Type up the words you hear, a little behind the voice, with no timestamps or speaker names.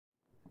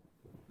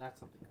That's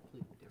something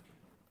completely different.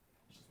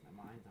 It's just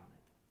my mind's on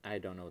it. I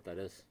don't know what that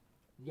is.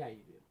 Yeah, you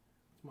do.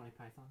 It's Monty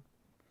Python.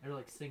 They're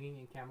like singing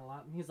in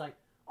Camelot, and he's like,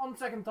 "On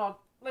second thought,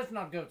 let's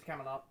not go to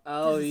Camelot.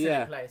 Oh, This is a yeah.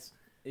 silly place."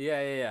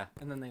 Yeah.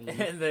 And then they leave.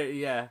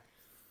 And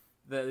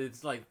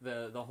it's like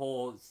the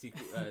whole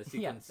sequence.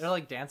 Yeah, they're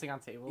like dancing on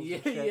tables. Yeah,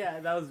 and shit. yeah,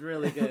 that was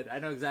really good. I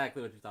know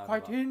exactly what you're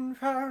talking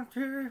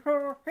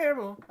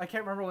about. I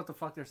can't remember what the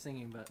fuck they're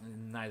singing, but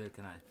Neither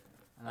can I.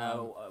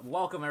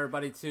 Welcome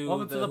everybody to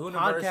welcome the to the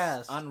Whoniverse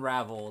podcast.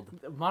 Unravelled.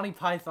 Monty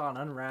Python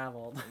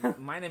Unraveled.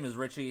 My name is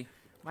Richie.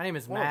 My name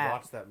is I want to Matt.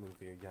 watch that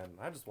movie again.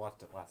 I just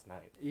watched it last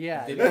night.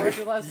 Yeah, Did you watch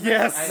it last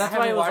Yes! night? That's I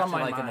why it haven't was watched on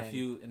my like mind.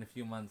 in a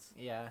few months.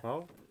 Yeah.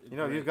 Well,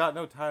 you've got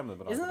no time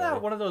limit on Isn't today.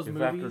 that one of those if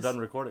movies? After done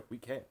recording, we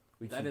can.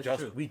 That is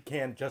true. We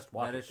can just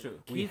watch That it. is true.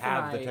 We Keith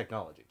have and the I-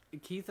 technology.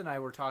 Keith and I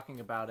were talking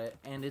about it,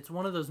 and it's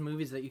one of those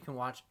movies that you can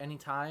watch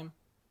anytime,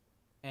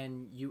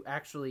 and you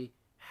actually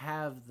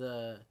have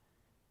the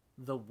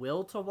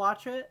will to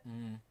watch it,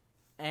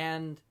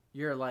 and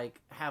you're like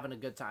having a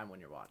good time when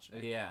you're watching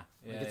it. Yeah.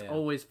 Like, it's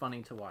always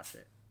funny to watch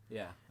it.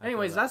 Yeah.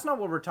 Anyways, that's not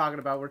what we're talking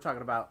about. We're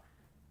talking about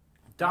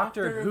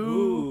Doctor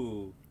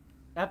Who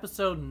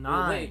episode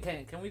 9. Wait,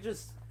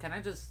 can I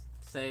just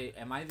say,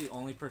 am I the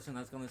only person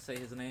that's going to say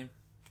his name?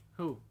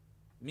 Who?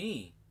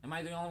 Me. Am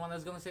I the only one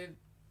that's going to say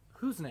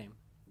Whose name?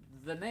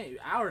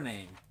 our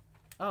name?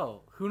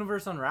 Oh,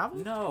 Whoniverse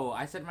Unravelled? No,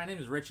 I said my name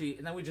is Richie,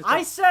 and then we just...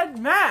 I said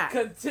Matt!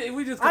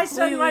 we just I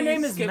said my completely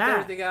name is skipped Matt.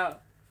 everything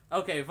out.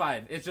 Okay,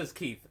 fine. It's just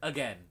Keith,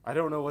 again. I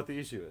don't know what the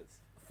issue is.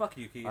 Fuck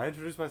you, Keith. I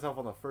introduced myself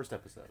on the first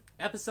episode.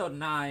 Episode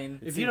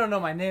 9. If you don't know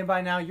my name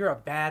by now, you're a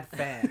bad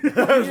fan.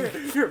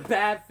 You're a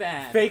bad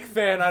fan. Fake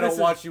fan, I This don't is-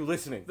 watch you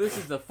listening. This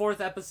is the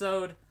 4th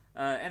episode.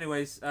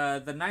 Anyways,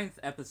 the 9th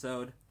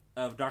episode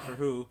of Doctor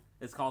Who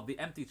is called The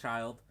Empty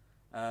Child.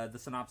 The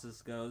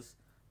synopsis goes,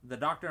 the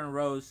Doctor and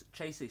Rose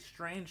chase a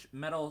strange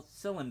metal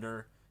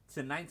cylinder to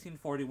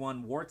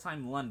 1941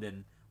 wartime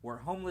London, where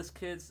homeless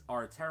kids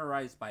are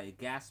terrorized by a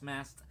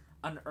gas-masked,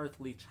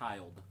 unearthly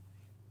child.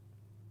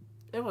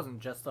 It wasn't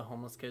just the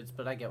homeless kids,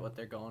 but I get what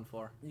they're going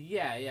for.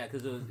 Yeah,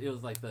 because it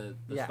was like the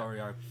Yeah.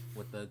 story arc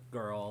with the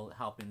girl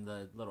helping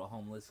the little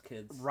homeless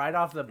kids. Right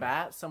off the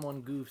bat,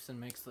 someone goofs and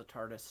makes the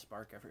TARDIS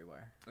spark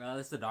everywhere.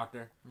 That's the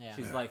Doctor. Yeah.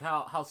 She's like,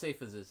 how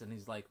safe is this? And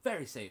he's like,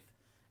 very safe.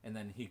 And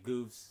then he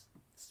goofs,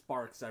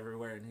 sparks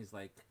everywhere, and he's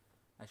like,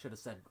 I should have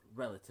said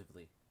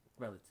relatively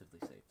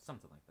safe.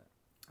 Something like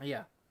that.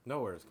 Yeah.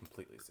 Nowhere is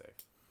completely safe.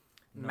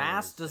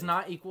 Mass does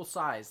not equal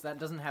size. That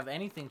doesn't have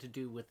anything to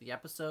do with the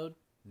episode.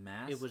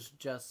 Mass? It was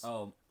just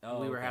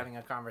we were having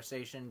a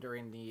conversation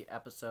during the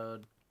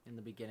episode in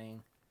the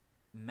beginning.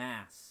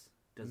 Mass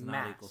does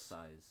not equal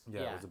size.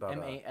 Yeah, it was about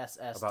MASS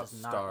about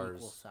does not stars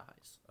equal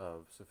size.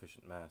 of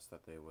sufficient mass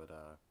that they would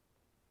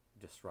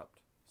disrupt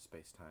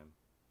space-time.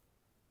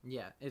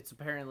 Yeah, it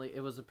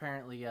was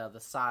apparently the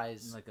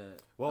size. Like a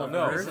Well, Of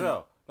no, Earth?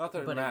 not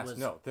their But it mass. was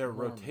No, their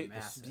more the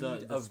massive. speed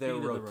The of their speed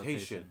of the rotation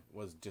rotation.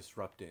 was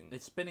disrupting,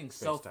 it's spinning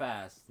so Space-time.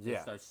 fast. Yeah.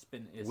 It starts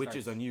spinning. which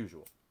is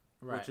unusual.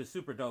 Right. Which is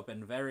super dope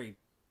and very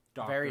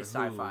Doctor Very Who.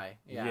 sci-fi.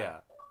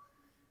 Yeah.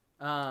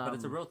 But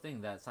it's a real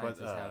thing that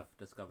scientists have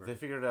discovered. They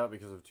figured it out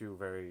because of two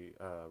very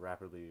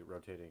rapidly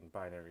rotating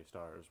binary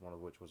stars, one of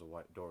which was a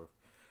white dwarf.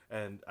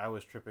 And I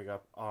was tripping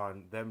up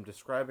on them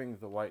describing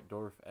the white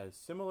dwarf as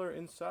similar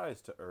in size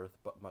to Earth,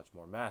 but much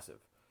more massive.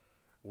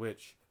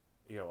 Which,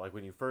 like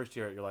when you first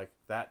hear it, you're like,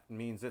 that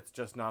means it's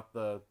just not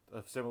a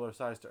similar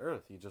size to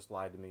Earth. You just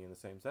lied to me in the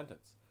same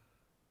sentence.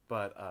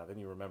 But then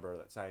you remember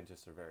that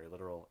scientists are very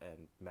literal,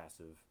 and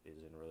massive is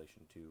in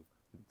relation to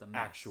the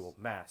mass, actual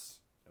mass,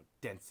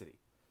 density.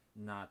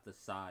 not the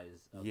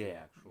size of Yeah. the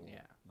actual.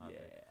 Yeah.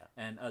 object.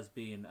 And us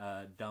being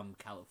dumb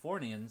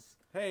Californians,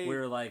 Hey,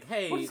 we're like,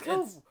 hey, what is it's...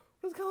 California?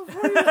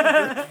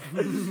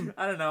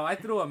 I don't know. I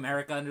threw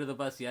America under the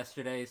bus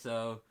yesterday,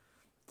 so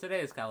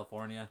today is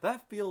California.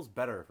 That feels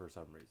better for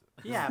some reason.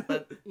 Yeah,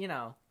 but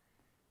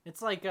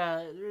it's like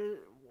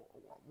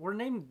we're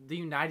named the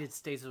United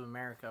States of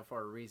America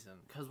for a reason,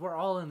 because we're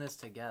all in this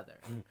together.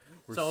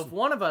 So if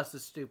one of us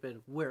is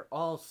stupid, we're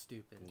all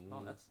stupid.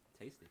 Oh, that's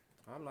tasty.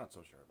 I'm not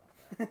so sure about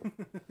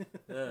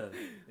that.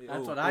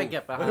 That's what I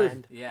get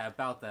behind. Yeah,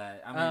 about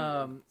that.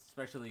 I mean,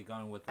 especially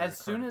going with As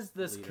soon current as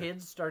this leader.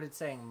 kid started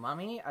saying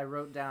 "mummy," I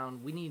wrote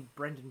down, "We need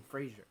Brendan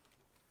Fraser."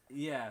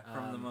 Yeah,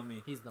 from the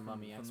Mummy. He's the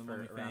mummy From the expert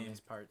Mummy around fame. these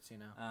parts,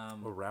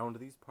 Around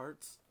these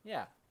parts?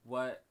 Yeah,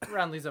 What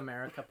around these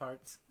America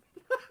parts.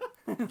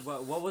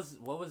 what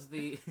was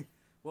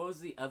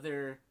the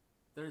other?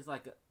 There's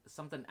like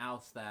something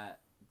else that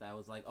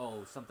was like,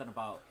 something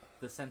about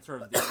the center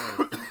of the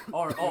earth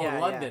or Yeah,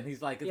 London. yeah.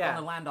 He's like, it's Yeah.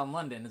 gonna land on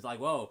London. It's like,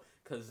 whoa,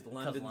 because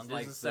London's London's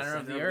like the center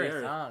of the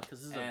earth,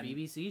 because this is And, a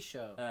BBC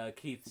show.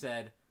 Keith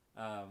said,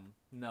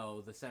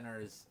 no, the center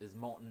is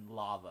molten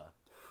lava.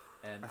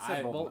 And I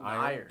said molten molten iron.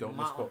 iron. Don't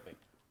misquote me.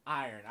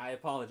 Iron. I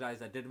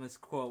apologize. I did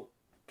misquote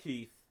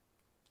Keith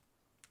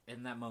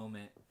in that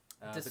moment.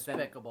 But then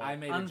Despicable. I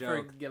made a joke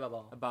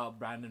Unforgivable. about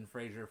Brendan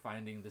Fraser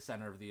finding the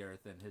center of the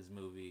earth in his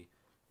movie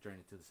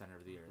Journey to the Center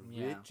of the Earth.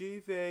 Yeah. Richie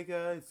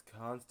Vega is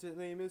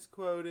constantly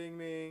misquoting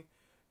me.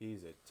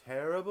 He's a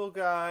terrible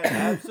guy.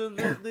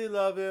 Absolutely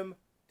love him.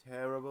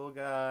 Terrible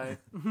guy.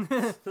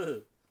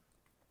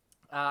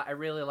 I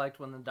really liked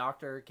when the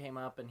doctor came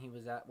up and he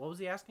was at. What was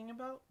he asking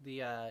about?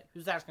 He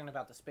was asking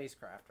about the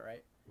spacecraft,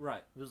 right?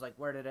 Right. He was like,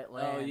 "Where did it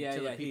land?"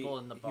 To the people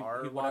in the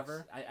bar or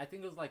whatever. I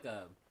think it was like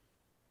a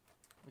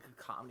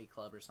comedy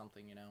club or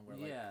something, you know. Where,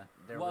 like, yeah.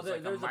 There was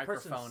like a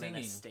microphone and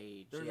a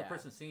stage. There's a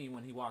person singing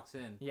when he walks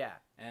in. Yeah.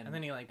 And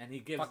then he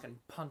gives, fucking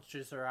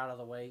punches her out of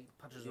the way,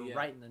 punches her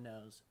right in the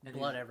nose, and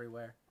blood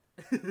everywhere.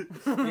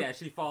 Yeah,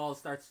 she falls,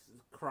 starts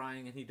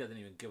crying, and he doesn't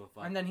even give a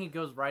fuck. And then he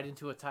goes right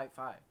into a Type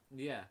 5.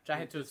 Yeah. Which I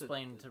had to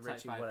explain to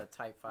Richie what a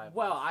Type 5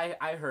 well, was.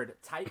 I heard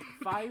Type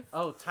 5.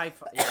 Oh, Type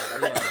 5.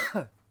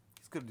 Yeah.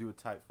 He's gonna do a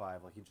Type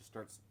 5, like he just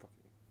starts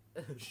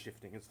fucking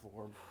shifting his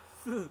form.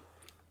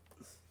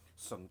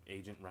 Some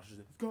agent rushes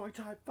in. He's going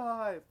Type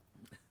 5!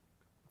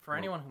 For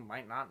anyone who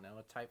might not know,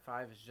 a Type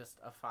 5 is just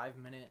a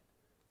 5-minute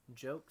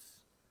jokes.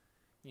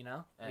 You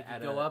know? Like you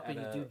go up and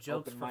you do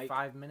jokes for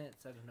 5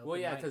 minutes at an open mic. Well,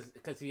 yeah,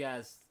 because he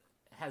has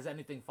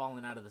anything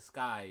fallen out of the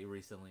sky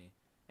recently.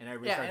 And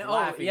everybody starts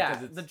laughing.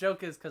 Yeah, the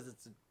joke is because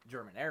it's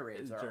German air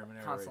raids are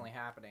constantly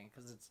happening.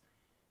 Because it's,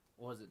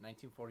 what was it,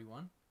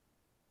 1941?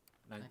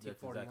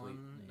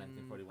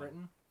 1941 in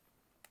Britain?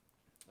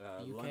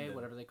 UK, London.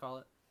 whatever they call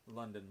it.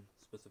 London,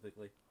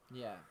 specifically.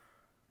 Yeah.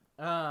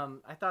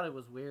 I thought it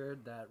was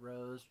weird that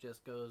Rose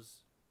just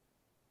goes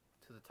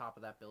to the top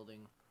of that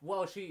building.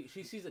 Well, she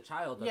sees a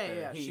child up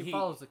there. She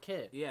follows the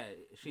kid. Yeah,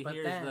 she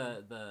hears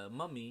the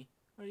mummy.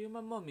 Are you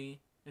my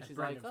mummy? And she's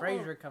Brendan like,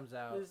 Fraser comes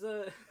out.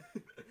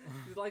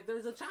 She's like,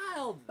 there's a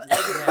child.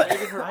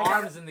 Waving her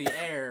arms in the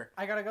air.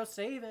 I gotta go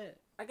save it.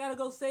 I gotta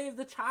go save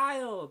the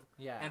child.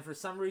 Yeah. And for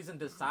some reason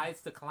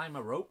decides to climb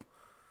a rope.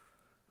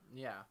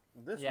 Yeah.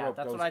 This rope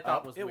that's goes what I thought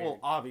up. was it weird. will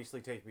obviously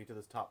take me to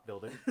this top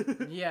building.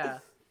 Yeah.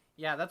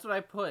 Yeah, that's what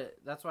I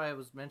put. That's why I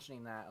was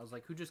mentioning that. I was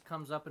like, who just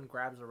comes up and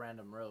grabs a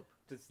random rope?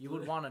 You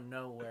would want to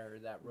know where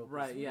that rope is.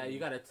 Right, yeah, you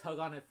gotta tug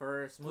on it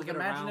first, move it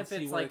imagine around, if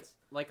it's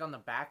like on the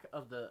back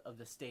of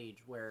the stage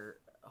where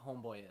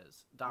Homeboy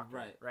is,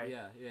 Doctor, right?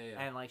 Yeah.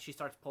 And like she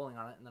starts pulling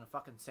on it, and then a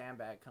fucking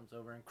sandbag comes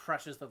over and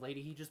crushes the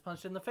lady he just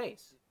punched in the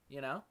face. You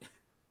know,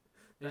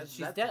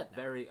 she's dead.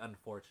 Very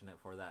unfortunate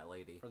for that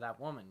lady. For that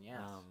woman, yes,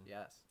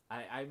 yes.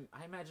 I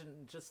imagine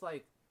just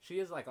like she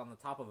is like on the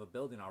top of a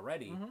building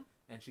already,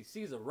 and she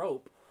sees a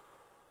rope.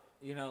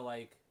 You know,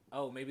 like,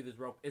 oh, maybe this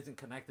rope isn't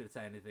connected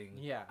to anything.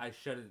 Yeah, I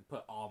shouldn't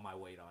put all my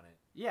weight on it.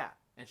 Yeah,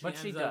 and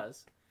she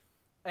does.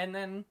 And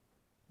then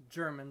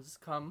Germans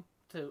come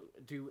to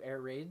do air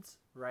raids,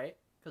 right?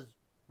 Because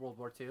World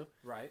War II.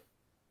 Right.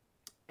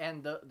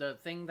 And the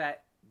thing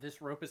that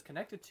this rope is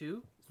connected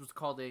to was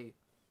called a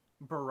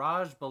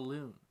barrage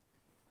balloon,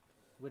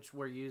 which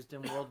were used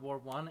in World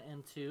War I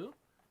and II.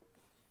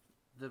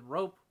 The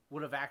rope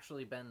would have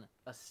actually been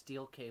a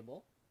steel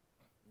cable.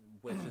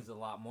 Which is a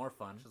lot more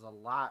fun. Which is a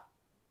lot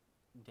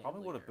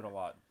Probably would have been a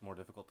lot more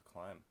difficult to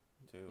climb,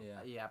 too.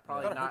 Yeah,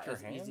 probably not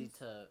as easy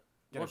to...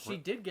 Well, she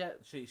did get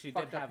she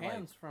did have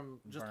hands from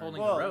just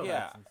holding the rope.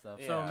 Yeah. And stuff.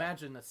 So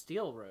imagine a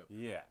steel rope.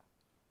 Yeah.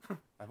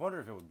 I wonder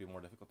if it would be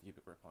more difficult to keep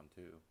a grip on,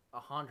 too.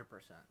 100%.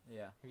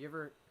 Yeah. Have you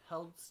ever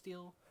held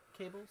steel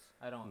cables?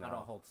 I don't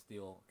hold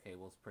steel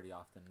cables pretty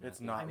often.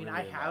 It's not. I mean, really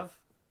I have.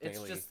 It's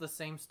daily. just the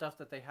same stuff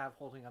that they have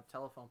holding up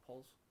telephone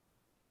poles.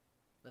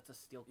 That's a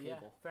steel cable.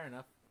 Yeah, fair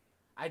enough.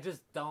 I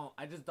just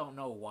don't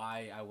know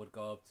why I would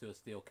go up to a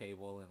steel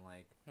cable and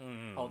like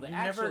hold it. You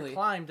never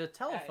climbed a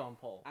telephone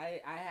pole.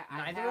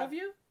 Neither of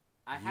you?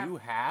 I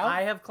have.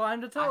 I have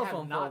climbed a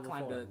telephone pole. I have not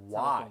climbed a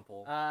telephone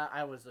pole.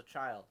 I was a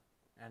child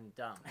and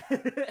dumb.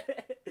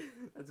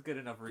 That's a good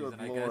enough reason,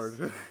 I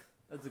guess.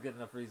 That's a good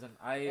enough reason.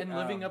 And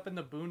living up in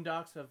the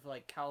boondocks of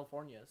like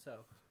California,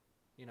 so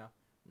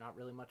not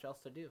really much else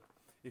to do.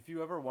 If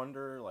you ever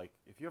wonder, like,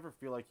 if you ever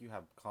feel like you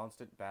have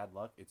constant bad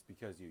luck, it's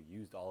because you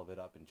used all of it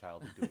up in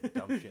childhood doing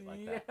dumb shit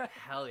like that.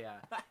 Hell yeah.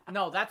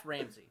 No, that's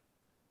Ramsey,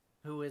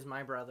 who is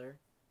my brother.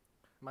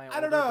 My older I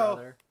don't know.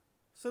 brother.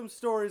 Some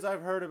stories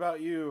I've heard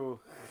about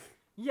you.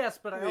 Yes,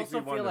 but I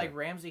also feel like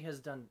Ramsey has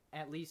done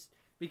at least...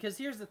 Because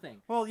here's the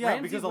thing. Well, yeah,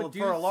 Ramsey because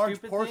for a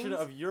large portion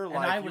of your life,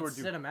 and I you would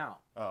sit him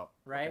out. Oh.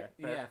 Right?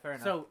 Okay, yeah, fair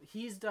enough. So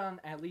he's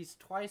done at least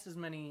twice as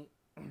many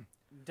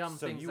dumb things that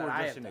I have done. So you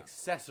were just an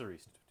accessory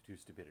to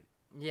stupidity.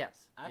 Yes.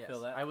 I feel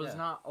that. I was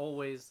not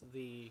always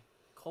the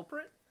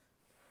culprit.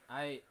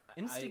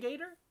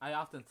 Instigator? I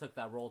often took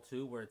that role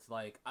too, where it's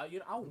like,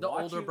 I'll the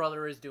watch older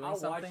brother is doing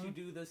something. I'll watch you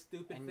do this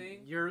stupid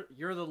thing. You're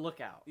the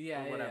lookout.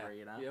 Yeah, or whatever,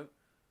 you know. Yep.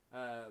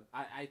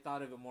 I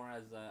thought of it more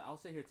as I'll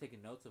sit here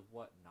taking notes of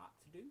what not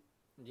to do.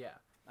 Yeah.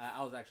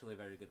 I was actually a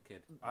very good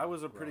kid. I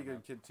was a pretty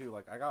good kid too.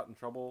 Like I got in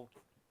trouble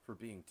for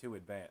being too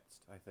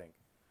advanced, I think.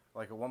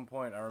 Like at one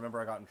point, I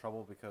remember I got in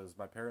trouble because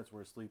my parents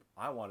were asleep.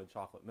 I wanted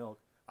chocolate milk.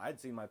 I'd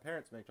seen my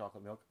parents make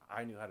chocolate milk.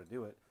 I knew how to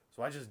do it,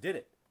 so I just did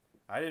it.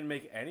 I didn't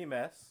make any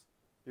mess.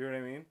 You know what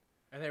I mean?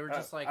 And they were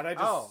just like, and I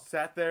just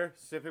sat there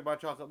sipping my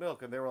chocolate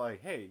milk, and they were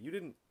like, "Hey, you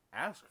didn't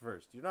ask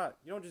first. You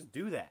don't just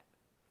do that."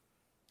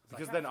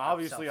 Because then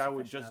obviously I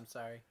would just. I'm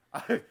sorry.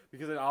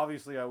 Because then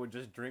obviously I would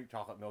just drink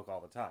chocolate milk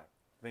all the time.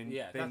 They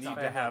Yeah, they that need to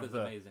soundtrack have is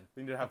the amazing.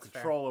 they need to have That's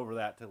fair. control over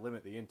that to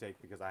limit the intake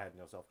because I had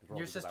no self control.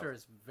 Your sister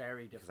is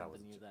very different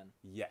was than you then.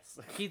 Yes.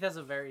 Keith has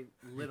a very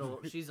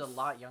little. She's a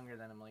lot younger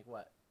than him. Like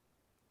what?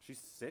 She's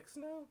 6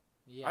 now.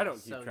 Yeah. I don't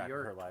keep so track of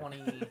you're her life.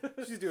 22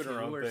 She's doing her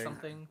own or thing.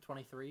 something.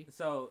 23.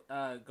 So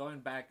going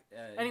back.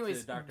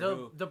 Anyways, to Doctor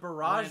Who, the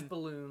barrage when-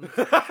 balloons,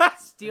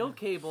 steel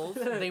cables,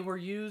 they were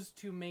used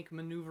to make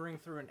maneuvering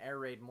through an air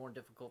raid more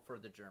difficult for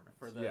the Germans.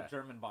 for the Yeah.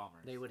 German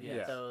bombers. They would hit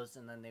Yes. those,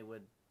 and then they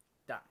would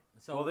die.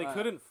 So Well, they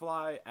couldn't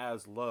fly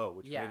as low,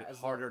 which Yeah, made it as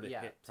harder low- to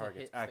yeah, hit to targets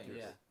hit things.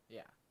 accurately.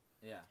 Yeah.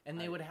 Yeah. And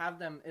they would have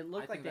them. It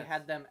looked I like think they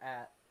had them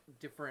at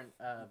different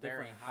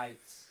varying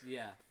heights.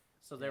 Yeah.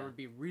 So there Yeah. would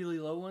be really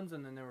low ones,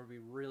 and then there would be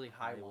really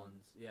high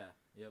ones. Yeah.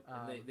 Yep.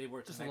 And they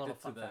were just a little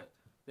connected fun to the fact.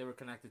 they were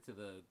connected to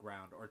the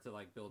ground or to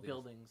like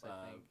Buildings,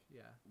 I think.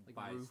 Yeah. Like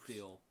by roofs.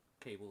 steel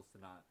cables to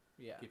not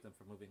Yeah. keep them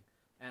from moving.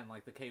 And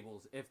like the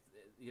cables, if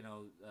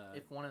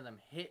If one of them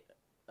hit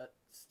a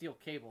steel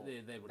cable,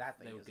 they would that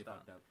thing they would is get done.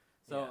 fucked up.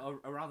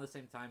 So around the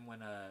same time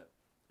when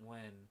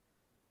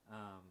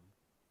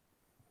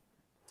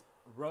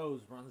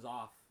Rose runs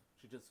off,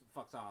 she just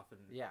fucks off and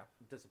Yeah.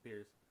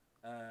 disappears.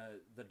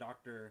 The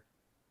doctor,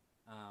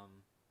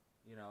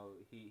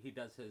 he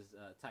does his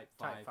type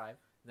 5. Type 5.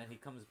 Then he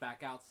comes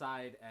back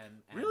outside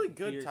and Really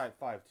good hears- Type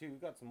 5 too. You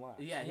got some laughs.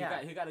 Yeah,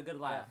 Yeah. he got a good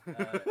laugh.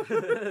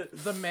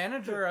 The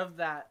manager of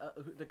that,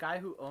 the guy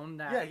who owned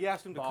that Yeah, he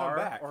asked him to bar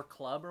come back. or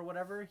club or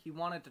whatever, he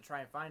wanted to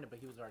try and find it, but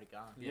he was already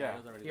gone. Yeah.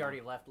 it was He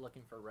already left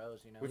looking for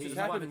Rose, Which He has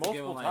wanted happened to give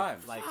him, multiple like-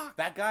 times. like-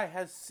 That guy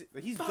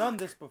he's done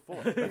this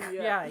before.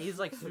 Yeah, he's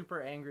like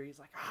super angry. He's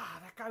like,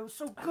 that guy was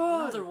so good.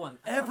 Another one.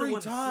 Every Another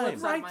one time.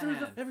 slips out Right my through the-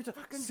 hand. Every time.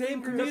 Fucking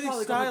Same fingers. comedic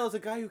Probably style gonna- as a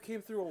guy who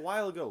came through a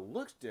while ago.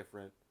 Looks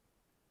different.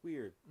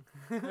 Weird.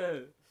 He's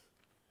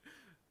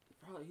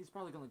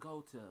probably gonna go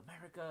to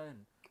America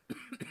and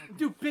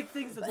Do big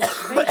things in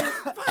Las Vegas.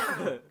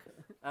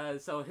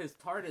 so his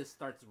TARDIS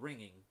starts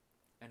ringing,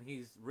 and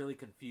he's really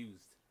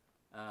confused.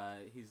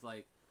 He's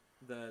like,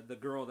 the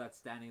girl that's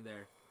standing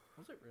there.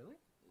 Was it really?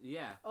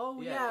 Yeah. Oh,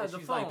 yeah. yeah, and the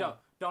she's like, phone.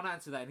 don't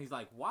answer that. And he's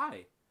like,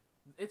 why?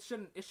 It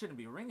shouldn't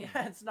be ringing.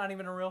 Yeah, it's not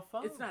even a real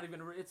phone. It's not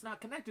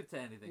connected to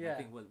anything. Yeah. I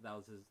think that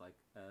was his like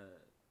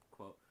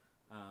quote.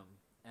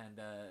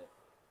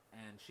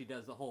 And she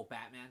does the whole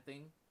Batman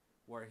thing,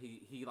 where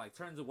he like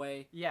turns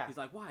away. Yeah. He's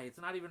like, why? It's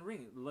not even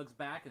ringing. Looks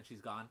back and she's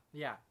gone.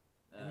 Yeah.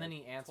 And then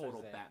he answers total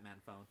it. Batman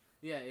phone.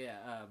 Yeah.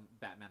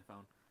 Batman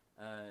phone.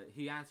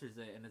 He answers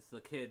it, and it's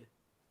the kid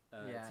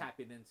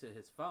tapping into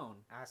his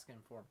phone. Asking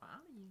for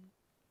money.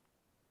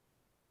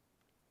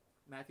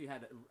 Matthew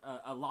had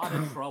a lot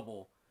of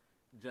trouble.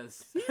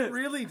 Just He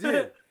really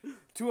did.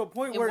 To a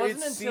point where it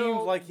wasn't seemed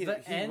until like he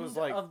the end was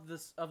like... of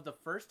the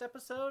first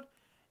episode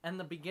and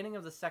the beginning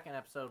of the second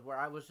episode where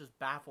I was just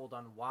baffled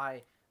on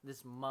why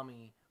this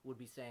mummy would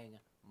be saying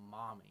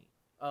mommy.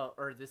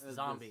 Or this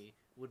zombie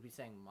would be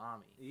saying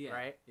mommy. Yeah.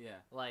 Right? Yeah.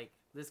 Like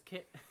this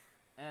kid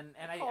And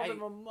called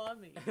him a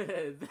mummy.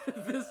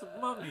 this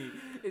mummy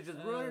is just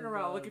running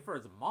around God. looking for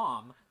his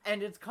mom.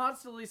 And it's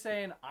constantly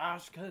saying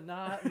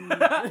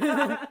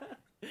Ashkenazin.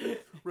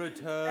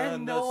 Return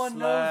And no one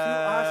knows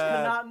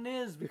who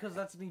Ashkenazin is because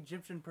that's an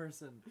Egyptian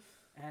person.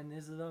 And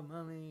this is a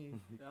mummy.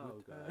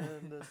 Oh god.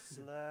 Return the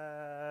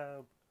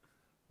slab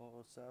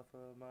or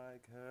suffer my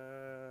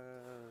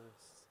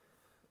curse.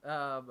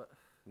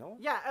 No?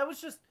 Yeah, I was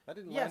just That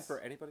didn't land yes. for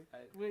anybody?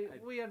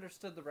 we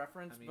understood the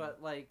reference, I mean,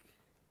 but like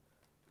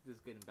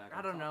Just getting back. I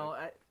on don't know.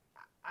 topic.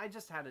 I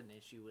just had an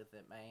issue with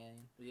it, man.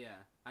 Yeah,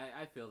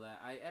 I feel that.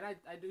 I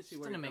do It see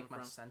just where didn't you're make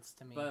coming much from. sense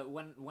to me. But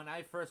when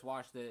I first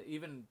watched it,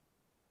 even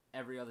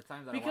every other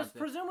time that I because watched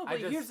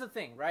presumably, it, here's the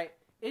thing, right?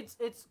 It's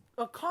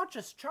a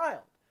conscious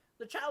child.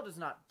 The child is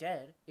not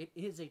dead. It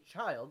is a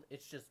child.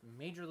 It's just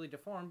majorly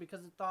deformed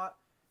because it thought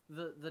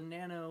the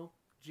nano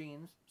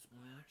genes,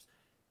 spoilers,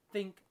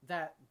 think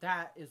that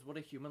is what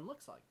a human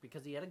looks like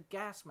because he had a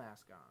gas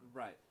mask on.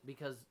 right.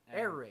 Because And-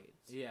 air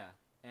raids. Yeah,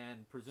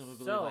 and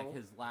presumably So- like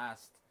his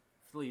last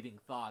fleeting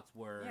thoughts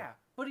were Yeah,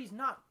 but he's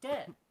not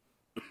dead.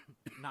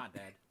 not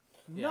dead.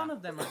 None Yeah.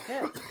 of them are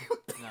dead.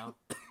 No,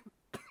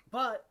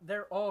 But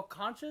they're all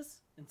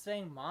conscious and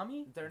saying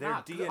mommy. they're Their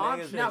not DNA is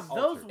conscious. Now those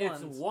altered.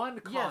 It's ones,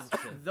 one yes,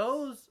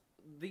 conscious.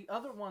 the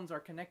other ones are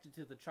connected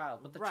to the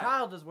child, but the Right.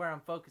 child is where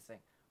I'm focusing.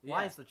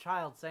 Why Yeah. is the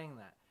child saying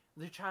that?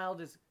 The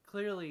child is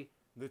clearly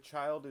The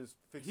child is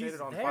fixated He's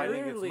on there. finding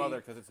its Literally- mother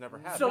because it's never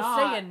had so it.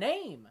 not- say a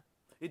name.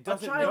 It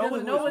doesn't child know doesn't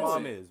who know his it's-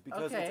 mom is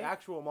because Okay. its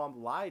actual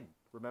mom lied,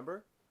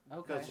 remember?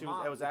 Okay. Because she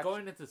was- it was actually-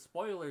 going into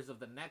spoilers of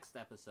the next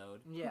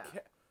episode. Yeah. Okay.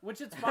 Which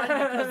it's fine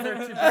because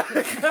they're too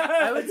big.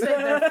 I would say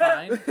they're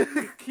fine.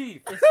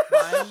 Keith, It's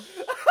fine.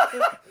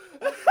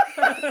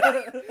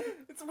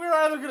 We're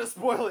either gonna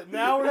spoil it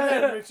now or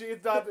then, Richie.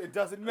 It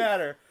doesn't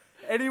matter.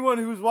 Anyone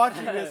who's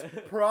watching this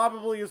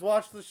probably has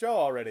watched the show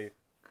already.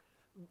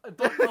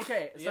 But,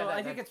 okay, so Yeah,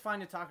 I think it's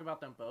fine to talk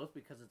about them both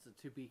because it's a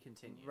to be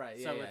continued. right?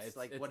 Yeah, So yeah, it's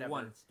like it's whatever.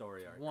 one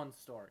story arc. One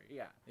story,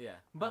 yeah. Yeah,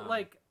 But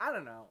like, I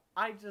don't know.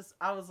 I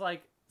was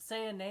like,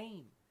 say a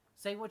name.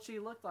 Say what she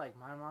looked like.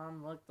 My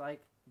mom looked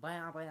like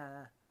blah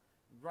blah.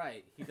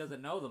 Right. He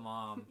doesn't know the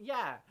mom.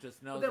 Yeah.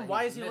 Just knows. But then that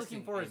why he's is he looking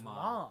missing for a his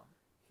mom?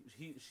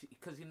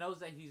 Because he knows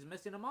that he's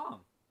missing a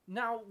mom.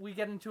 Now we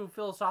get into a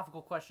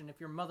philosophical question. If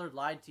your mother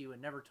lied to you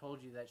and never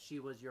told you that she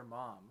was your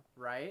mom,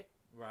 right?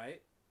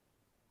 Right.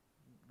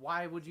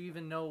 Why would you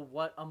even know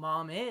what a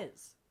mom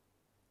is?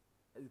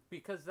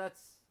 Because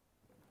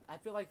I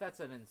feel like that's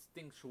an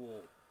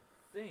instinctual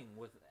thing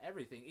with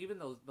everything. Even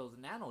those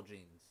nano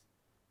genes.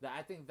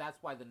 I think that's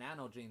why the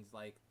nano genes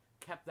like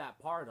kept that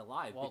part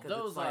alive. Well,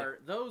 because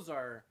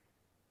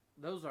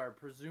those are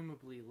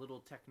presumably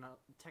little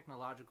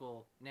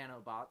technological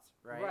nanobots,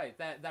 right? Right.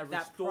 That That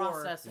restore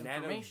process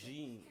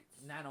information.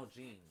 nano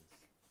genes.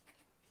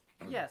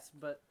 Yes,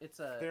 but it's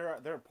a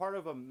They're part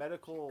of a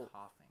medical.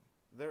 coughing.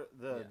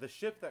 The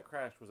ship that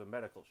crashed was a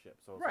medical ship,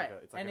 so it's Right,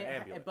 it's like an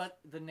ambulance. but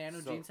the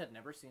nanogenes had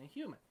never seen a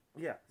human,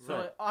 yeah, so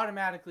it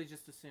automatically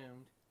just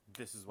assumed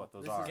this is what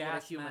those this are. is what a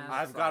Gas human. mask.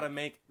 I've looks got to like.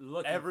 make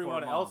Looking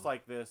everyone for a else mom.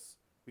 like this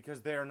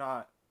because they're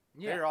not.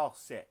 Yeah. They're all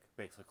sick,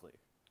 basically.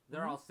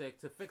 They're all sick.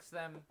 To fix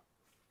them,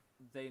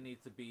 they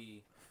need to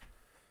be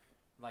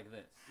like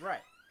this.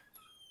 Right.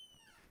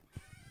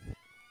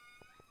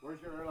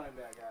 Where's your airline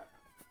bag at?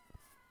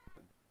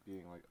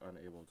 Being like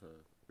unable to.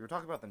 We were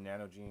talking about the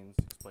nanogenes,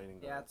 explaining.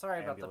 Yeah, the sorry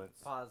about ambulance.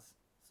 the pause.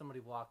 Somebody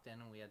walked in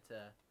and we had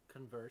to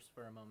converse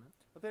for a moment.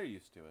 But they're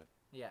used to it.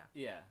 Yeah.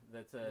 Yeah,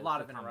 that's a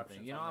lot it's of a common interruptions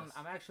thing. You know, on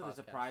I'm this actually podcast.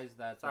 surprised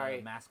that Sorry.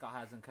 the mascot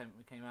hasn't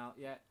came out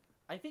yet.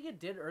 I think it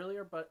did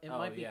earlier, but it Oh,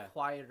 might be yeah.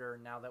 quieter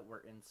now that we're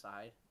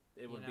inside.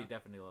 It would You be know?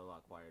 definitely a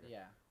lot quieter.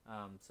 Yeah.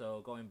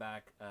 So going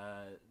back,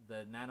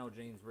 the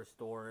nanogenes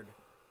restored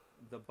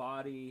the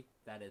body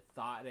that it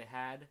thought it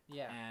had.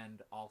 Yeah.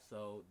 And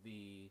also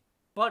the.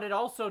 But it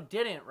also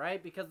didn't,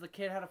 right? Because the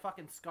kid had a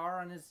fucking scar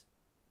on his.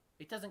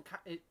 It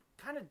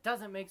kind of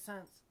doesn't make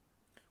sense.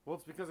 Well,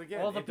 it's because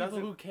again, All the it people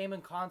doesn't. who came in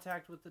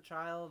contact with the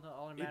child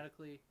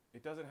automatically.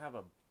 It doesn't have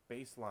a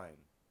baseline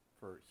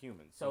for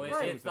humans. So it it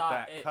seems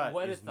thought that cut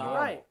what it is thought.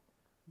 normal. Right.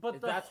 But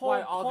the That's whole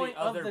why all the point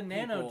of other the people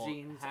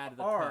nanogenes had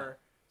the are cut.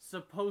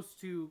 supposed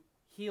to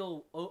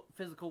heal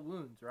physical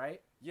wounds,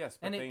 right? Yes,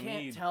 but And they it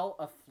can't need. tell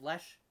a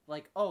flesh,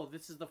 like, oh,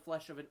 this is the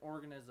flesh of an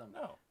organism.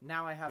 No.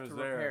 Now I have to 'Cause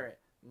they're- repair it.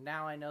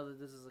 Now I know that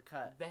this is a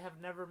cut. They have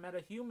never met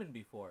a human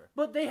before.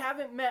 But they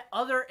haven't met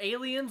other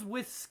aliens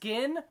with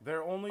skin?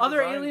 They're only Other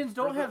designed aliens for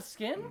don't the- have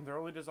skin? They're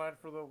only designed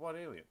for the one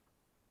alien.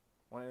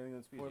 One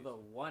alien species. For the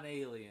one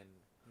alien,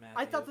 Matthew.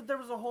 I thought that there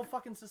was a whole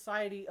fucking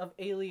society of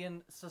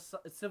alien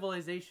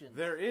civilizations.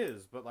 There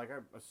is, but like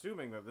I'm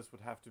assuming that this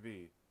would have to be,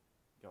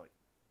 you know, like,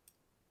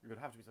 it would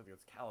have to be something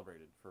that's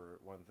calibrated for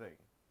one thing.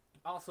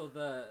 Also,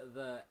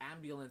 the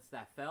ambulance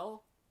that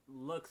fell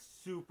looks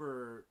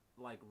super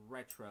like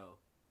retro.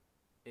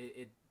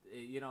 It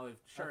you know, it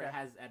Okay.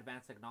 has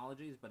advanced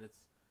technologies, but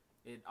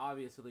it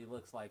obviously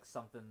looks like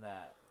something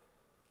that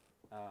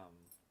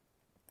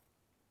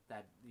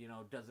that you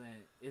know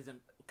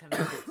isn't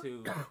connected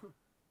to.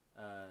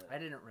 I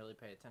didn't really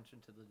pay attention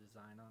to the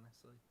design,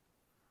 honestly.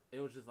 It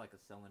was just like a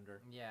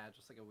cylinder. Yeah,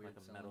 just like a weird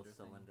Like a metal thing.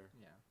 cylinder.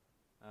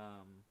 Yeah.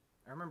 Um,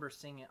 I remember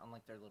seeing it on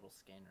like their little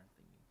scanner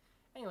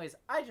thingy. Anyways,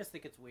 I just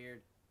think it's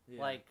weird.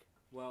 yeah. Like,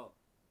 well,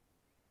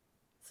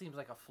 seems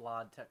like a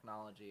flawed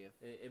technology. If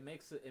it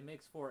makes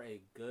for a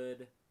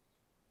good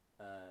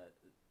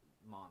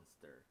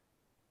monster.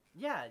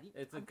 yeah,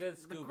 It's a good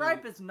The Scooby.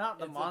 gripe is not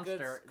the it's a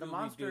monster. good The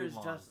monster Scooby-Doo is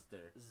just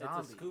monster.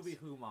 zombies. It's a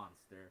Scooby-Doo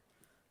monster.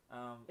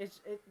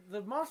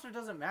 the monster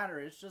doesn't matter.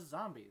 It's just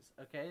zombies.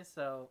 Okay,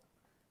 so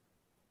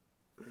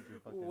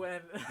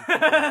When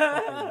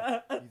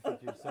You think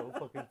you're so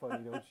fucking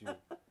funny, don't you?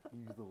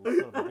 You little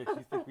son of a bitch.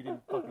 You think we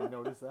didn't fucking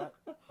notice that?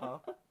 Huh?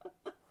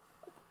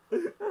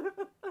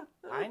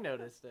 I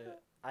noticed it.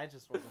 I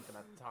just wasn't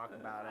gonna talk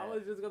about it. I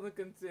was just gonna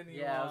continue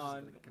yeah, I was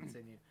on. just gonna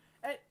continue.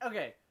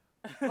 Okay,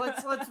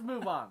 let's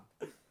move on.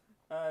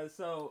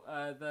 So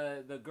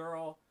the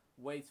girl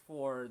waits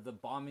for the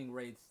bombing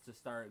raids to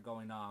start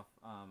going off.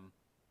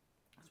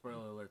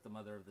 Spoiler alert: the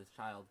mother of this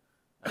child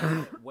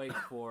waits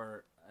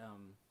for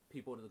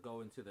people to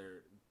go into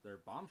their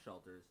bomb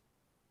shelters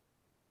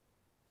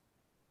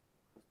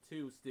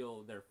to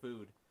steal their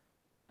food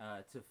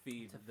to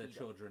feed the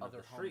children of other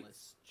the streets.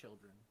 homeless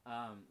children.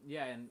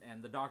 Yeah,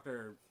 and the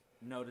doctor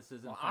notices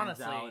and Well, finds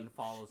honestly, out and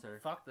follows her.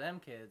 Fuck them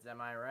kids. Am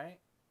I right?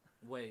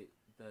 Wait,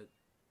 the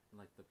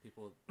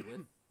people with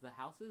the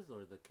houses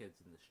or the kids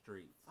in the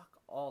streets? Fuck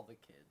all the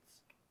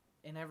kids.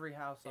 In every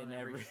house on In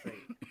every every-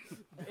 street.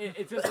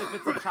 It's just if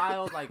it's a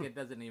child, like it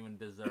doesn't even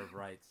deserve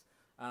rights.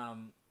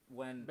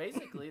 When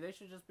Basically, they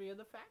should just be in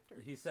the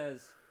factory. he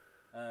says,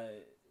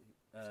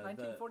 It's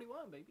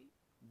 1941,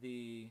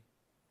 baby.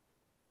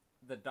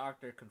 the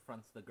doctor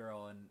confronts the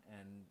girl and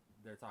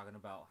they're talking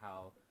about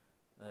how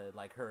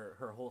like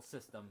her whole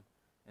system,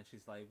 and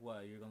she's like,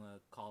 what, you're gonna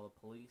call the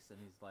police? And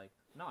he's like,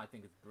 no, I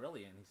think it's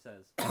brilliant. He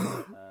says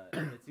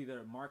it's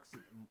either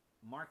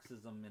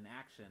Marxism in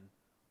action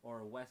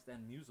or a West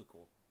End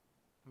musical.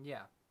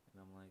 Yeah.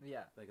 And I'm like,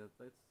 Yeah.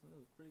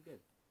 that's pretty good.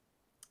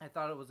 I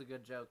thought it was a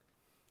good joke.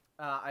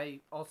 I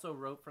also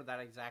wrote for that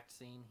exact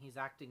scene, he's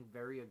acting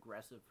very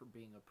aggressive for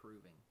being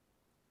approving.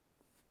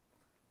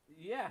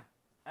 Yeah,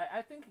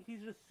 I think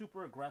he's just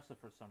super aggressive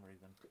for some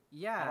reason. At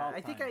Yeah, all I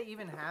think I times.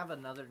 even have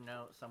another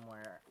note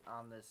somewhere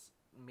on this,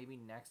 maybe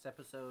next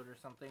episode or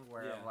something,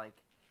 where Yeah. I'm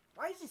like,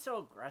 why is he so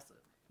aggressive?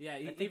 Yeah,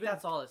 I think even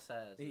that's all it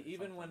says. or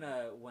even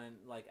something. when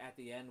like at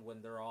the end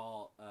when they're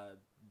all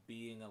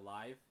being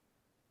alive,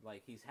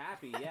 like he's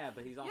happy, yeah,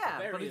 but he's also yeah,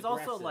 very but he's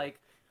aggressive. also like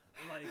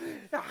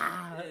like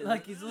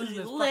like he's losing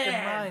his live!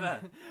 fucking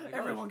mind. Like,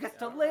 Everyone oh, gets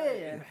to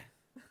alright. live.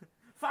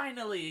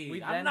 Finally,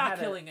 We I'm then not had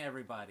killing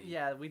everybody.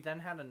 Yeah, we then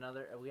had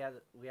another. We had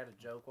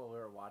a joke while we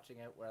were watching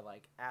it, where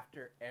like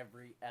after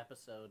every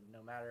episode,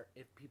 no matter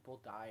if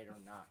people died or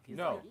not, he's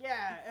No, like,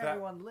 yeah, that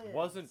everyone lives.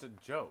 wasn't a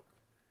joke.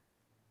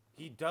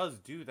 He does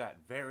do that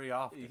very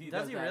often.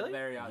 Does he that really?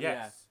 very often.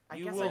 Yes. I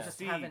You guess will I just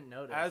see haven't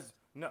noticed. As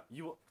no,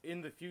 you will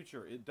in the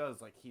future. It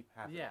does like keep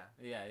happening. Yeah,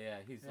 Yeah.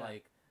 He's Yeah.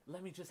 like,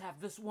 let me just have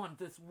this one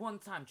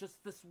time,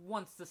 just this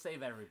once to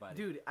save everybody.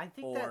 dude, I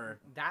think Or-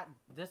 that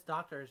this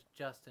doctor is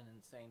just an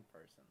insane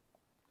person.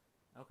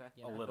 Okay.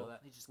 You A know? little.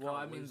 That. He just Well,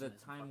 kinda I mean, the losing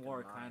his Time fucking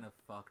War mind. kind of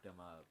fucked him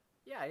up.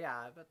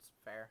 Yeah, that's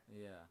fair.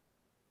 Yeah.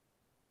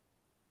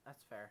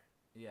 That's fair.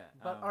 Yeah.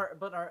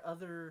 But are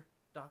other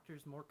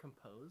doctors more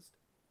composed?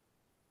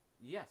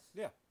 Yes.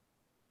 Yeah.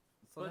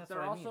 So But that's they're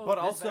what I also- mean. But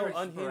It's also very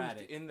unhinged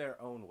sporadic. in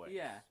their own way.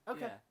 Yeah.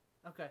 Okay.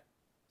 Yeah. Okay.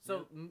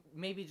 So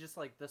maybe just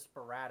like the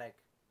sporadic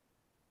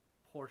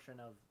portion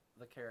of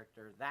the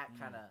character that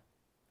kind of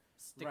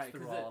sticks Right,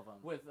 through 'cause all of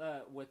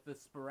them. with the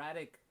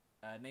sporadic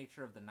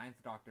nature of the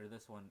Ninth Doctor,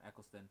 this one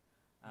Eccleston,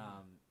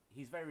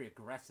 he's very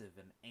aggressive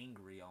and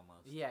angry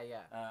almost.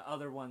 Yeah.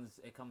 Other ones,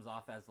 it comes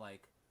off as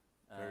like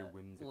Very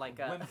whimsical. Like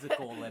a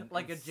whimsical and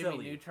like a and Jimmy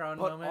silly. Neutron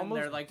but moment.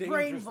 almost They're like brain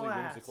dangerously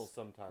blast. whimsical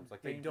sometimes.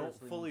 Like they don't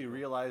Dangerously fully whimsical.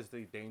 realize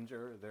the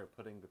danger they're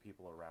putting the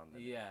people around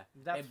them. Yeah,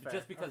 That's and fair.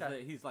 just because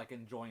Okay. he's like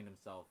enjoying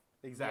himself.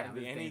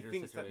 Exactly, Yeah. and he Dangerous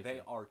thinks that they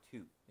situation. are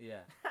too.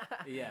 Yeah,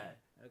 yeah.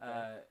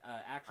 Okay.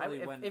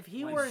 Actually, if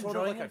he when were Sort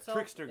of enjoying like himself, a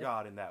trickster if-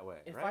 god in that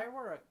way, If right? I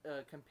were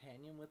a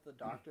companion with the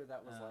doctor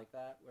that was Uh. like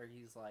that, where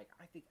he's like,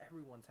 I think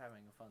everyone's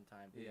having a fun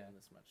time being Yeah. in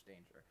this much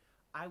danger,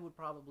 I would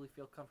probably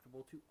feel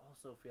comfortable to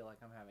also feel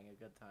like I'm having a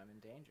good time in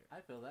danger. I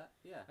feel that.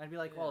 Yeah, I'd be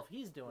like, Yeah. well, if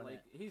he's doing Like,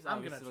 it, he's I'm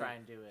gonna obviously- try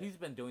and do it. He's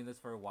been doing this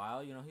for a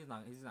while. You know, he's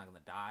not gonna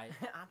die.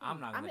 I'm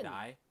not I'm gonna in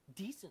die.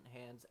 decent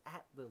hands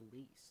at the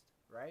least,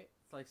 right?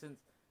 It's like since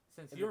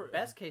In you're the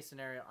best case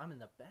scenario, I'm in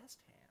the best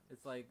hands.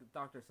 It's like,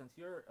 Doctor, since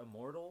you're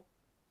immortal,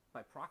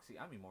 by proxy,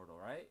 I'm immortal,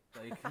 right?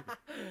 Like,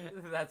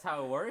 that's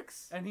how it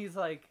works. And he's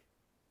like,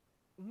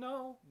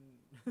 no,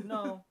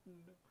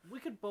 we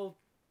could both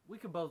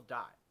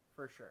die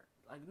for sure.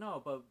 Like,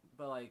 no, but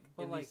like,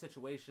 But, in like- these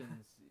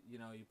situations, you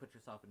know, you put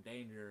yourself in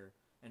danger,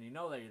 and you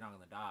know that you're not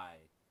gonna die.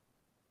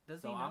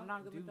 Does So he? I'm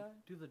not gonna do, die?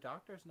 Do the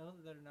doctors know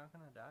that they're not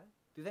gonna die?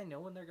 Do they know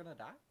when they're gonna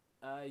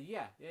die?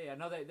 Yeah.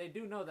 No, they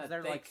do know 'Cause that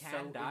they're they like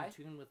can so die. in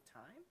tune with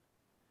time.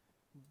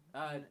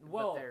 But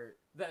Well, they're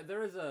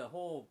there is a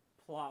whole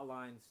plot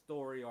line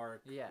story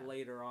arc Yeah.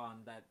 later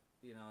on that,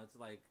 you know, it's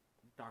like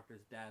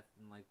Doctor's death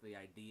and like the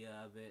idea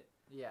of it.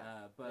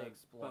 yeah. But they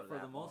explore for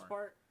the that most more.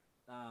 part,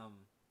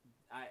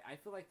 I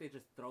feel like they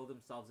just throw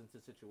themselves into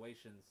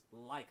situations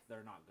like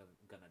they're not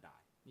gonna die.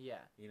 Yeah.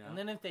 You know? And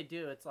then if they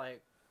do, it's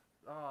like,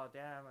 oh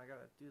damn, I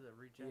gotta do the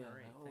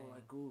regenerate yeah, thing. I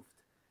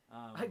goofed.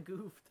 I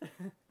goofed.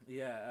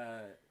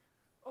 Yeah.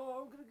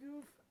 Oh, I'm gonna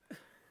goof.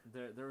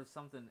 There was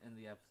something in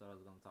the episode I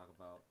was gonna talk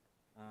about.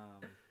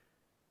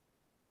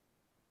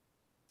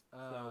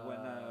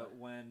 So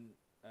when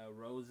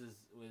Rose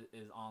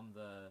is on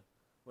the,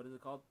 what is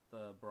it called,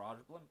 the barrage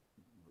balloon?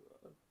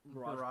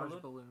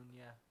 Barrage balloon,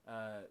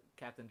 yeah.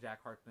 Captain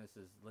Jack Harkness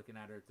is looking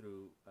at her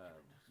through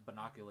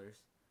binoculars,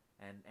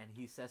 and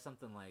he says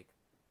something like,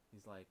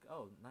 he's like,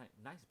 "Oh,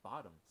 nice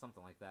bottom,"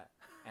 something like that,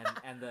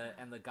 and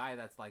the guy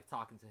that's like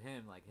talking to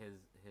him, like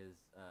his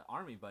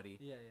army buddy,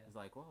 Yeah. is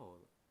like, "Whoa,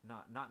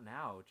 not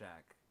now,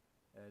 Jack,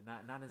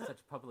 not in such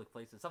public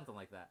places," something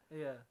like that.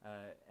 Yeah.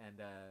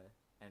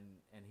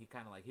 And he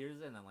kind of like hears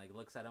it and then like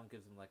looks at him,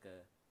 gives him like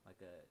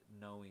a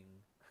knowing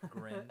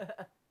grin.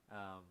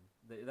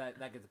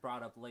 That gets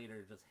brought up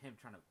later, just him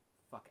trying to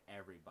fuck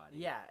everybody.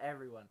 Yeah,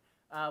 everyone.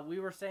 We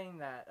were saying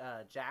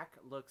that Jack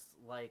looks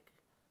like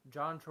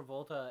John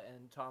Travolta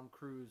and Tom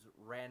Cruise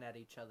ran at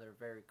each other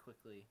very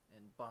quickly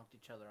and bonked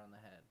each other on the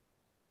head.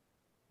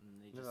 And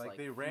they just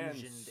they ran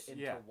fusioned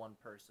into yeah. one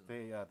person.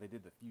 They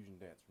did the fusion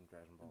dance from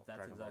Dragon Ball. That's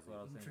Dragon exactly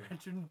what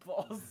I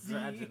Ball was Z.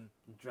 thinking.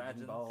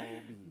 Dragon Ball Z. Dragon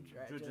Ball B.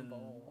 Dragon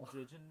Ball.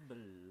 Dragon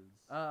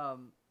Balls.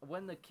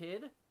 When the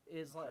kid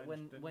is like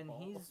when Dragon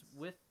he's Balls.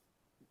 with,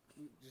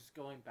 just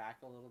going back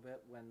a little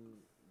bit, when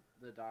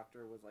the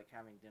doctor was like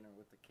having dinner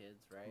with the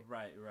kids, right?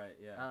 Right,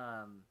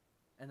 yeah.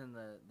 And then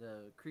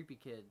the creepy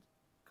kid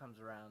comes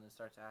around and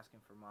starts asking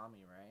for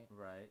mommy, right?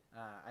 Right.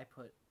 I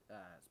put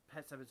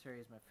Pet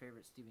Sematary is my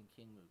favorite Stephen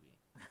King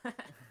movie.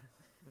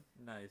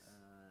 Nice.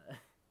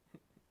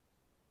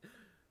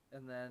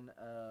 And then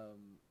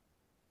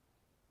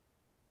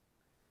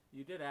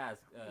You did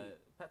ask,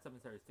 Pet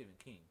Sematary is Stephen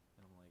King,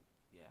 and I'm like,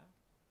 yeah.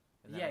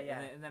 And Yeah, then,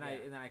 yeah, And then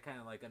yeah. I kind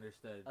of like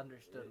understood what in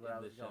I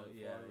the was going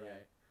yeah, for, yeah.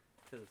 right?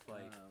 Because it's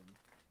like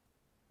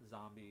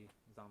zombie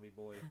zombie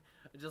boy.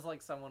 Just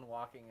like someone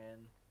walking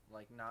in,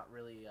 like not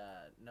really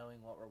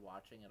knowing what we're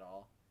watching at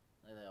all.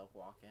 Like, they'll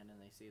walk in and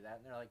they see that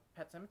and they're like,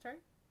 Pet Cemetery?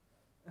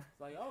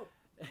 It's like, oh,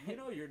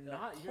 you're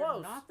not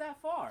Close.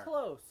 that far.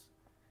 Close.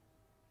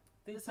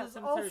 This is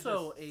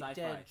also a sci-fi.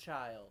 dead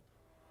child.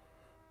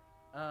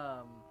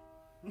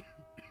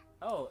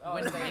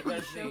 When they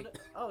showed,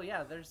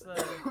 there's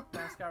the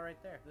mascot right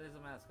there. There's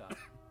a mascot.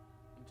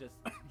 Just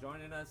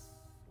joining us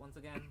once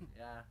again.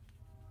 Yeah.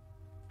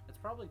 It's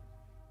probably,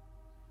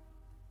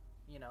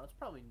 it's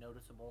probably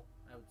noticeable,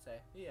 I would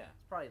say. Yeah.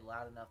 It's probably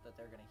loud enough that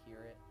they're going to hear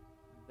it.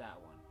 That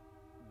one.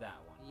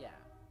 Yeah.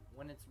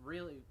 When it's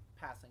really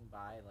passing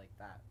by, like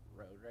that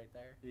road right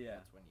there, yeah,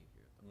 that's when you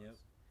hear it the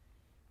most.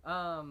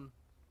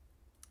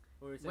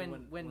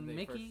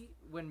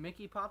 When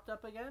Mickey popped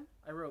up again,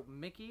 I wrote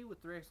Mickey with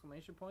 3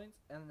 exclamation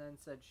points and then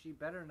said she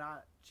better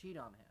not cheat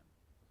on him.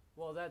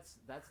 Well, that's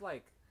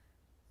like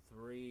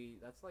 3.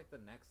 That's like the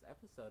next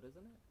episode,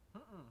 isn't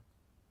it?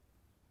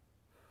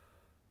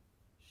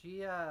 She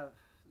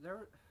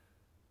there.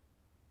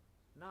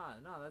 No,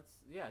 that's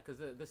because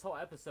this whole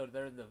episode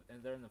they're in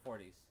the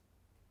 40s.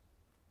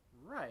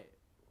 Right.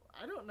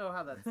 I don't know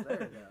how that's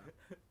there though,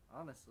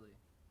 honestly.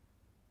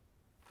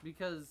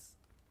 Because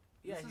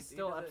this is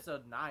still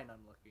episode 9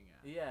 I'm looking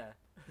at. Yeah.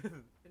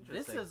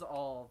 This is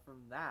all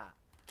from that.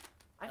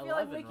 I feel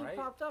 11, like Mickey right?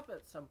 popped up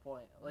at some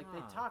point. Like they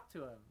Nah. talked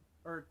to him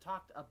or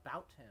talked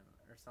about him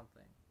or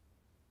something.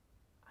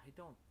 I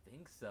don't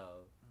think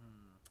so.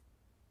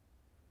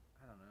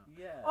 I don't know.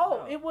 Yeah.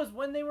 Oh, no. it was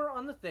when they were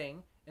on the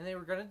thing and they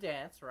were gonna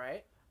dance,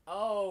 right?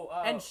 Oh.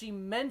 And she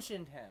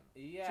mentioned him.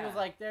 Yeah. She was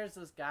like, "There's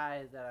this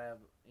guy that I,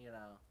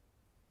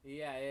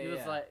 Yeah. He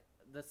was like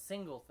the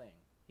single thing.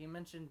 He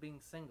mentioned being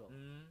single,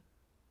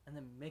 and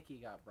then Mickey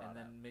got brought up. And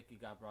then Mickey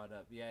got brought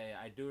up. Yeah.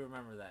 I do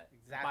remember that.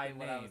 Exactly by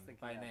what name, I was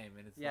thinking by of. name,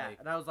 and it's Yeah, like,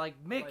 and I was like,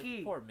 Mickey.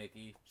 like, poor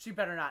Mickey. She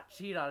better not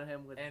cheat on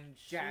him with And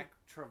Jack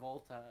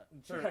Travolta.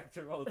 Jack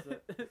Travolta.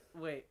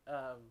 Wait,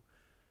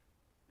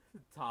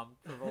 Tom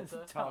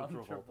Travolta. Tom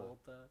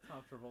Travolta.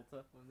 Tom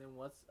Travolta. And then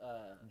what's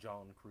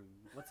John Cruz.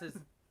 What's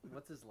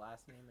his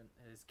last name and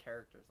his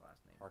character's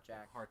last name?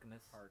 Jack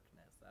Harkness.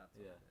 Harkness. That's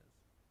what it is.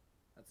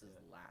 That's his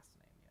last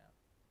name. Yeah.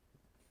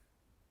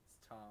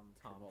 It's Tom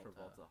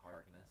Travolta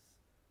Harkness.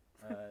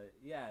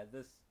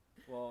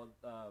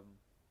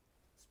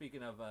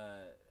 Speaking of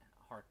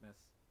Harkness,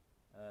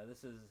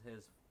 this is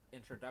his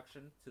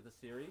introduction to the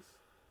series.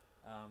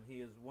 He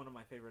is one of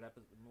my favorite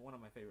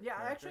Yeah, I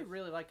characters. actually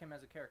really like him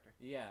as a character.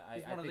 Yeah,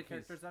 He's one of the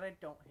characters that I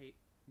don't hate.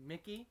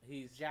 Mickey.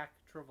 He's Jack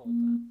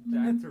Travolta.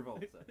 Jack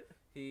Travolta.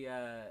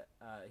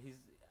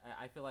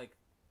 I feel like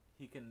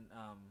he can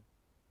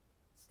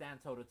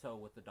stand toe to toe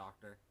with the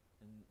Doctor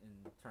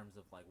in terms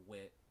of like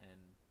wit and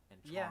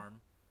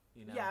charm.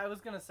 Yeah. Yeah, I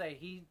was gonna say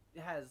he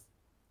has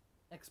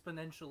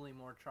exponentially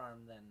more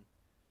charm than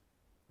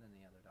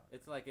the other Doctor.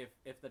 It's like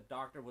if the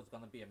Doctor was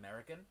gonna be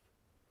American,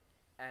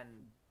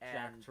 and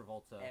Jack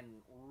Travolta,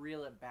 and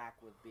reel it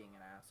back with being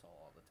an asshole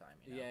all the time.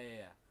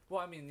 Yeah. Well,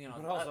 I mean,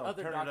 but also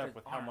other turn it Doctors up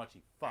with how aren't much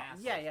he fucks.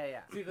 assholes.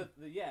 Yeah. See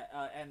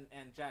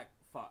and Jack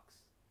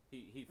fucks.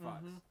 He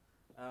fucks.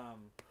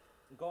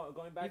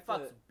 Going back he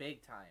fucks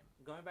big time.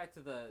 Going back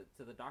to the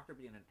Doctor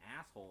being an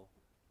asshole.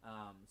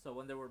 So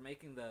when they were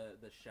making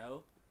the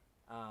show,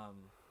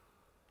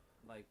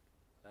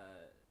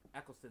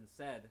 Eccleston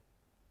said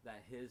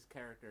that his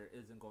character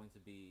isn't going to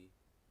be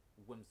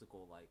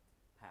whimsical like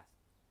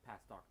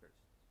past Doctors.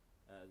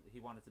 He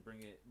wanted to bring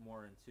it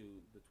more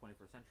into the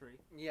 21st century.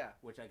 Yeah.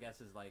 Which I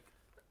guess is like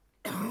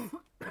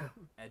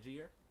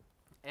edgier.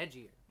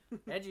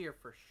 Edgier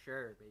for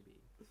sure, baby.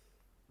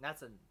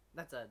 That's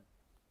a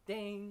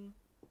ding.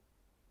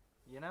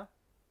 You know?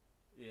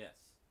 Yes.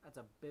 That's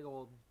a big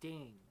old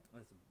ding.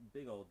 That's a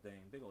big old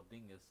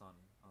dingus on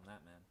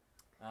that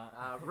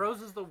man.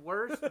 Rose is the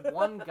worst.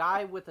 One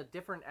guy with a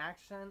different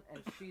accent,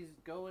 and she's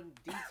going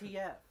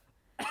DTF.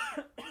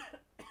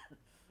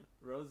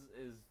 Rose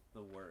is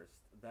the worst.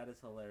 That is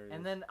hilarious.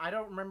 And then I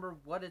don't remember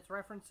what it's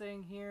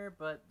referencing here,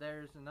 but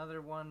there's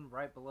another one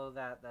right below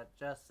that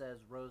just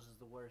says Rose is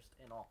the worst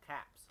in all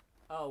caps.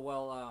 Oh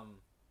well,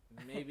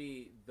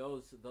 maybe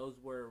those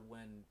were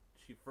when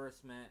she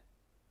first met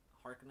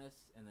Harkness,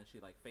 and then she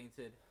like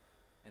fainted,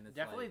 and it's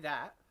definitely like,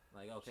 that.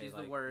 Like okay, she's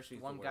like, the worst.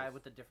 she's One the guy worst.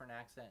 with a different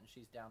accent, and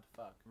she's down to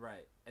fuck.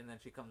 Right, and then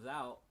she comes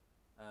out,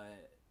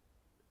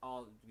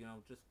 all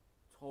just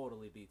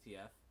totally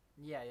DTF.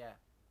 Yeah.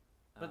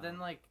 But then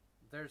like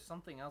there's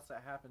something else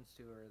that happens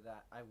to her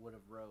that I would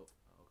have wrote.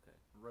 Okay.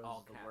 Rose All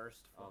is the caps.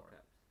 worst for. All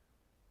caps.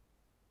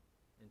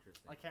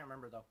 Interesting. I can't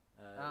remember though.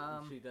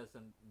 She does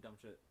some dumb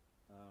shit.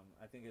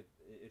 I think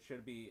it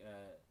should be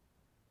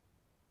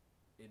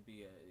it'd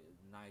be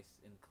a nice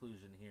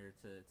inclusion here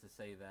to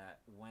say that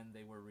when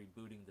they were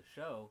rebooting the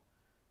show,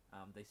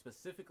 they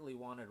specifically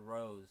wanted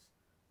Rose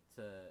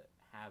to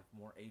have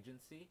more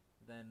agency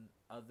than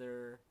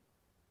other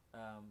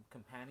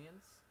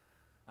companions.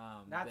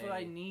 That's what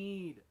I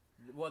need.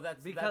 Well,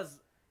 that's because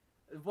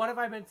what have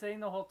I been saying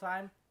the whole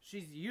time?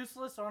 She's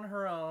useless on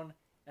her own,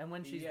 and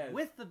when she's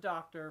with the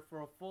Doctor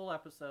for a full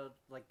episode,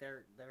 like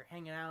they're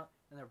hanging out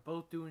and they're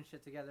both doing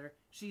shit together.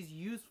 She's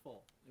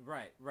useful.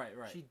 Right.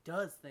 She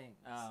does things.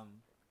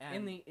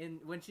 And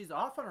when she's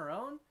off on her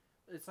own,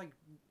 it's like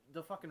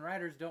the fucking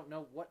writers don't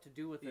know what to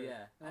do with her.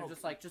 Yeah. And they're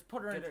just like, just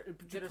put her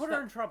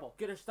in trouble.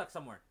 Get her stuck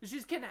somewhere.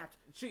 She's kidnapped.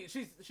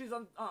 She's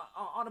on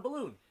a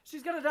balloon.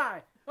 She's gonna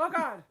die. Oh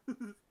God.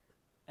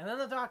 And then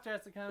the doctor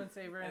has to come and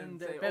save her, and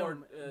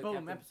boom,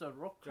 Captain episode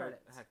roll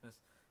credits. Hackness.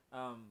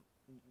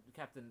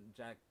 Captain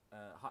Jack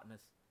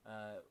Hotness.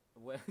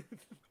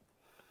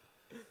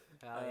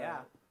 Hell yeah.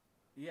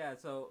 Yeah,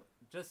 so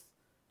just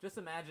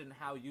imagine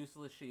how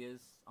useless she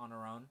is on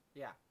her own.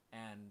 Yeah.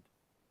 And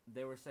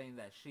they were saying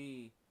that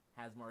she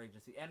has more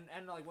agency.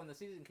 And like when the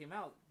season came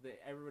out,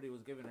 everybody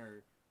was giving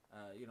her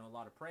a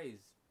lot of praise.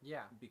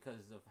 Yeah.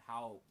 Because of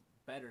how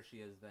better she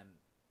is than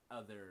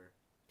other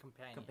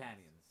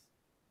companions.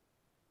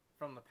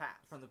 From the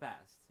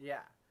past. Yeah.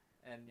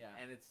 And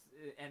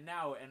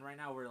right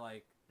now we're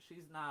like,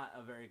 she's not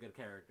a very good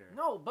character.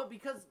 No, but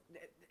because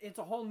it's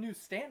a whole new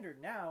standard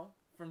now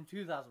from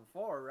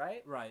 2004,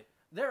 right? Right.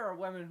 There are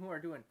women who are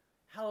doing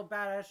hella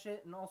badass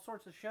shit in all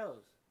sorts of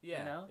shows. Yeah.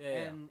 You know?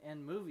 Yeah.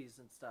 And movies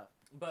and stuff.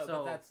 But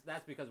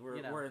that's because we're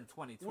in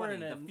 2020. We're in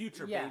the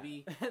future, yeah,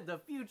 baby. The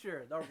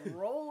future. The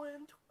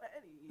rolling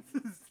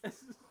 20s.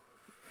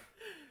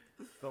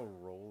 The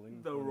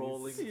rolling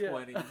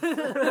 20s.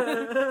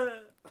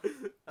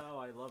 Oh,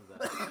 I love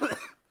that.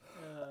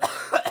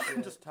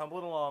 Just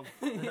tumbling along.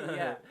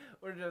 Yeah,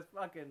 we're just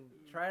fucking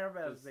trying our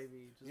best,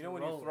 baby. Just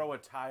when rolling. you throw a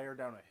tire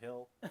down a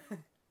hill?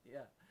 Yeah.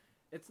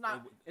 It's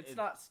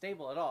not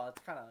stable at all.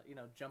 It's kind of,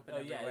 jumping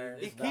everywhere.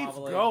 It keeps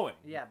going.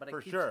 Yeah, but it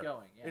keeps sure.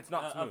 going. Yeah. It's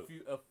not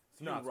smooth. A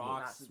few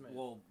rocks smooth.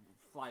 will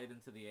fly it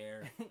into the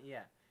air.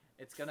 Yeah.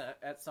 It's gonna,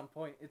 at some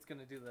point, it's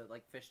gonna do the,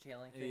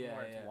 fishtailing thing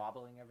where it's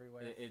wobbling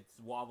everywhere. It's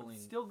wobbling.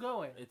 It's still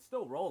going. It's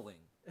still rolling.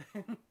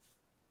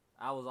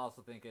 I was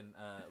also thinking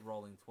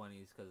rolling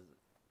 20s because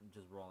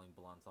just rolling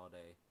blunts all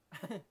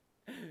day.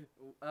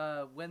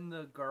 When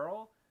the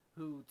girl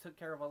who took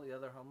care of all the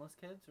other homeless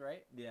kids,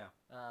 right? Yeah.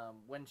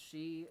 When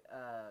she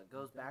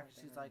goes back,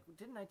 she's like,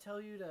 "Didn't I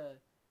tell you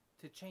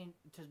to change,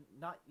 to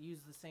not use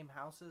the same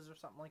houses or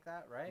something like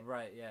that?" Right?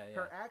 Right. Yeah.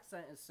 Her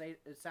accent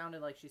it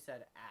sounded like she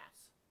said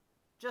ass,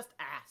 just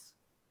ass,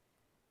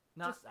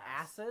 not just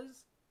ass.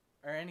 asses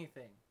or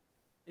anything.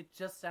 It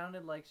just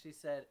sounded like she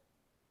said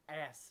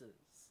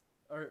asses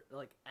or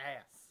like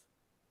ass.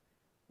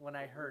 When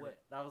I heard it,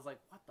 I was like,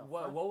 "What the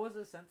fuck?" What was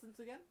the sentence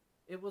again?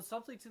 It was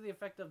something to the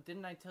effect of,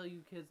 "Didn't I tell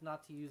you kids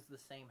not to use the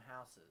same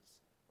houses?"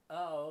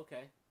 Oh,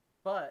 okay.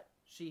 But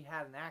she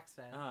had an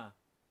accent,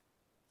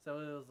 so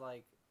it was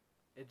like,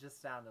 it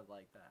just sounded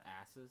like that.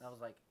 Asses. I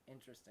was like,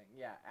 interesting.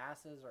 Yeah,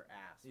 asses or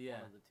ass. Yeah.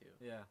 One of the two.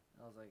 Yeah.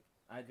 I was like,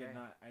 I did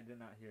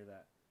not hear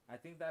that. I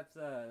think that's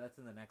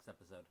in the next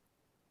episode.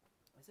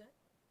 Is it?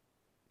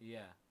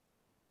 Yeah.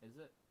 Is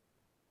it?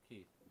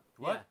 Keith.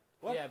 What? Yeah.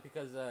 What? Yeah,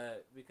 because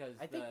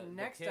I think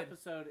next kid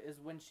episode is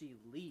when she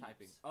leaves.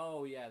 typing.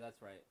 Oh yeah, that's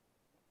right.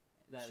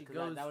 She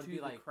goes that would to be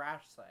the like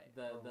crash site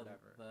the or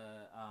whatever.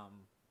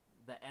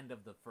 the end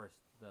of the first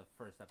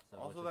episode.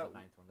 Also, which that is the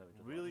ninth one that we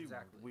just really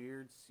Exactly.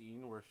 weird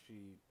scene where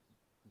she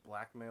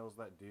blackmails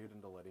that dude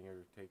into letting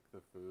her take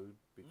the food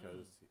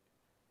because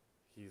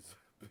he's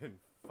been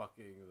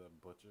fucking the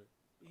butcher.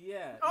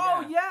 Yeah.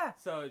 Oh yeah.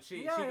 So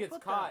she Yeah, I gets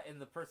put caught in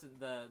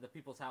the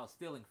people's house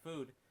stealing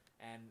food,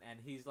 and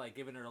he's like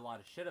giving her a lot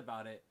of shit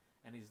about it,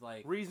 and he's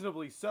like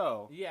Reasonably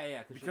so.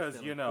 yeah Because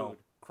food.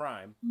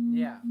 crime.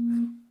 Yeah.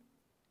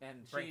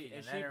 And Breaking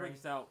and she entering.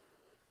 brings out,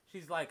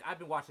 she's like, I've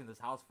been watching this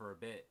house for a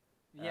bit.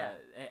 Yeah.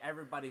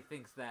 Everybody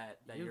thinks that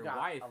You your got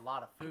wife. a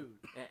lot of food.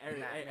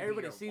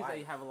 Everybody your sees wife. that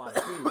you have a lot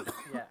of food.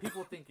 Yeah.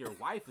 People think your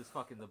wife is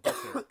fucking the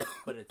butcher,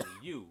 but it's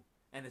you.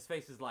 And his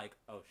face is like,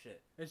 oh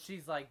shit. And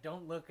she's like,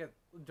 don't look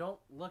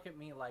at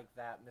me like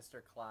that,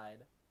 Mr.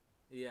 Clyde.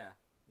 Yeah.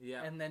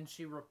 Yeah. And then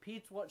she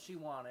repeats what she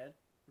wanted,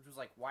 which was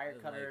like wire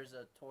cutters,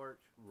 a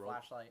torch, rope.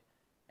 flashlight,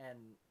 and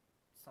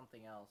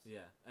something else. Yeah.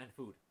 And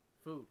food.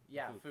 Food.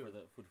 Yeah, food.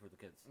 Food for the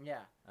kids. Yeah.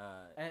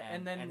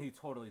 And then he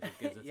totally just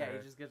gives it to her.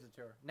 he just gives it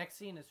to her. Next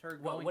scene is her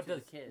going to the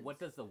kids. What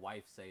does the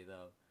wife say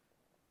though?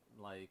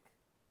 Like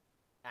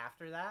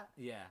after that?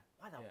 Yeah.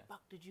 Why the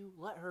fuck did you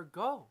let her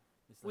go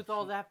with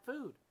all that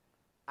food?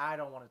 I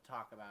don't want to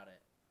talk about it,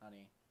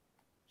 honey.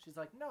 She's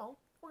like, no,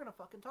 we're gonna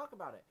fucking talk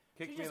about it.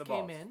 Kicked she me in just the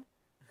came balls.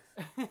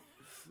 in.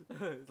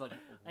 It's like,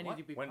 I need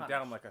to be Went punished.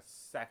 down like a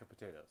sack of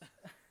potatoes.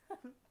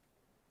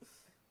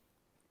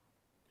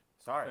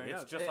 Sorry, Fair it's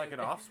enough. just like an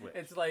off switch.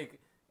 It's like,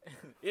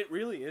 It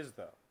really is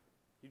though.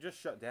 You just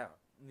shut down.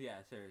 yeah,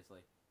 seriously.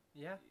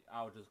 Yeah.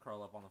 I would just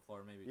curl up on the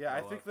floor, maybe. Yeah, I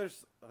throw think up.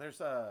 there's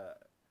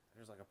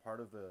like a part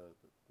of the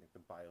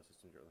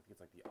biosystem. I think it's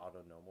like the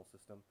autonomial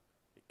system.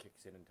 It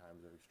kicks in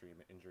times of extreme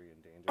injury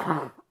and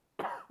danger.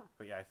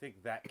 But yeah, I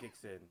think that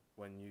kicks in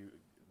when you,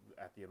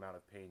 at the amount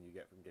of pain you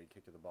get from getting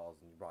kicked in the balls,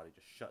 and your body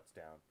just shuts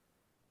down.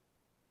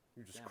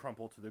 You just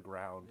crumple to the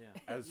ground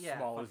as Yeah.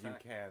 small Fun as you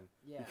fact. can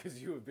Yeah.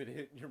 because you have been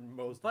hit in your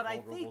most But I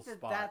vulnerable think that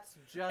spot, that's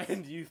just.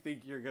 and you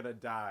think you're gonna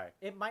die.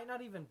 It might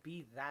not even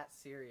be that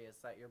serious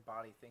that your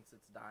body thinks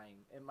it's dying.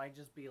 It might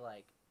just be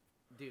like,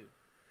 dude,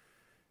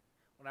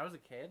 when I was a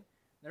kid,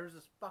 there was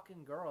this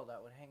fucking girl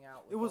that would hang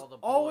out with It was all the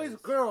boys. always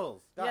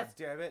girls. God Yes,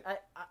 damn it.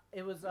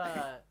 It was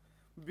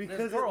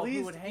Because girl at who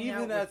least would hang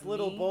even out as with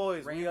little me,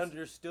 boys, we Ramsey-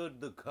 understood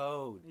the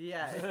code.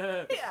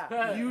 Yeah.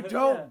 Yeah. You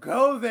don't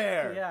go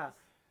there. Yeah.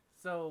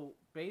 So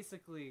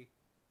basically,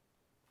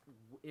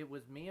 it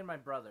was me and my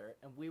brother,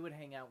 and we would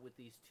hang out with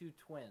these two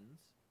twins,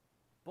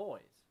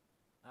 boys.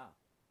 Oh.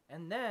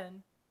 And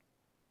then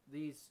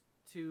these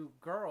two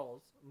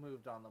girls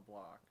moved on the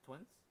block.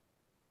 Twins?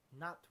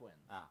 Not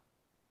twins. Ah.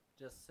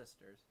 Just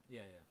sisters.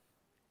 Yeah,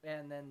 yeah.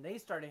 And then they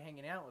started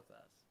hanging out with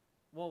us.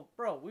 Well,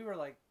 bro, we were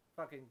like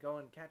fucking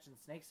going catching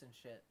snakes and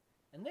shit.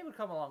 And they would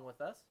come along with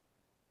us.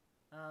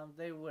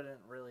 They wouldn't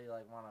really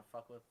like want to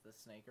fuck with the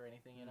snake or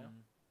anything, you know?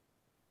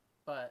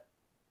 But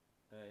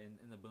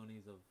in the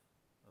boonies of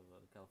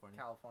California.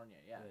 California,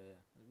 yeah. Yeah.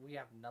 We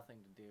have nothing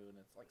to do, and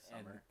it's like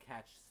summer. And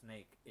catch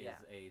snake is Yeah.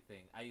 a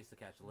thing. I used to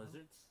catch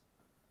lizards.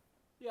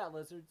 Yeah,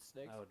 lizards,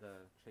 snakes. I would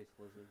chase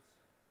lizards.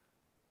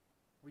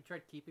 We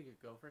tried keeping a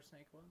gopher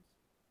snake once.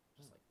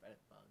 Just like fed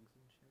it bugs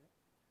and shit.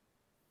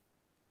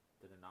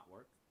 Did it not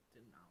work?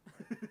 Did not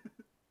work.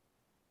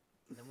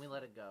 Then we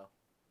let it go.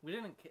 We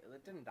didn't.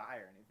 It didn't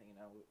die or anything, you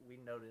know. We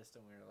noticed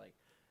and we were like,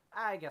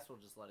 I guess we'll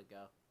just let it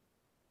go.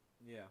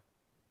 Yeah,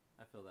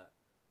 I feel that.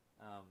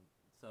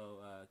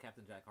 So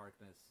Captain Jack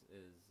Harkness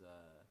is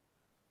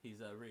he's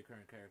a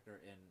recurring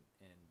character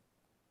in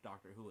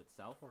Doctor Who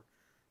itself.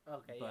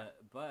 Okay.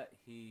 But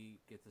he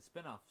gets a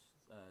spin-off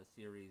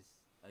series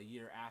a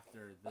year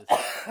after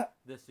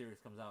this series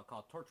comes out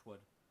called Torchwood,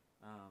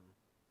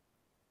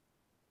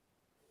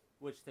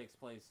 which takes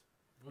place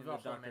We've in the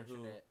also Doctor mentioned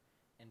Who. it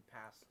in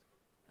past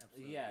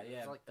episodes. Yeah, It yeah,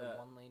 was like the uh,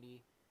 one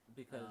lady,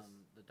 because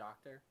the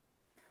doctor,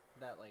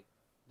 that like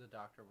the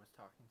doctor was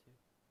talking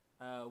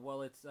to.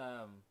 well, it's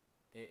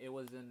it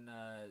was in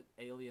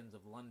Aliens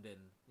of London.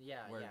 Yeah,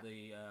 where yeah.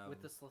 the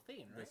With the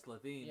Slitheen, right? the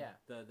Slitheen, Yeah.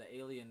 the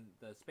alien,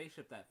 the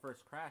spaceship that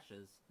first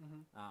crashes,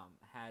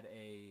 had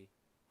a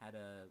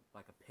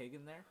like a pig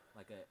in there,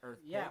 like a Earth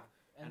Yeah, pig,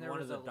 and there one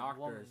was of the a woman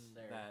doctors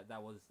there.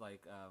 that was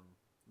like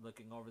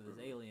looking over this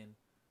alien.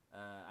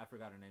 I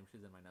forgot her name.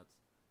 She's in my notes.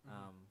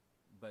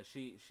 But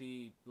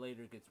she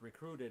later gets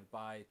recruited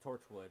by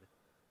Torchwood,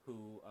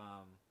 who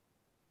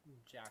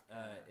Jack.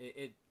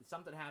 it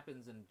something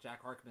happens and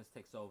Jack Harkness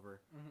takes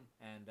over,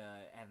 and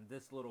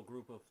this little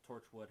group of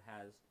Torchwood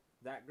has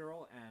that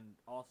girl and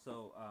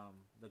also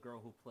the girl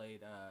who played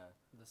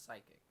the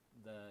psychic.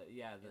 the In,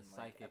 like,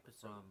 psychic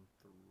episode from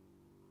 3,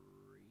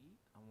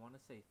 I want to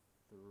say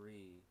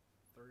 3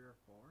 or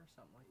 4,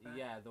 something like that.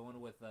 Yeah, the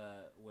one with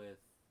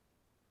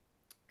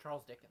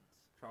Charles Dickens.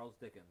 Charles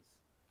Dickens.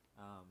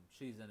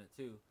 She's in it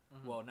too.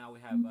 Well, now we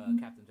have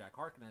Captain Jack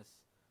Harkness,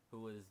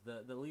 who is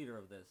the leader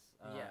of this.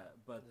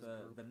 But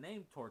the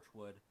name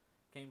Torchwood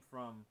came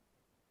from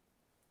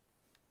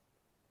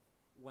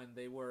when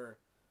they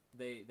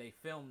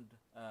filmed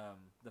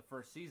the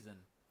first season.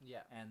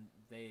 Yeah. And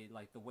they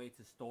like the way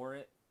to store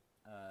it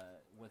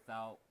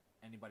without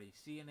anybody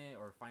seeing it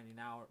or finding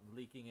out,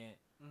 leaking it,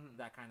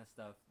 that kind of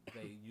stuff.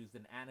 They used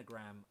an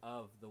anagram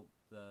of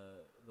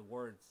the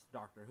words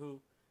Doctor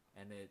Who,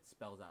 and it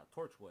spells out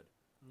Torchwood.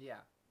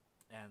 Yeah.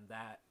 And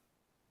that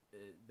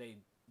they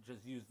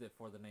just used it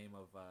for the name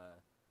of.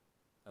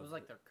 It was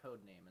like their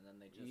code name, and then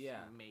they just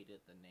made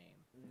it the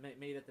name.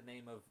 Made it the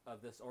name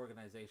of this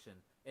organization.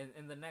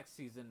 In the next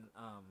season,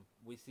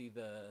 we see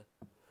the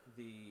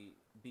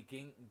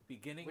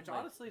beginning, Which like,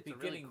 honestly, it's a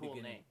really cool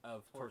name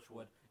of Torchwood.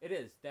 Torchwood. It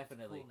is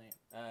definitely Cool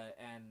name.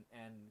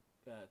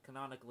 And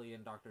canonically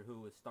in Doctor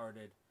Who is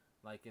started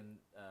like in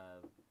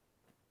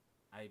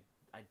I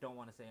don't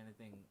want to say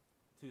anything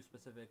too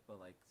specific, but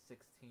like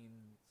 16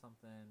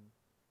 something,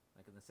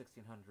 like in the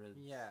 1600s.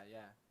 Yeah.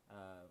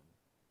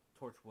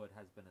 Torchwood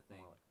has been a thing.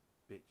 More like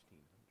bitch teen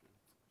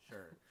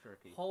hundreds. Sure,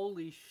 Keith.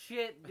 Holy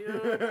shit,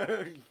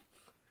 dude!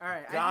 All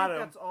right, Got I think him.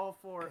 that's all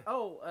for.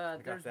 Oh, I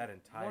there's got that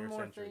entire one more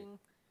century. thing.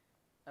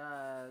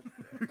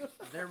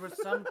 There was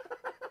some.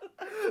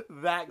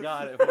 That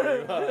got it for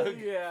you. Huh?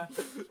 Yeah.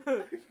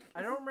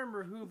 I don't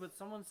remember who, but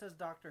someone says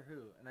Doctor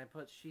Who, and I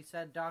put she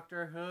said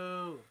Doctor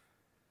Who.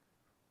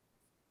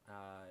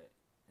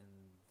 In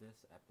this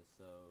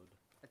episode,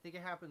 I think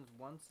it happens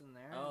once in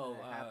there. Oh, and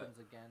then it happens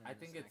again. In I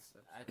think this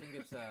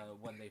it's next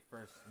when they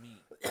first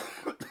meet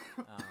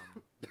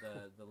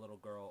the little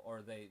girl,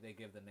 or they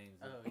give the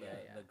names of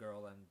the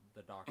girl and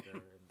the doctor.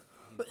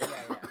 And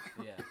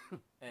yeah.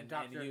 And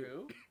Doctor you,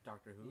 Who?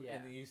 Doctor Who. Yeah.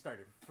 And then you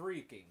started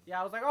freaking.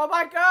 Yeah, I was like, oh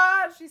my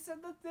god, she said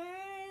the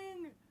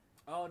thing.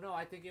 Oh no,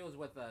 I think it was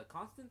with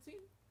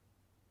Constantine.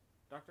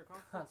 Dr.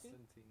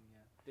 Constantine. Yeah.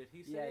 Did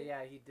he say?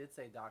 Yeah, he did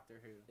say Doctor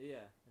Who. Yeah,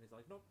 and he's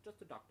like, no,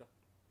 just a doctor.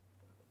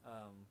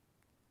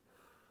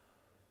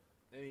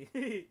 And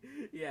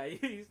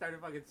he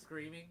started fucking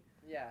screaming.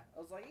 Yeah,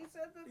 I was like, he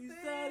said the thing. He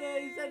said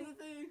it. He said the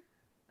thing.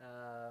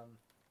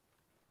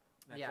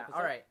 Next episode?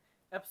 All right.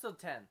 Episode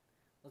 10.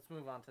 Let's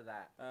move on to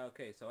that.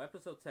 Okay, so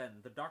episode 10,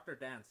 The Doctor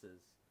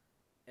Dances.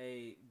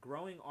 A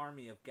growing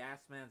army of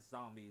gas-man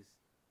zombies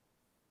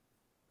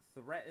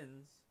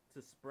threatens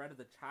to spread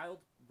the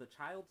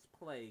child's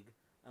plague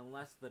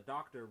unless the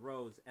Doctor,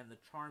 Rose, and the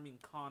charming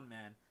con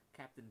man,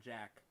 Captain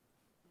Jack,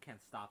 can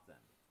stop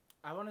them.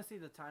 I want to see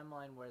the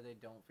timeline where they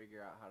don't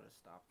figure out how to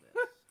stop this.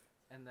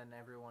 And then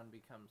everyone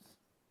becomes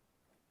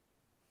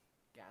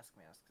gas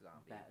mask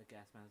zombie.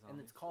 Gas mask zombie. And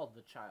it's called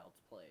the Child's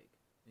Plague.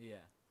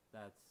 Yeah,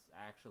 that's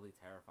actually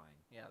terrifying.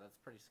 Yeah, that's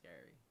pretty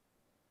scary.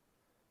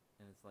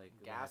 And it's like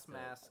gas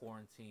mask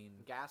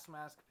quarantine. Gas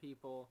mask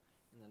people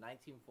in the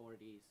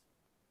 1940s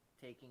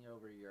taking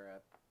over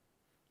Europe,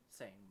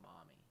 saying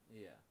 "mommy."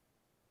 Yeah.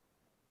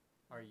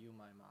 Are you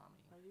my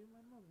mommy? Are you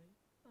my mommy?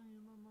 Are you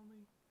my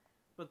mommy?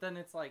 But then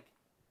it's like,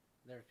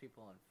 there's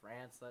people in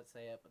France that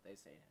say it, but they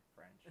say it in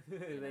French.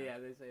 Yeah,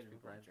 they say it in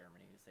people French. in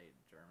Germany say it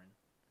in German.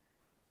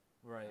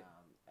 Right.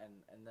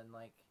 And then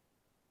like,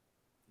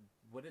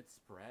 would it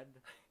spread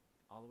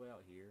all the way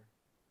out here?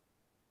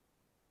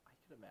 I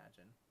could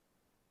imagine.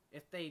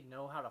 If they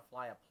know how to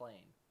fly a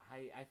plane.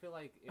 I feel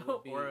like it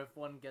would be... Or if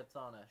one gets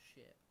on a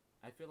ship.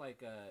 I feel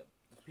like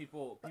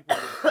people would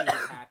see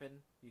this happen.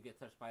 You get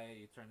touched by it,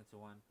 you turn into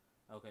one.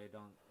 Okay,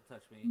 don't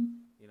touch me.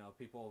 You know,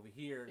 people over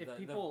here,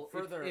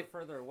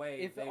 further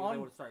away, they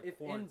would start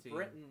quarantine. If in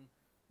Britain,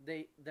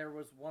 there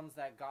was ones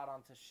that got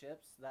onto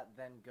ships that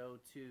then go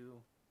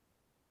to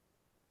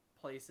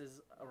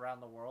places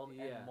around the world,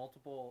 and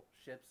multiple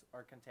ships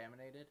are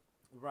contaminated.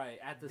 Right,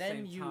 at the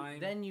same time.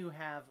 Then you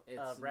have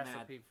a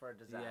recipe for a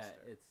disaster.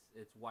 Yeah,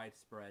 it's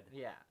widespread.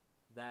 Yeah.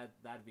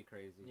 That'd be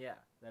crazy. Yeah.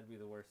 That'd be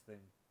the worst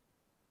thing.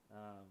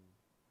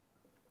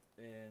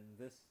 In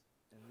this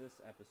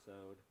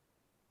episode,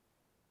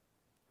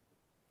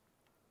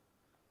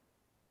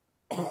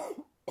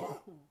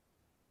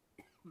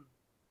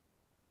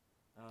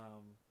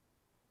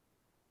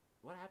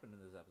 what happened in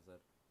this episode?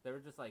 They were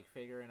just like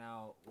figuring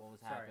out what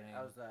was happening.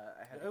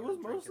 It was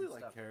mostly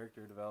like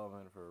character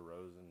development for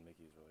Rose and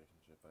Mickey's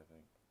relationship, I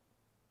think.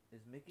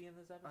 Is Mickey in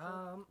this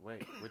episode?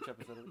 Wait, which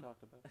episode are we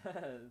talking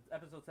about?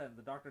 Episode 10,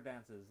 The Doctor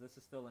Dances. This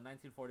is still in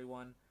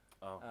 1941.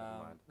 Oh,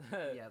 never mind.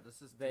 Yeah,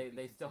 this is...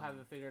 They still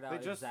haven't figured out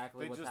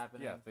exactly what's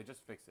happening. Yeah, they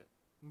just fix it.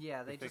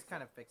 Yeah, they just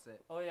kind of fix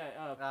it. Oh,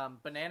 yeah.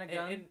 Banana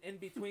gun. In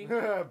between...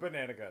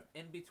 Banana gun.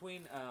 In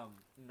between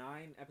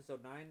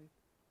episode 9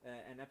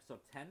 and episode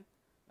 10,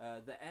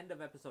 the end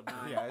of episode 9...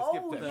 Yeah, I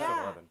skipped episode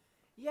 11.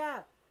 Yeah,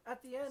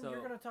 at the end, you're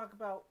going to talk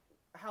about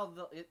how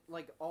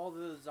all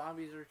the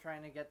zombies are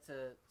trying to get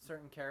to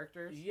certain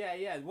characters.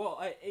 Yeah.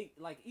 Well,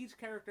 like each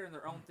character in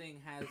their own thing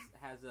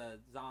has a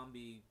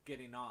zombie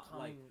getting on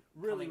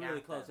really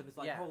close, and it's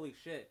like holy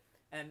shit.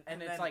 And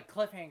it's like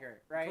cliffhanger,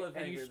 right? Cliffhanger.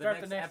 And you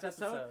start the next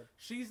episode.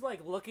 She's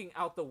like looking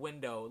out the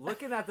window,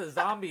 looking at the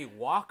zombie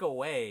walk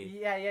away.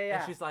 Yeah.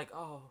 And she's like,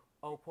 oh,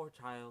 poor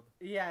child.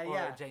 Yeah.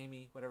 Or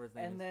Jamie, whatever his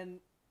name is.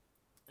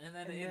 And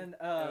then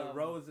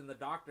Rose and the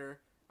Doctor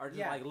are just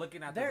like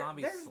looking at the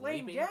zombie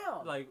sleeping. Laying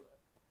down. Like,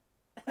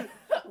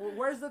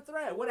 where's the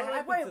threat? What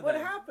happened? Wait, to what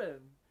them? happened?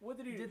 What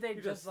did he? Did they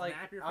just like?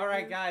 Snap your all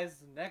right, fingers?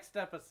 guys, next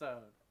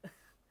episode.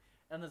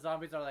 And the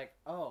zombies are like,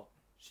 oh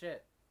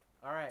shit.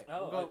 All right.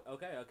 Oh, we'll go.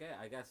 Okay.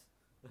 I guess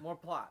More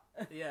plot.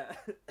 Yeah,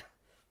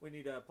 we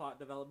need a plot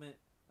development.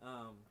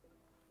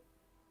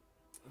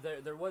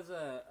 There was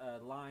a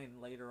line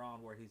later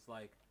on where he's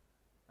like,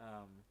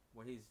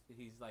 where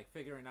he's like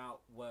figuring out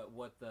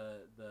what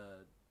the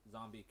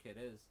zombie kid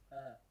is.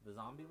 The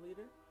zombie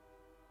leader,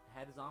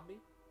 head zombie.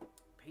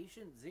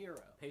 Patient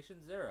Zero.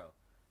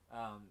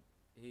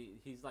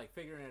 He's like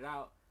figuring it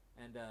out,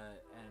 and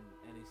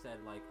he said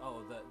like,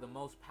 oh, the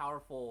most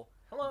powerful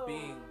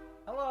being.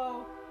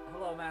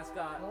 Hello,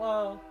 mascot.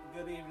 Hello.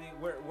 Good evening.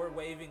 We're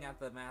waving at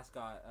the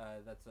mascot.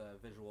 That's a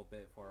visual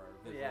bit for our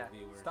visual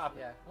viewers. Stop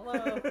it. Yeah.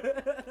 Hello.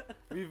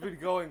 We've been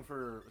going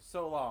for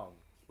so long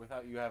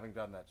without you having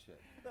done that shit.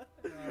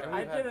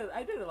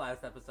 I did it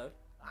last episode.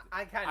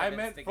 I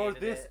meant for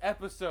this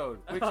episode,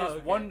 which is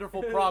okay.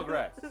 wonderful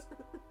progress.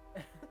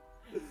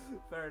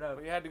 Fair enough.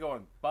 But you had to go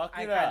and buck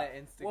it I up. kind of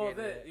instigated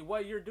it.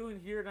 What you're doing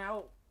here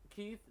now,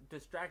 Keith,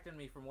 distracted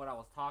me from what I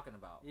was talking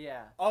about.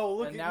 Yeah. Oh,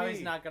 look and at now me.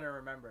 he's not going to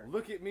remember.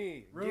 Look at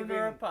me.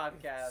 Ruiner of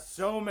podcast.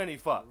 So many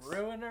fucks.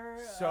 Ruiner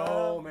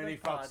So many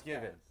fucks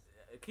given.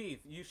 Keith,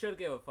 you should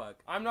give a fuck.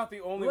 I'm not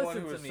the only one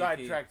who has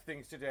sidetracked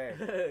things today.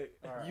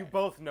 Right. You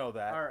both know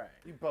that. All right.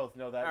 You both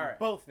know that. All You right.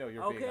 both know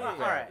you're being unfair.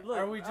 All right. Look,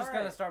 are we just all going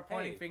to right. start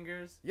pointing Hey.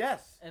 fingers?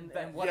 Yes. And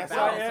what yes,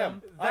 about I am.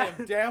 him? I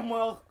am damn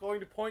well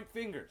going to point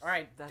fingers. All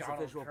right. That's Donald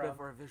a visual Trump. bit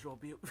for a visual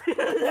view.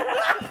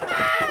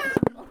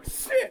 Oh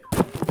shit!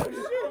 Oh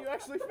shit! You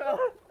actually fell.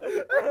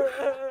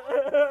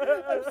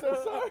 I'm so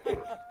sorry.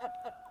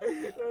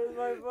 Where's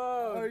my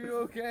phone? Are you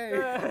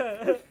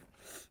okay?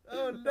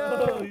 Oh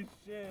no! Holy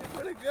shit!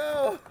 Where'd it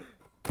go?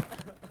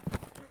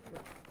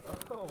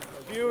 Oh,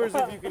 viewers,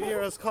 if you can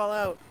hear us, call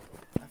out.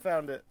 I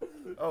found it.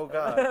 Oh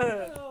god.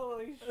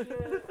 Holy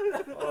shit.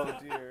 Oh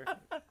dear.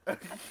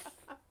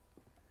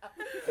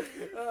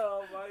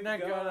 Oh my Not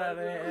god! going out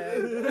of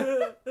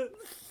hand.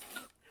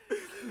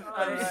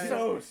 I'm Alright.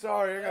 so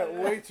sorry. I got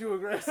way too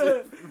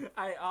aggressive.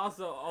 I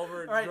also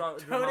over All right,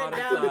 tone it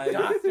down,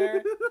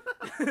 doctor.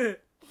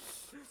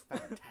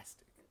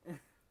 Fantastic.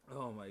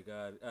 Oh my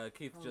god!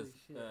 Keith Holy just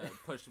shit.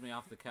 pushed me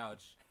off the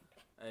couch.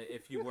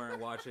 If you weren't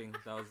watching,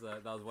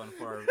 that was one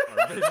for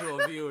our visual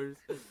viewers.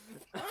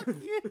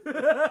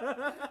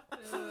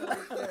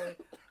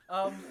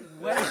 Okay.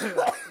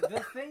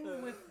 The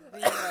thing with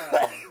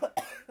the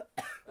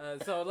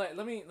so let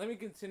me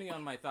continue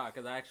on my thought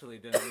because I actually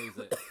didn't lose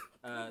it.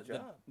 Good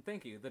job.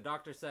 Thank you. The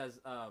doctor says,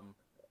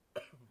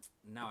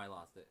 now I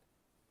lost it.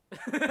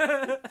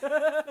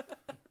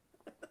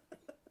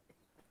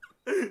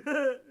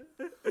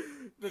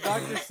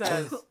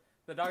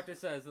 The doctor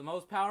says the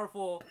most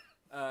powerful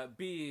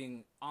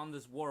being on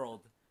this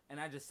world, and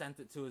I just sent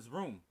it to his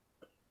room.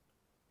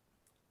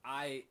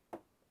 I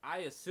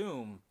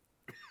assume,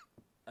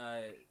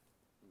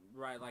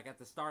 right, like at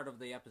the start of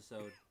the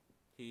episode,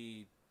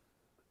 he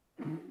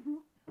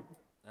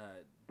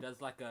does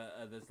like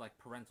this like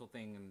parental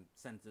thing and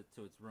sends it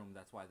to its room.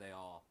 That's why they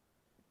all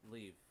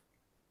leave.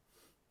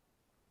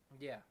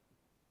 Yeah.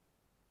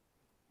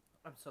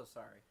 I'm so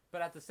sorry.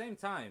 But at the same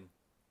time,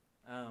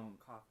 I'm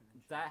coughing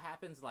and shit. that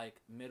happens like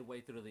midway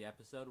through the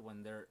episode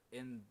when they're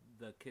in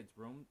the kid's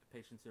room,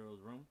 patient Cyril's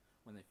room,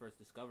 when they first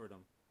discovered him,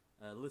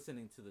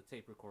 listening to the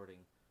tape recording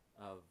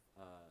of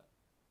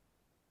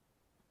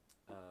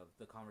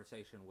the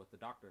conversation with the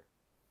doctor,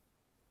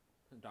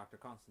 Dr.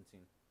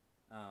 Constantine.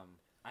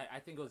 I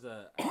think it was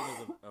a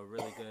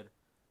really good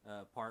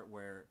part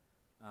where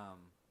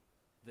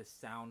the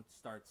sound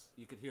starts.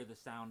 You could hear the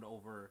sound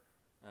over,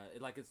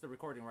 like it's the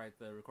recording, right?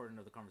 The recording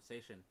of the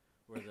conversation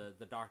where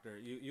the doctor.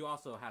 You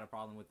also had a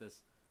problem with this.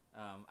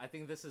 I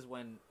think this is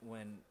when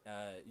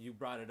you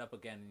brought it up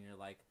again,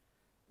 and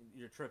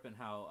you're tripping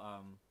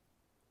how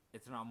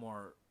it's not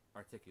more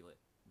articulate.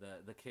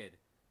 The kid,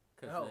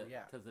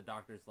 because the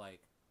doctor's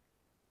like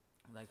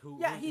who?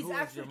 Yeah, he's who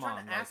actually is your trying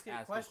mom? to ask like, it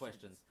asking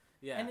questions.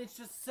 Yeah, And it's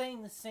just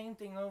saying the same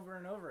thing over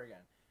and over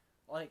again.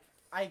 Like,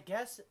 I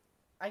guess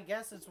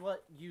it's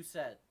what you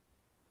said,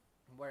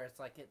 where it's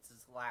like it's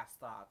his last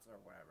thoughts or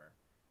whatever,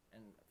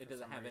 and it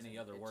doesn't have any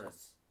other words.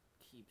 Just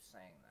keeps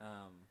saying that.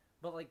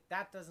 But like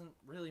that doesn't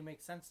really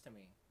make sense to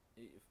me.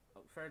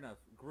 Fair enough.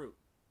 Groot.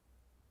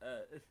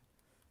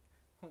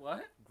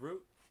 What?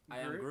 Groot. I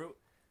am Groot.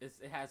 It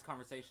has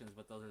conversations,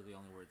 but those are the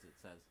only words it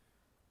says.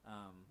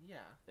 Yeah.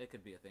 It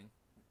could be a thing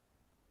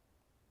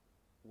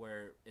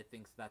where it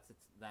thinks that's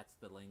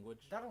the language.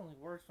 That only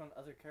works when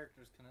other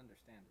characters can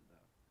understand it,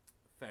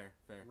 though.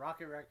 Fair.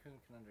 Rocket Raccoon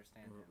can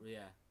understand it.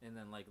 Yeah, and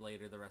then like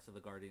later the rest of the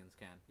Guardians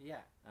can.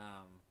 Yeah.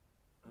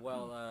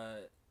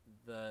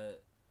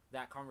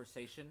 That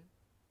conversation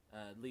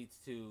leads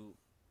to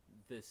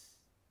this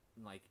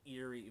like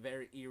very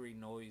eerie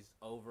noise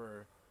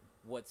over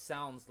what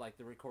sounds like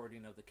the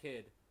recording of the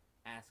kid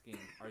asking,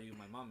 "Are you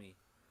my mommy?"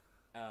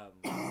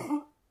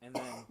 And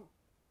then,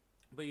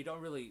 but you don't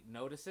really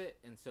notice it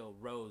until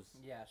Rose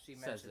she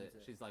says mentions it.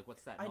 it. She's like,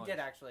 "What's that noise?" I did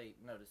actually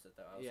notice it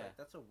though. I was like,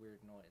 "That's a weird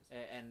noise."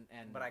 And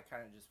but I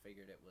kind of just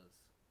figured it was,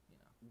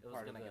 it was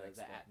part gonna of get the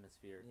explained.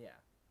 atmosphere. Yeah.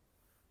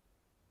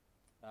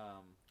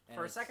 And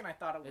For a second, I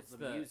thought it was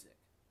the music.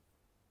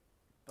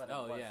 But it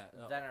wasn't. yeah.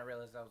 Then I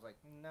realized I was like,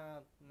 no,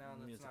 that's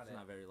music's not it.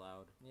 not very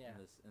loud. Yeah.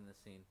 In this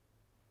scene.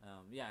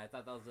 I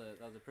thought that was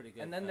a pretty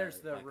good. And then there's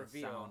the like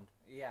reveal. sound.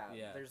 Yeah.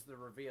 Yeah. There's the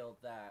reveal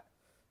that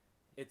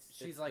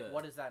she's it's like,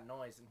 "What is that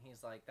noise?" And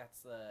he's like, "That's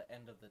the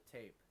end of the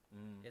tape.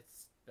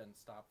 It's been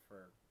stopped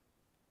for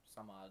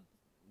some odd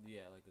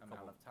like a amount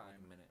couple of time,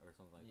 like a minute or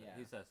something like Yeah. that."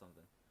 He says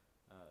something.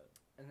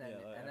 And then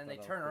I they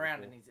thought that turn was around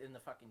pretty and he's in the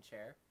fucking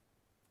chair.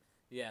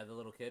 Yeah, the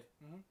little kid.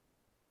 Mhm.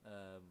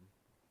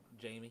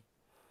 Jamie.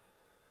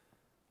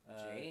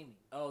 Jamie.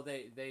 Oh,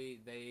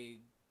 they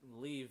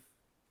leave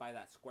by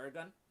that square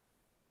gun.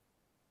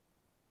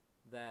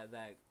 That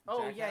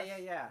Oh jackass.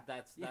 yeah.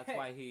 That's Yeah.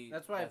 why he.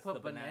 That's why I the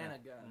put banana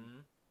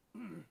gun.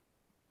 Mhm.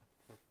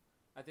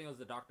 I think it was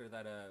the doctor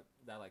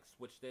that like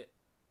switched it.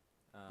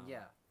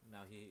 Yeah.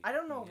 Now he. I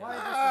don't know he, why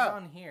this is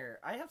on here.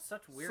 I have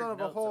such weird Son of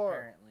a notes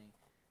whore.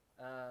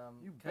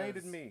 apparently. You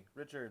baited me,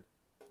 Richard.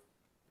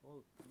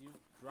 Well, you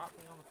dropped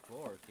me on the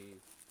floor,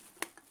 Keith.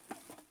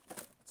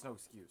 It's no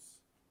excuse.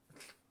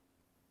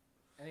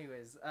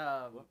 Anyways,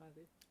 What might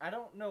be? I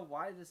don't know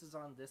why this is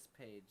on this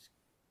page,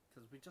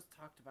 because we just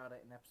talked about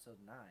it in episode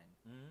 9.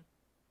 Mm-hmm.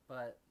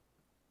 But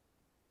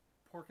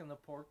Pork and the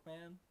Pork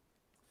Man.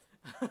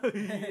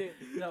 Yeah.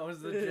 That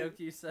was the joke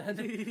you said.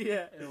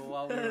 Yeah.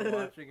 While we were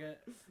watching it.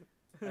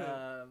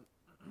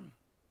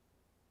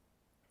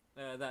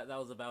 That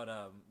was about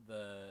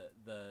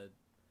the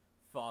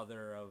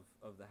father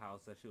of the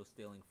house that she was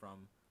stealing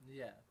from,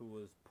 Yeah. who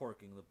was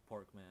porking the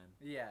pork man.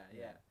 Yeah.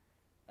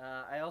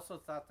 I also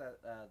thought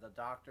that the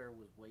doctor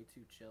was way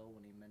too chill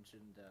when he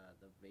mentioned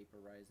the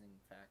vaporizing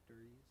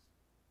factories.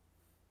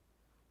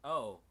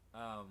 Oh,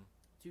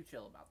 Too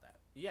chill about that.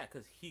 yeah,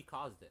 because he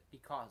caused it. He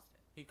caused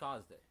it. He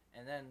caused it.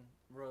 And then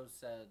Rose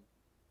said,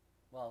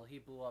 well, he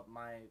blew up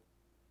my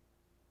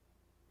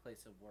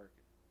place of work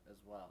as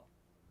well.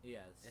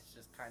 Yes. It's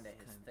just kind of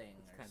his thing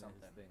or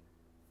something. His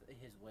thing.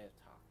 His way of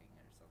talking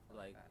or something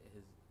Like that.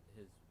 his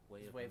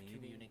way His of way of meeting.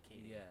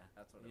 communicating. Yeah.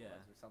 That's what it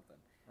was or something.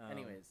 Um,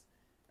 Anyways,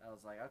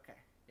 was like, okay,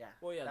 yeah.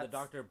 Well, yeah, the that's-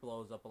 doctor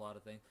blows up a lot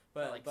of things,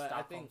 but like I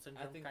Stockholm think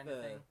syndrome kind the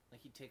of thing.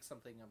 Like he takes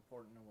something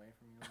important away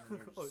from you, and then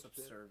you're Oh, just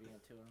shit.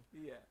 subservient to him.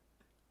 yeah,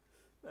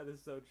 that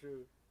is so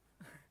true.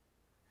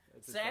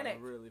 It's just Sonic!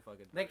 really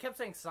fucking. They kept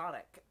saying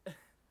Sonic.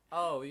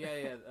 Oh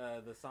yeah,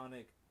 the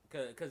Sonic,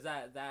 cause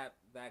that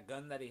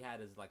gun that he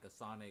had is like a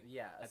Sonic.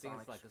 Yeah, I think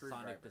it's like a Sonic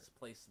screwdriver.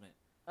 displacement.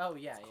 Oh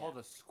yeah, It's called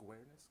a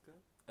squareness gun?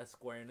 A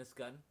squareness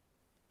gun.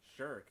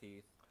 Sure,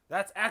 Keith.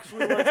 That's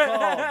actually what it's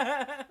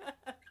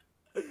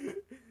called!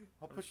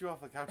 I'll push you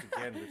off the couch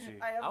again, Richie.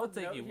 I'll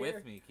take you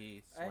with me,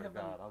 Keith. I Swear to have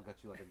God, I'll get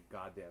you like a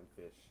goddamn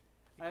fish.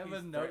 I have a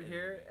He's note threatening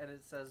here, me. and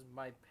it says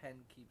my pen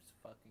keeps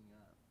fucking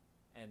up.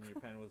 And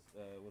your pen was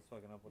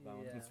fucking up with that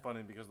one. Yeah. It's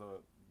funny because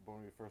when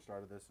we first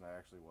started this and I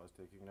actually was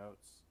taking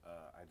notes,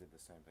 I did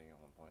the same thing at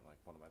one point. Like,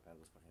 one of my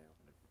pens was fucking up,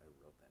 and I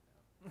wrote that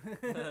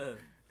down.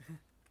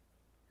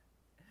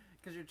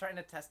 Because you're trying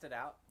to test it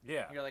out.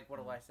 Yeah. You're like,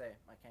 what do I say?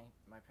 My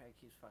pen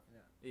keeps fucking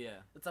up. Yeah,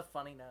 It's a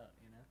funny note,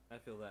 you know. I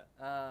feel that.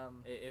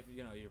 If If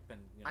your pen,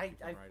 I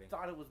keeps on writing.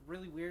 thought it was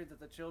really weird that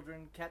the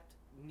children kept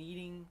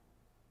needing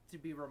to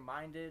be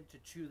reminded to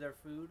chew their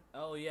food.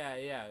 Oh yeah.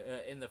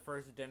 In the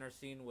first dinner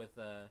scene with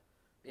the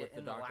In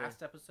the doctor.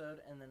 last episode,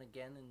 and then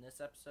again in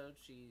this episode,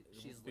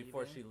 she's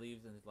before leaving. she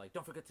leaves and is like,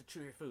 "Don't forget to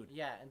chew your food."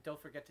 Yeah, and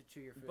don't forget to chew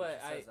your food. But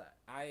she says that.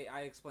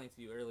 I explained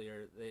to you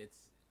earlier.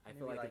 I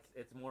feel Maybe, like like,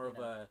 it's more of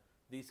know. a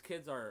these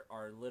kids are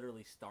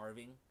literally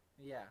starving,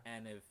 Yeah,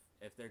 and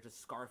if they're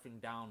just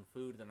scarfing down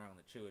food, they're not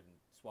gonna chew it and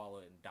swallow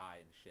it and die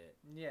and shit.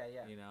 yeah.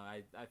 You know,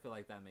 I feel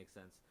like that makes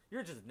sense.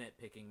 You're just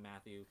nitpicking,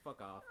 Matthew.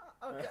 Fuck off.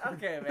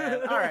 Okay,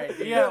 man. All right.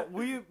 dude. Yeah,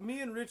 me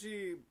and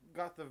Richie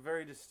got the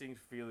very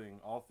distinct feeling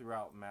all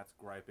throughout Matt's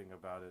griping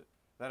about it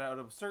that at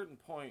a certain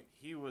point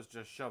he was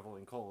just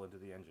shoveling coal into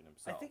the engine I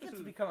himself. think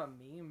it's become a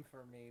meme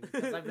for me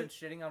because I've been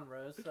shitting on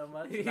Rose so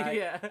much. And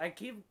Yeah. I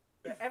keep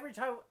every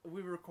time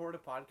we record a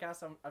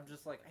podcast, I'm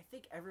just like, I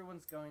think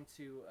everyone's going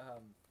to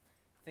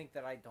think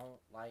that I don't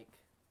like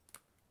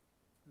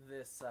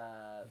this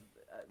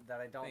that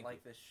I don't Thank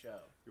like you. this show.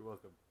 You're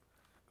welcome.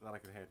 Glad I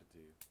could hand it to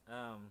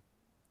you.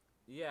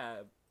 Yeah,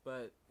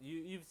 but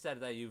you've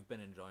said that you've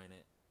been enjoying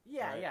it.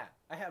 Yeah, Right. yeah,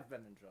 I have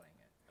been enjoying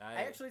it.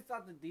 I actually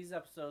thought that these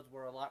episodes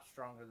were a lot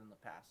stronger than the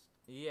past.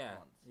 yeah,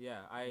 ones.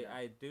 yeah.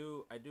 I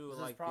do This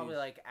like is probably these.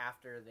 like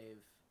after they've,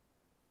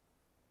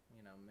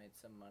 made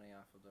some money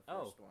off of the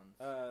first ones.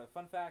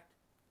 Fun fact: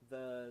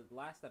 the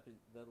last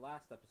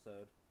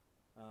episode,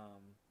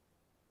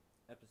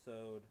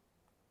 episode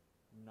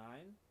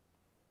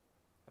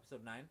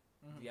 9,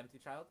 Mhm. The Empty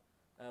Child,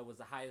 was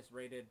the highest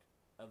rated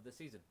of the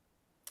season.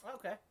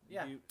 Okay,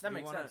 yeah, Do you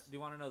makes wanna, sense. Do you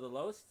want to know the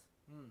lowest?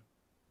 Hmm.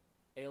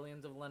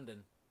 Aliens of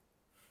London.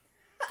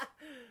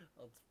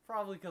 Well, it's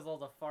probably because all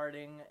the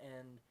farting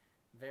and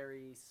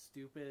very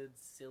stupid,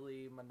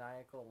 silly,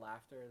 maniacal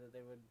laughter that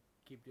they would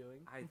keep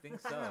doing. I think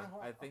so.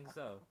 I think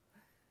so.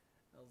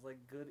 That was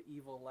like good,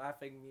 evil,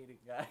 laughing meeting,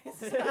 guys.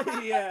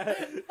 Yeah.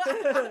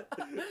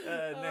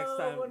 Next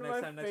time. One of Next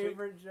my time. Next week.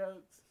 favorite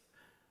jokes.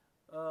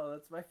 Oh,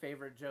 that's my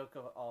favorite joke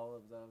of all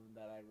of them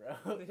that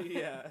I wrote.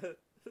 Yeah.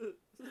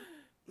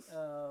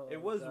 Oh,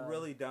 It was God.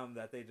 really dumb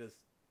that they just.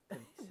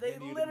 They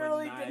continued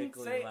literally didn't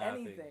maniacally say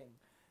laughing. anything.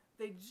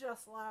 They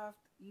just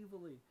laughed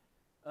evilly.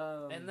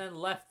 And then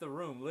left the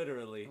room,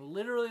 literally.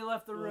 literally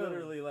left the room.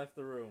 Literally left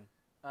the room.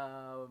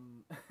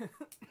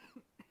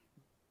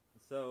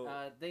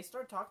 So They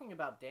start talking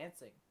about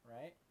dancing,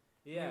 right?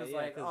 yeah, He was yeah,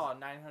 like, 'cause-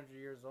 900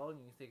 years old,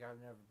 and you think I've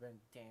never been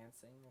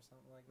dancing or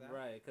something like that?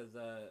 right,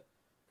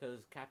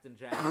 because Captain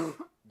Jack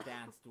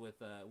danced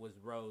with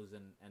Rose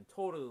and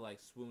totally like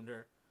swooned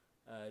her,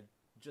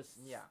 just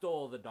Yeah.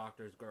 stole the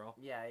doctor's girl.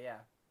 Yeah, yeah.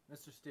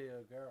 Mr.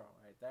 Studio Girl,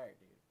 right there,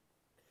 dude.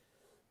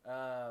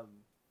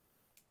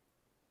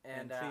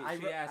 And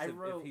she asked I if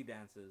wrote, he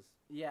dances.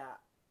 yeah.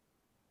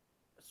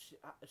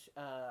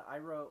 I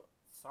wrote,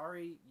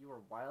 sorry, you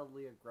are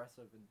wildly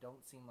aggressive and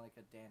don't seem like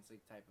a dancing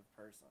type of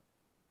person.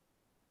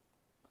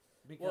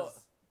 Because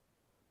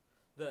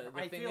The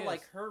I thing feel is,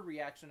 like her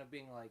reaction of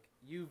being like,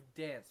 you've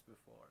danced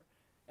before,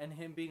 and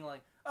him being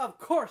like, of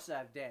course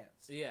I've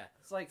danced. yeah,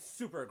 It's like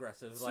super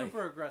aggressive.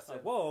 super aggressive.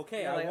 Like, whoa,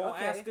 okay, You're I like, won't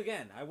okay. ask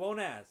again. I won't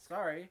ask.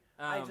 Sorry,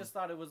 I Um, just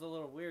thought it was a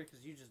little weird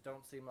because you just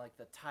don't seem like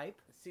the type.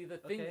 See, the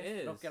thing Okay?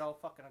 is, Don't get all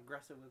fucking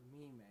aggressive with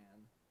me, man.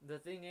 the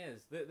thing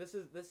is, this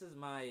is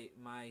my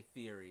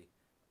theory.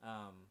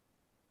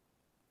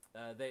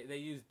 They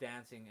use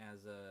dancing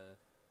as a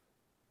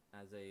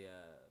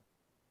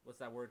what's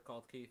that word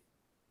called, Keith?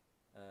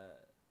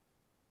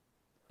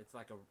 It's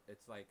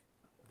like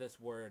this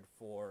word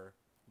for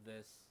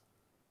this.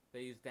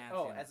 They use dancing.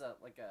 Oh, as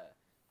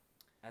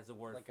a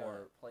word like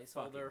for a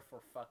placeholder fucking.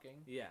 for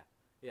fucking. Yeah.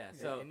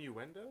 So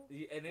Innuendo?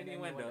 an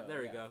innuendo. There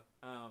we yeah.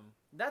 go.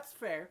 That's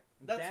fair.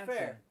 That's dancing,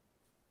 fair.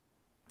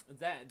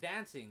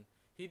 Dancing.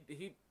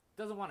 He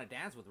doesn't want to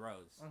dance with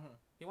Rose. Mhm.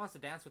 He wants to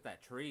dance with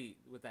that tree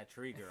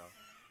girl.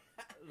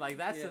 Like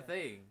that's Yeah. the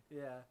thing.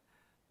 Yeah,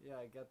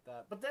 I get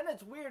that. But then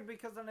it's weird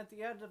because then at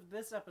the end of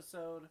this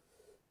episode,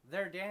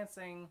 they're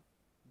dancing.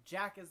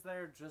 Jack is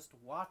there just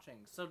watching.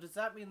 So does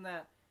that mean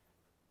that?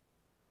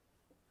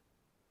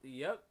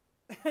 Yep.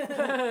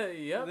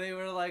 Yep. They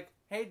were like,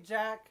 "Hey,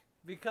 Jack,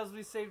 because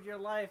we saved your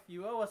life,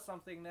 you owe us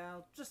something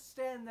now. Just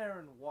stand there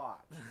and watch."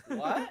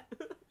 What?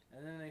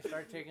 And then they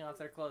start taking off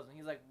their clothes, and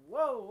he's like,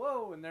 "Whoa,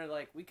 whoa!" And they're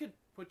like, "We could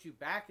put you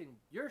back in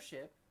your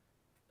ship."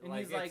 And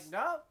he's like,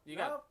 "No, you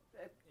no, got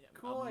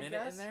cool, a minute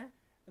I guess." in there.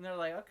 And they're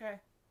like, "Okay,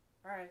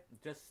 all right."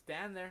 Just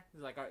stand there.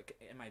 He's like,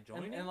 "Am I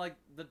joining?" And like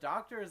the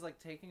doctor is like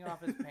taking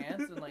off his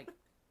pants and like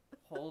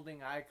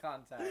holding eye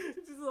contact.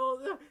 Just a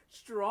little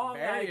strong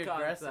Very eye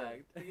aggressive.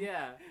 contact.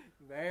 Yeah,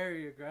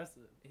 Very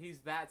aggressive. he's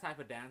that type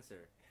of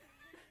dancer.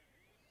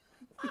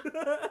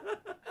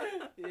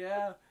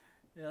 Yeah.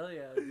 Hell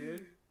yeah,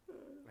 dude.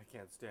 I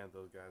can't stand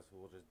those guys who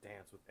will just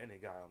dance with any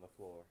guy on the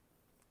floor.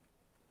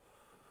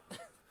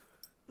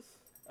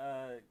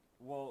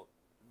 Well,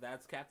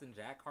 that's Captain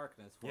Jack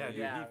Harkness for Yeah, you. dude,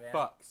 Yeah, he man.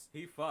 fucks.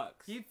 He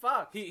fucks. He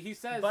fucked. He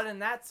says. But in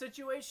that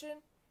situation,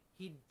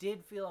 he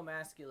did feel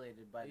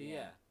emasculated by the yeah,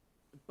 end.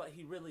 but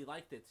he really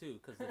liked it too,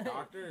 because the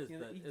doctor is He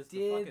the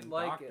did fucking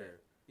like doctor.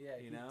 it. Yeah,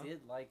 You he know?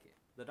 did like it.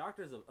 The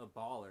doctor's a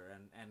baller,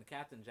 and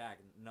Captain Jack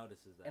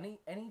notices that.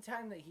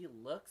 Anytime that he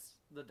looks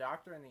the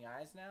doctor in the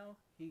eyes now,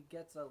 he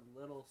gets a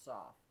little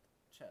soft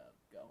chub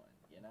going,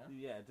 you know?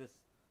 Yeah, just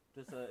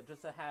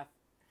a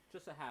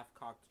half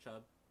cocked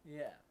chub.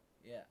 Yeah,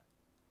 yeah.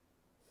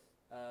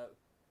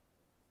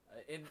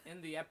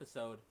 In the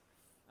episode,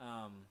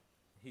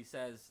 he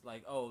says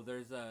like, "Oh,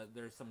 there's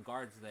some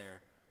guards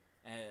there,"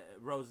 and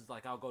Rose is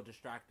like, "I'll go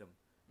distract them,"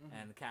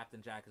 and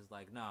Captain Jack is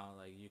like, "No,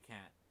 like you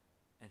can't,"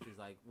 and she's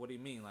like, "What do you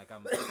mean? Like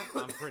I'm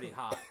pretty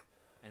hot,"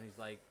 and he's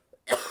like,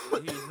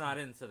 he's not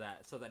into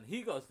that. So then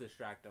he goes to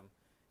distract him,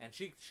 and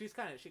she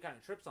kind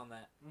of trips on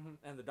that,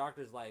 and the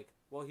doctor's like,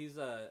 "Well, he's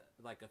a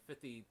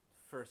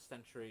 51st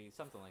century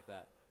something like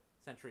that,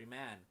 century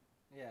man."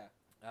 Yeah.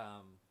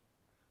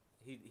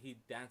 He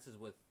dances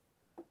with.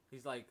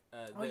 He's like.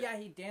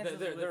 He dances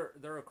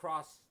with... They're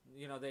across.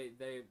 You know, they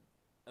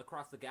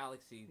across the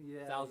galaxy,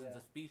 thousands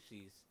of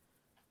species,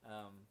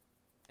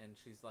 and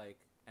she's like,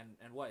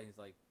 and what? He's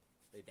like,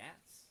 they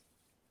dance.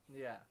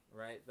 Yeah.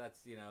 Right. That's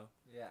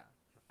Yeah.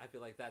 I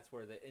feel like that's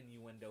where the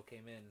innuendo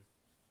came in.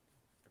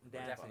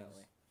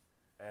 Definitely.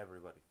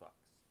 Everybody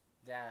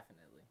fucks.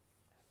 Definitely.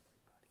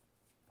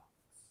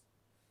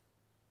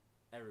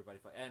 Everybody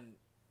fucks. And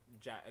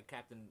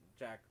Captain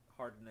Jack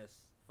Harkness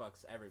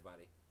fucks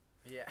everybody.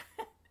 Yeah.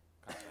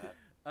 Got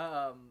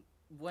that.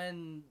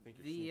 When Think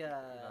you've the seen it, you're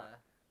not.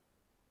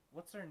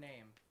 what's her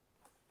name?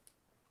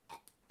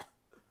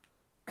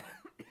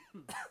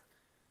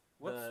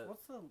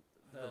 What's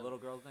The little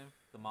girl's name?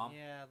 The mom?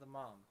 Yeah, the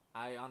mom.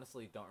 I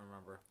honestly don't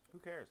remember. Who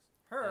cares?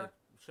 Her. I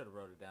should have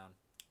wrote it down.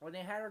 When they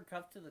had her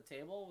cuffed to the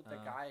table with the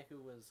guy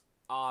who was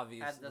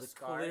Obviously, the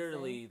scar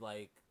clearly, thing.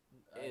 like,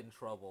 in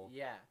trouble.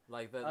 yeah,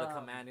 Like, the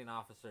commanding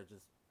officer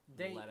just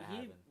let it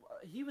happen.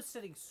 he was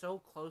sitting so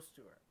close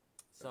to her.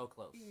 So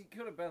close. He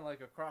could have been like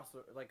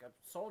like a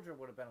soldier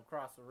would have been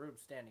across the room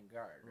standing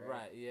guard.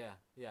 Right,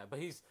 yeah. But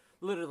he's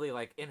literally,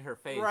 like, in her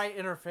face. Right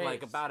in her face.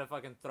 Like, about to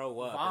fucking throw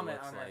up. Vomit it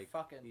looks on like. her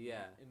fucking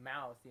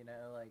mouth,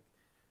 like.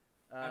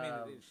 I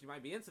mean, she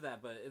might be into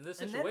that, but in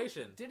this and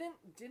situation. then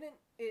didn't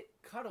it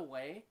cut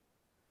away?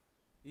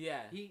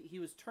 Yeah. He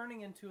was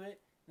turning into it,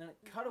 and then it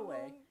cut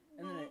away,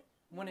 and then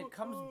when it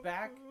comes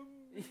back,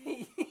 yeah,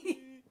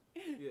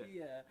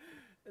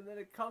 and then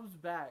it comes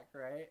back,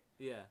 right?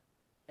 Yeah.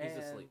 He's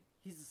asleep.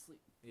 He's asleep.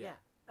 Yeah. Yeah.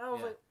 And I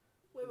was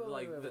Yeah.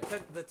 like,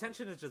 wait. The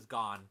tension is just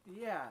gone.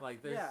 Yeah.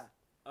 Like, there's. Yeah.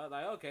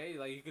 Like, okay,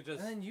 like, you could just.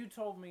 And then you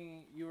told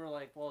me, you were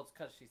like, well, it's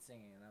because she's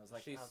singing. And I was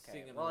like, She's okay.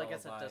 singing a Well, I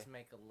guess it lullaby. does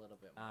make a little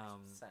bit more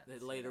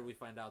sense. Later you know? we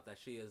find out that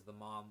she is the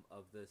mom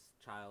of this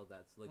child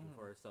that's looking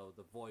for her, so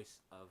the voice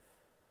of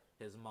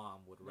his mom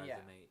would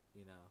resonate,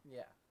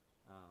 Yeah.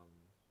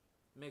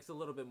 Makes a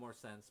little bit more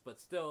sense, but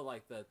still,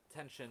 like, the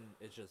tension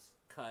is just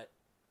cut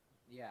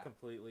Yeah.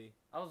 completely.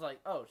 I was like,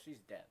 oh, she's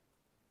dead.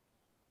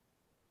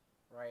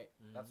 Right?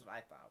 Mhm. That's what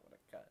I thought would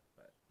have cut,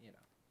 but,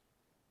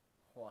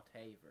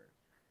 whatever.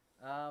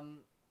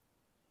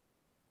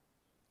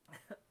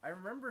 I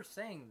remember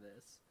saying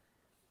this,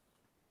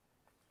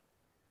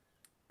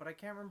 but I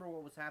can't remember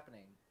what was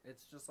happening.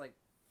 It's just like,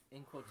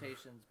 in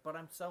quotations, but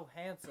I'm so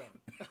handsome.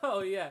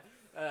 Oh yeah.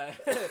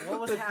 What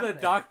was the happening?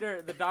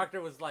 The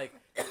doctor was like,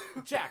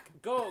 Jack,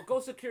 go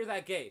secure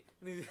that gate.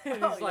 And he's Oh,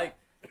 yeah. like,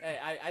 hey,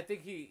 I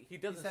think he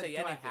doesn't He said, say do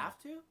anything. I have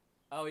to?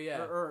 Oh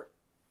yeah. Or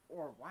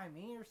why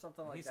me or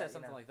something like that. He said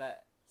something like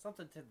that.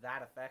 Something to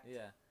that effect.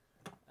 Yeah.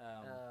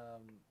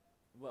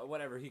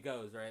 Whatever, he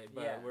goes, right?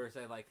 But Yeah. we're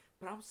saying like,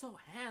 but I'm so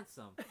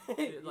handsome.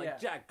 Yeah. Like,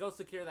 Jack, go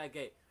secure that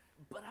gate.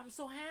 But I'm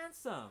so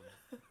handsome.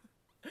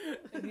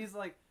 And he's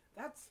like,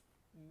 that's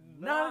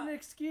not an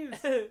excuse.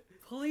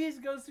 Please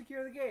go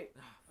secure the gate.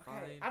 Okay,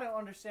 Fine. I don't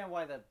understand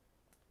why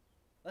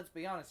let's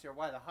be honest here,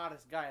 why the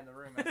hottest guy in the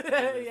room has to do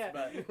this, Yeah,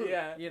 but,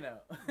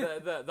 yeah.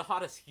 The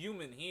hottest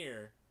human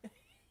here.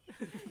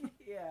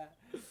 yeah.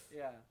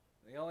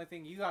 The only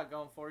thing you got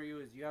going for you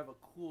is you have a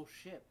cool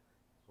ship.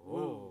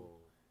 Whoa.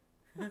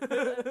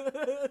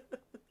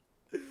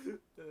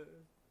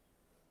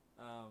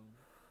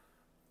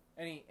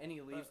 And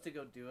he leaves to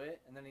go do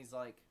it, and then he does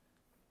it.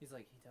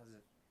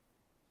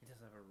 He does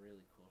have a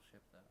really cool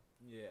ship, though.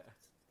 Yeah.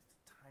 It's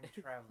a time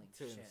traveling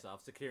To ship.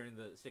 himself, securing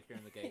the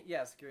gate.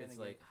 Yeah, securing It's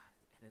the like,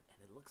 gate.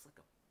 and it looks like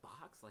a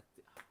box. Like,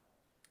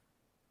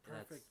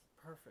 Perfect.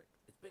 Perfect.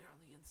 It's bigger on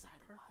the inside.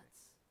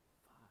 Perfect.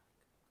 Fuck.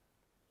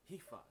 He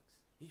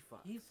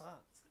fucks. He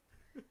fucks.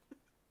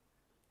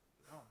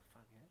 Oh,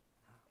 fuck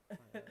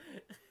it.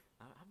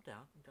 I'm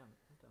down for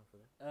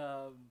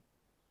that.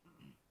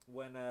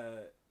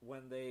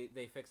 When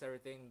they fix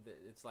everything,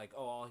 it's like,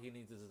 oh, all he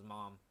needs is his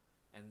mom,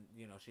 and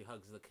she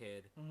hugs the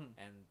kid,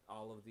 and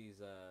all of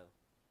these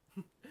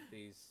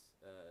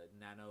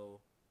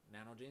nano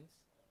genes.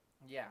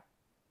 Yeah,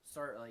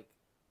 start like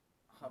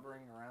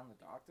hovering around the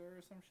doctor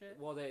or some shit.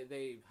 Well,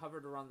 they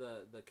hovered around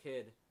the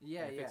kid.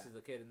 Yeah, and fixes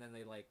the kid, and then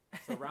they like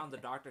surround the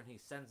doctor, and he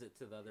sends it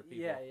to the other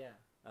people.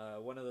 Yeah.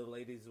 One of the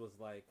ladies was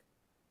like,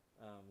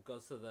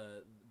 goes to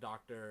the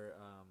doctor,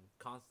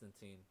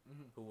 Constantine,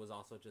 who was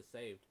also just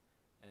saved,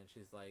 and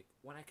she's like,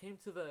 when I came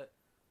to the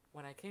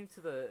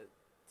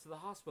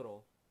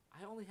hospital,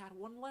 I only had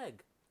one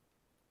leg,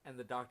 and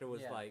the doctor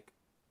was like,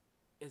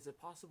 is it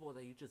possible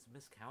that you just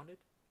miscounted?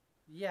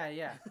 Yeah.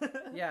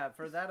 Yeah,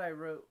 for that I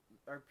wrote,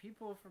 are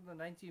people from the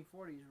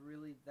 1940s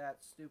really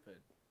that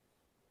stupid?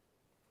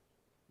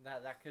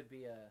 That could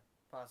be a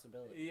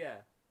possibility.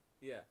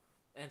 Yeah.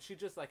 And she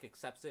just, like,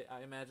 accepts it,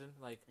 I imagine.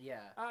 Like,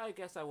 yeah. I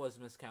guess I was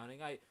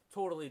miscounting. I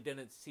totally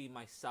didn't see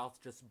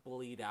myself just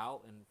bleed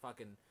out and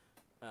fucking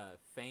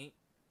faint.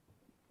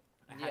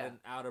 I had an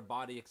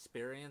out-of-body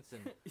experience,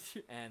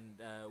 and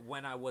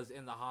when I was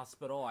in the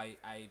hospital, I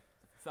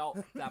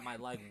felt that my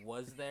leg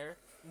was there,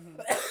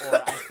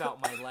 or I felt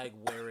my leg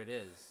where it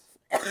is.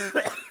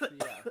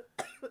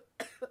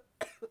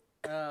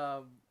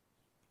 Yeah.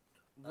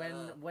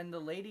 When the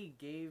lady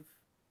gave...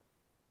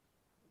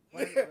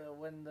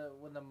 When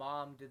the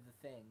mom did the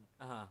thing,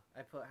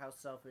 I put how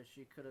selfish,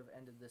 she could have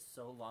ended this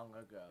so long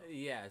ago.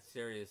 Yeah,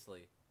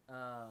 seriously.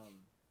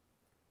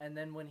 And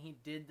then when he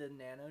did the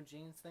nano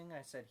genes thing,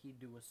 I said he'd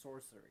do a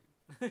sorcery.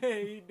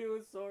 He'd do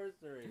a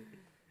sorcery.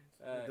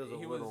 He does a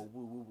little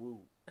woo woo woo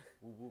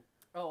woo woo.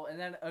 Oh, and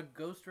then a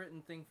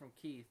ghost-written thing from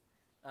Keith.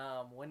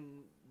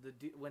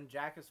 When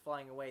Jack is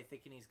flying away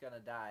thinking he's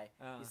gonna die,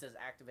 he says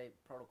activate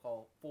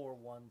protocol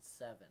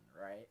 417,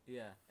 right?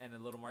 Yeah, and a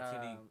little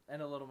martini.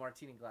 And a little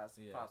martini glass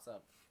pops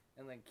up.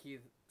 And then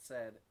Keith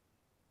said,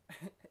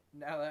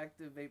 now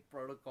activate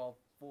protocol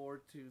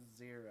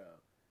 420.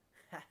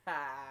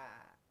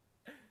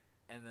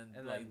 and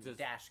then like just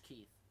dash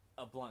Keith.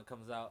 A blunt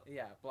comes out.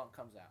 Yeah, blunt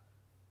comes out.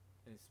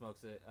 And he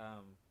smokes it.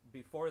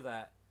 Before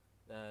that,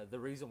 the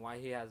reason why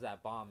he has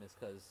that bomb is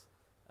because,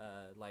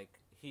 like,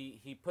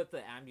 he put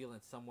the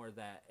ambulance somewhere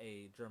that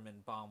a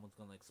German bomb was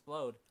going to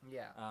explode.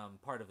 Yeah.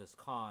 Part of his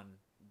con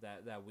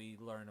that we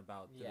learn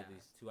about through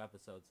these 2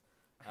 episodes.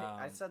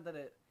 I said that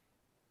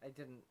I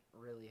didn't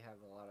really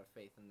have a lot of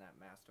faith in that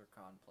master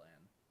con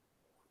plan.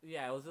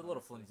 Yeah, it was a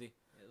little flimsy.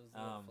 It was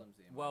a little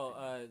flimsy.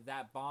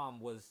 That bomb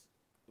was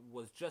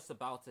just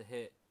about to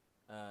hit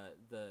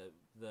the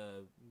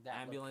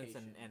ambulance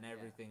and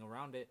everything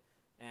around it,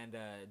 and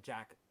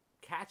Jack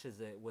catches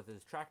it with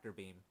his tractor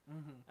beam,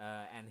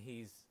 and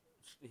he's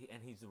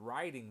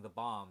riding the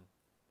bomb,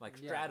 like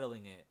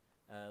straddling it,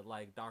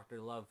 like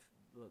Dr.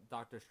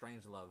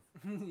 Strangelove,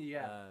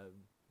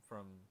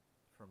 from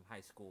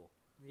high school.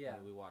 Yeah,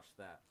 we watched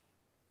that.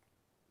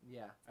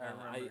 Yeah,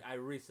 I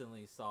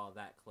recently saw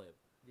that clip.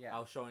 Yeah, I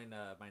was showing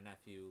my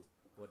nephew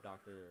what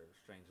Dr.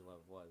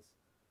 Strangelove was.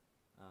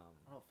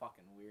 What a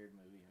fucking weird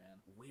movie,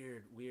 man.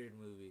 Weird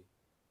movie.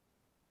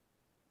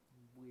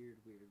 Weird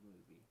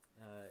movie.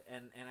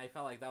 And I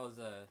felt like that was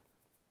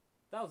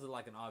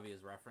like an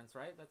obvious reference,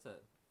 right? That's a.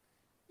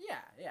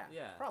 Yeah.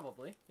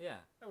 Probably. Yeah.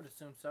 I would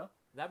assume so.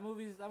 That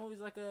movie's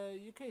like a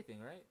UK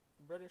thing, right?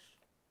 British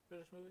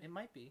movie. It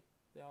might be.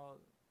 They all.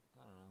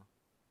 I don't know.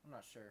 I'm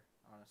not sure,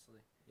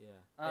 honestly. Yeah.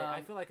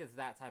 I feel like it's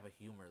that type of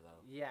humor,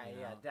 though.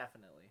 Yeah,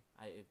 definitely.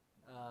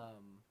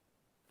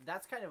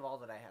 That's kind of all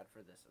that I had for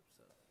this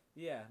episode.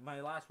 Yeah,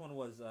 my last one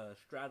was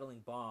straddling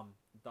bomb,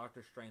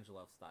 Dr.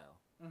 Strangelove style.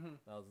 Mm-hmm.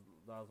 That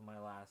was my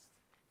last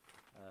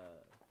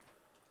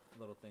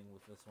little thing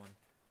with this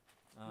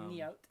one.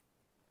 Neat.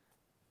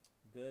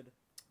 Good.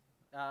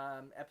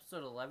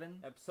 Episode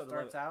 11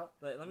 starts out.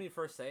 Let me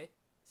first say,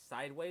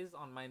 sideways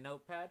on my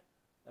notepad,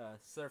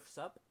 surfs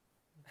up.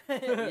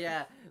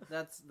 Yeah,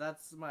 that's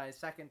my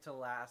second to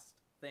last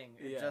thing.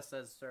 It just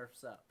says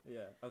surfs up.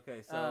 Yeah.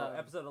 Okay. So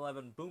episode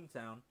 11,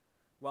 Boomtown.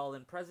 While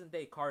in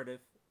present-day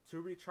Cardiff, to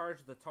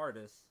recharge the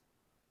TARDIS,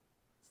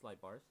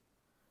 slight bars,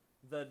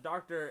 the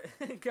Doctor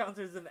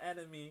encounters an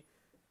enemy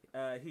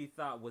he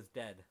thought was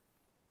dead.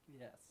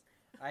 Yes.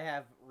 I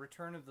have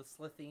Return of the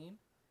Slitheen.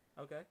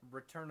 Okay.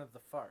 Return of the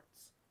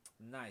Farts.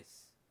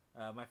 Nice.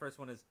 My first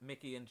one is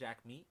Mickey and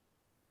Jack meet.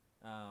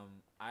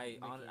 I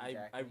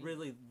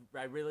really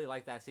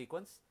like that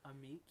sequence. A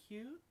meet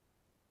cute?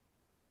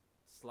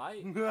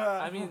 Slight.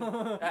 I mean,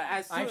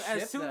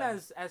 as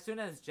soon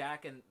as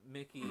Jack and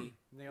Mickey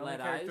the only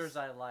characters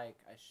I like,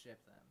 I ship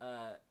them.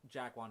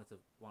 Jack wanted to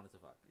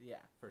fuck. Yeah,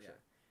 for sure.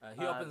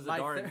 He opens the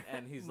door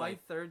and he's my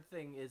like, third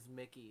thing is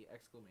Mickey!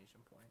 Exclamation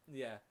point.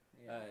 yeah.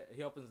 Yeah.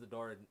 He opens the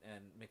door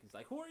and Mickey's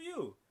like, "Who are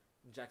you?"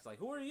 And Jack's like,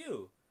 "Who are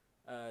you?"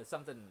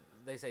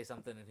 They say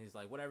something, and he's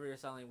like, "Whatever you're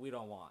selling, we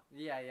don't want."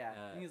 Yeah.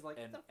 And he's like,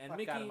 and "Get the fuck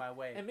Mickey, out of my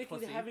way!" And Mickey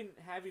pussy." having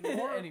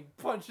more, and he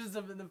punches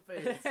him in the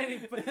face.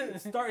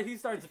 and he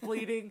starts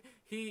bleeding.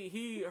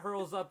 He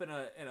hurls up in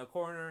a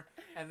corner,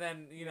 and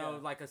then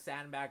like a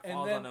sandbag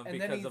falls on him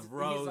because of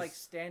Rose. He's like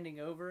standing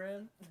over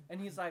him, and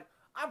he's like,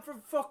 "I'm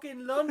from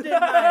fucking London,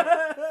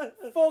 man.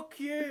 Fuck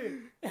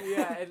you."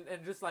 Yeah,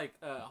 and just like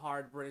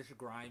hard British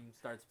grime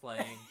starts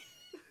playing.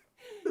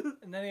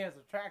 And then he has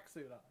a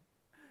tracksuit on.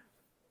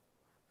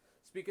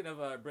 Speaking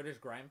of British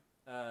grime,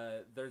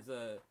 there's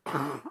a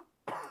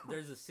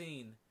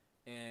scene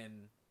in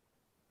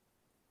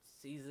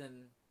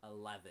season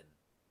 11.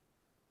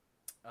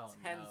 Oh,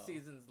 10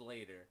 seasons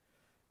later,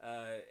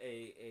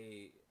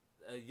 a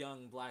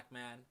young black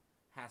man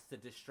has to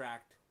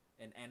distract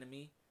an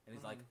enemy, and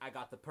he's like, "I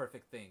got the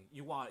perfect thing.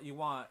 You want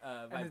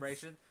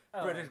vibration,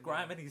 British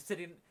grime?" And he's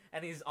sitting,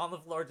 and he's on the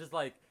floor just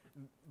like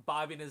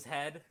bobbing his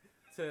head.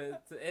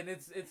 And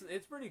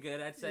it's pretty good,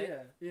 I'd say.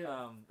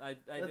 Yeah. I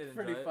That's did enjoy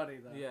pretty it. funny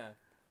though. Yeah.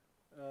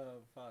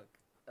 Oh fuck.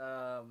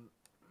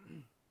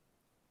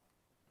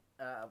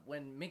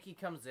 When Mickey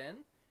comes in,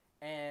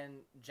 and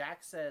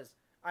Jack says,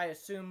 "I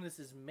assume this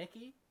is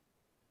Mickey,"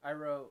 I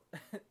wrote,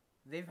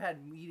 "They've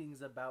had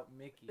meetings about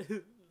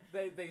Mickey."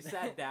 They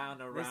sat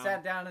down around. They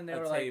sat down and they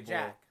were like, table,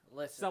 "Jack,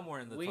 listen, somewhere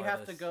in the we TARDIS.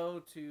 have to go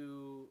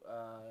to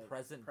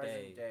present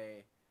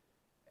day,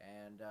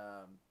 and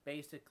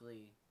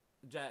basically."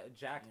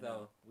 Jack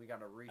though, we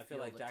gotta refuel I feel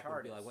like the Jack TARDIS.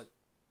 would be like, "What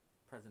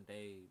present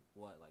day?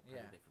 What like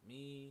present day for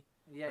me?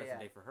 Present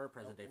day for her.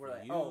 Present day for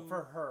like, you? Oh,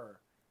 for her.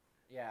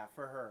 Yeah,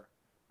 for her.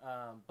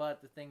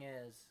 But the thing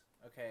is,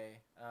 okay.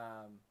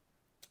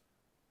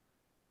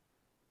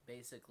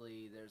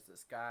 Basically, there's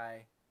this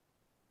guy.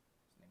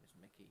 His name is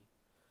Mickey.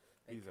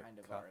 They He's kind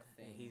a of cuck. are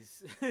a thing.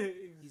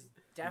 He's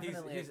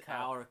definitely he's a cuck.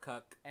 our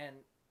cuck. And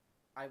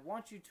I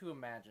want you to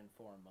imagine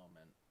for a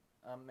moment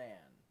a man,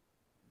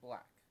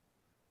 black,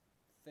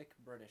 thick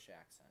British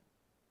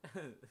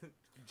accent.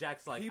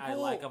 Jack's like, People "I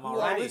like him who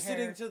already." are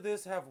listening to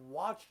this have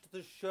watched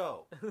the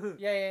show.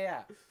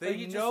 Yeah. They But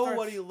he just know starts-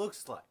 what he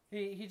looks like.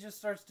 He just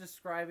starts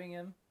describing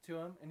him to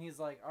him, and he's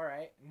like, "All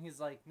right," and he's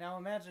like, "Now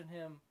imagine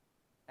him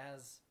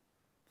as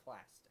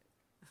plastic."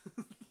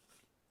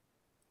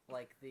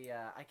 Like the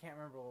I can't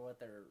remember what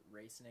their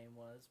race name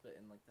was, but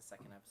in like the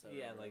second episode,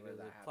 Yeah, or like whatever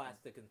the that happened.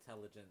 plastic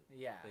intelligent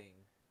Yeah. thing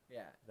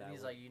Yeah, That and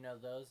he's would- like, "You know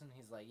those," and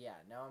he's like, "Yeah."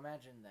 Now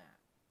imagine that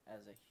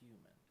as a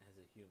human, as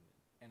a human.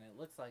 and it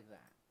looks like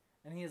that,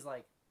 and he's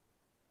like,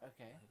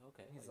 "Okay." Like,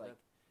 okay. He's like like,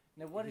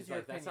 "Now what is he's your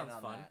like, "That opinion sounds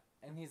on fun." that?"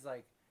 And he's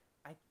like,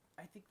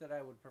 I think that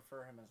I would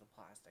prefer him as a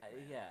plastic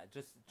man." yeah,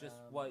 just Um,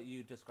 what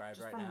you described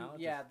Just right from, now.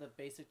 yeah, the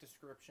basic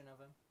description of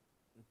him.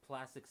 Just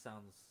plastic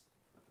sounds.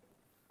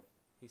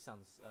 He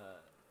sounds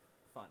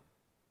fun.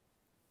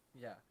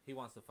 Yeah. He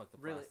wants to fuck the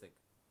Really? plastic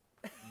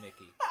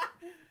Mickey.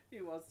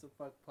 He wants to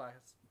fuck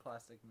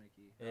plastic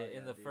Mickey.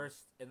 In the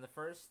first,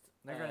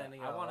 they're gonna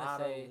need I a want lot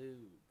to say of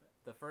lube.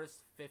 the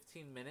first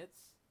 15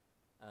 minutes,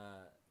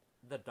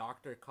 the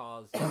doctor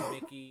calls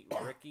Mickey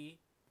Ricky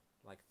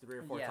like 3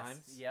 or 4 Yes,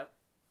 times, Yep.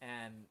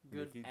 and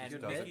Good. He and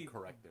just Mickey doesn't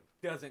correct him.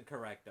 doesn't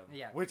correct him.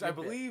 Yeah. Which I good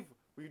bit. believe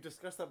we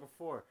discussed that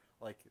before.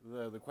 Like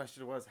the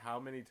question was, how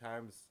many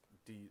times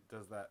do you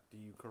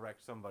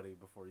correct somebody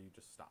before you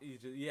just stop?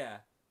 Yeah.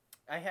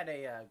 I had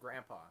a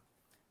grandpa.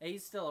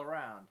 He's still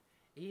around.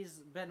 He's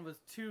been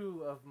with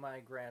 2 of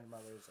my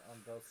grandmothers on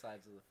both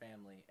sides of the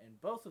family,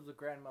 and both of the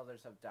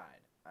grandmothers have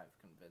died. I'm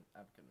convinced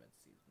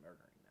he's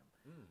murdering them.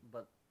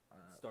 But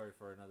Story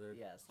for another.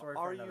 yeah, story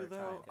Are for you another though?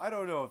 time. I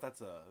don't know if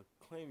that's a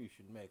claim you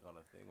should make on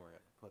a thing we're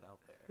gonna put out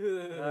there.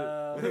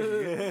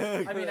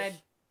 I mean,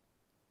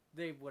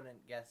 they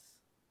wouldn't guess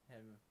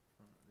him.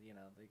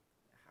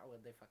 How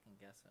would they fucking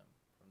guess him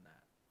from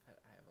that?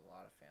 I have a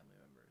lot of family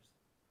members.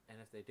 And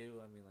if they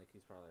do, I mean, like,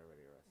 he's probably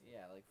already arrested.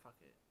 Yeah, like fuck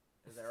it.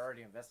 'Cause they're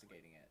already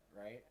investigating it,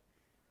 right?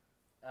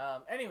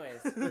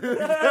 Anyways.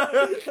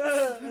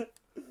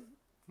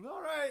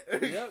 All right.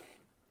 Yep.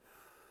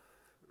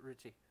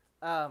 Richie.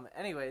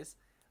 Anyways,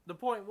 the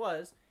point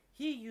was,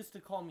 he used to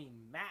call me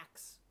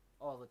Max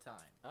all the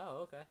time.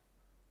 Oh, okay.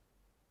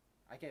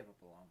 I gave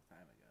up a long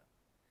time ago.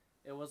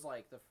 It was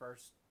like the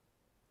first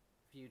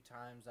few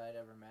times I'd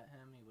ever met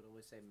him, he would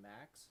always say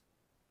Max.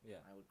 Yeah.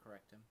 I would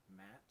correct him,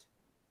 Matt.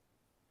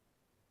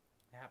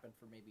 It happened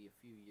for maybe a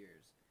few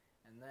years,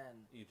 and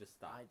then You just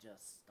stopped. I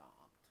just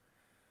stopped.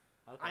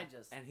 Okay.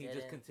 And he just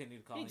didn't.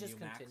 continued calling He just you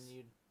Max.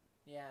 continued.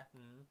 Yeah.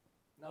 Mhm.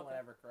 No one Okay.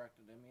 ever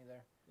corrected him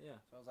either. Yeah.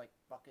 So I was like,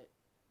 fuck it.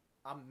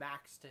 I'm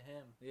Max to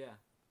him. Yeah.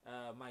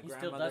 My He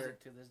still does grandmother.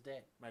 it to this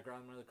day. My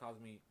grandmother calls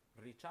me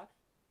Richard.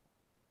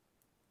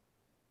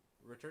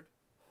 Richard.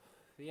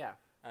 Yeah.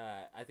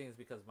 I think it's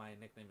because my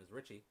nickname is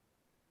Richie.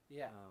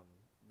 Yeah.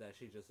 That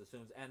she just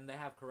assumes, and they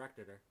have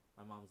corrected her.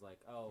 My mom's like,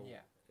 "Oh,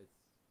 Yeah. it's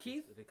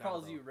Keith it's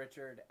calls Ricardo." you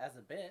Richard as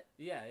a bit.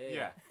 Yeah.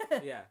 Yeah.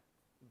 Yeah.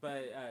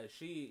 But I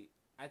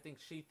think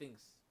she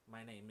thinks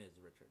my name is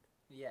Richard.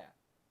 Yeah.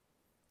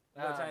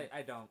 Which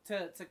I don't.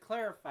 To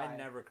clarify, I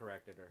never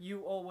corrected her.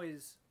 you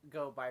always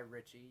go by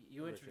Richie.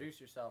 You Richie.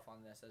 introduce yourself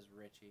on this as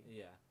Richie.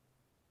 Yeah,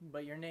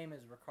 But your name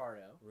is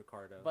Ricardo.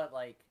 Ricardo. But,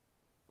 like,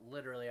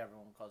 literally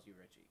everyone calls you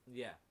Richie.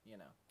 Yeah. You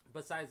know?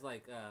 Besides,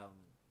 like,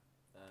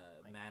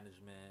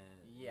 management.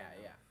 Yeah,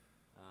 you know, yeah.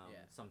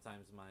 Yeah.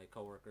 Sometimes my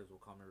coworkers will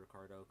call me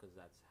Ricardo because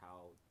that's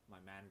how my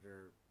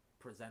manager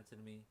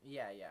presented me.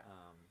 Yeah, yeah.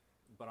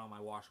 But on my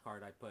wash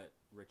card, I put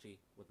Richie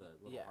with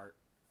a little heart.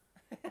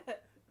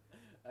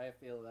 I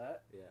feel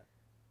that. Yeah.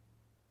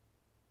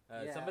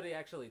 Yeah. Somebody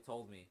actually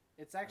told me.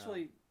 It's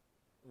actually...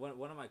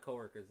 One of my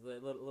coworkers,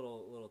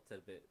 little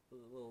tidbit,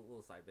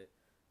 little side bit.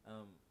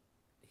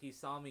 He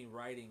saw me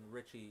writing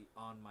Richie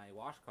on my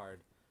wash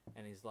card,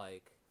 and he's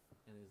like,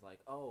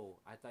 "Oh,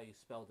 I thought you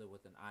spelled it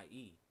with an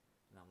IE,"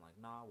 and I'm like,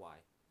 "Nah, why?"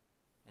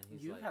 And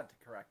he's you like, had to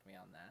correct me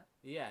on that.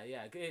 Yeah.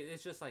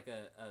 It's just like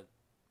a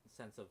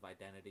sense of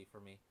identity for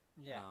me.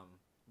 Yeah.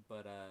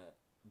 But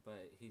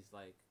he's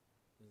like,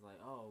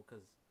 "Oh,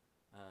 cause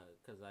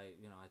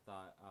I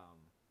thought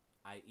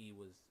IE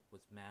was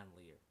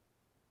manlier."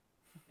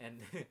 And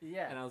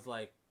Yeah. and I was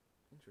like,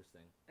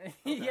 interesting.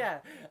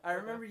 Yeah, I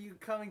remember you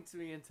coming to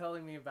me and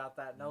telling me about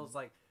that, and I was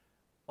like,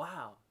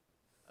 "Wow,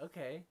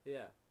 okay,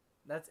 Yeah,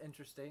 that's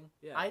interesting."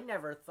 Yeah. I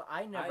never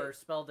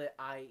spelled it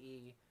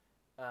IE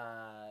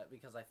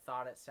because I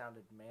thought it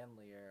sounded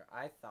manlier.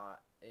 I thought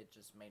it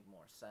just made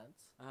more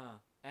sense.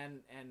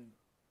 and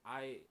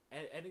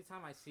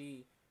anytime I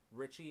see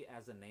Richie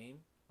as a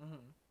name,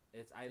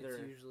 it's either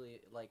It's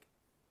usually like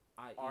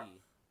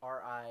IE,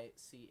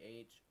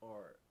 RICH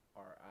or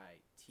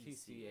RITCH.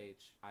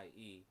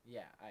 TCHIE.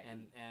 Yeah,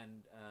 IE.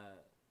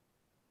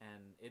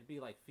 And it'd be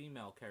like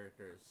female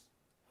characters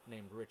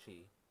named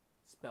Richie,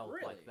 spelled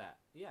Really? like that.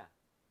 Yeah.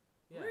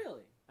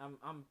 Really?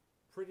 I'm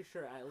pretty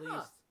sure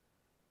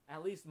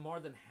at least more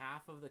than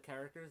half of the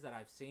characters that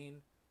I've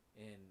seen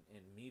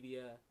in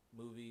media,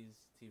 movies,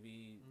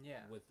 TV,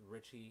 with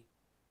Richie,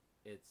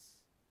 it's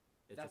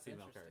That's a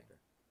female interesting. character.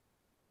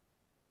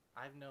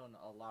 I've known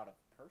a lot of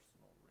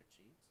personal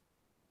Richies.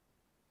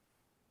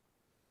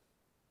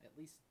 At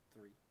least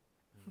 3.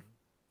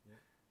 Yeah.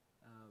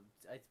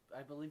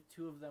 I believe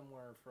 2 of them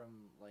were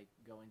from like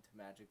going to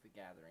Magic the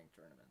Gathering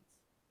tournaments.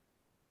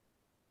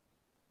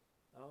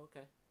 Oh,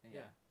 okay.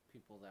 Yeah.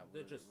 People that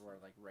were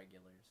like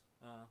regulars.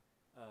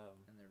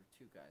 And there were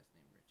 2 guys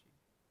named Richie.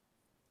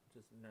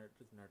 Just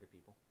nerdy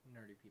people.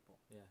 Nerdy people.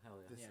 Yeah,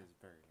 hell yeah. This Yeah. is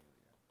very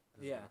alien.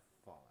 This Yeah. is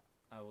gonna fall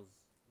out.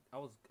 I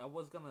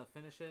was gonna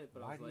finish it,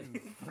 but Why I was do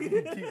like, you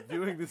freaking keep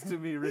doing this to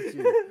me,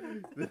 Richie?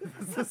 This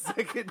is the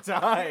second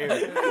time.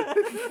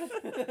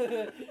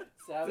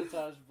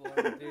 Sabotage blow,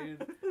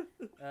 dude.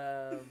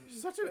 You're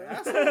such an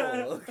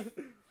asshole.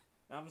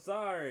 I'm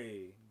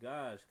sorry.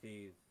 Gosh,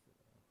 Keith,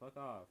 fuck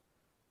off.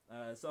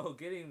 So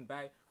getting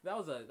back, that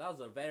was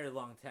a very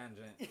long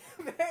tangent.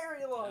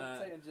 Very long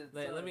tangent.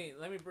 Let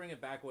me bring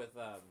it back with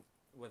a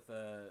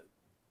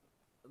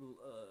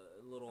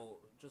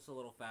little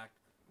fact.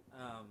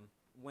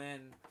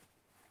 When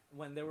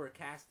they were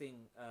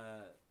casting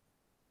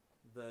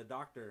the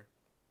Doctor,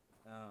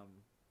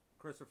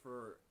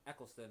 Christopher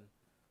Eccleston.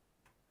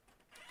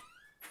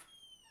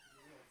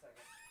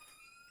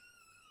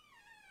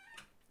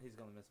 He's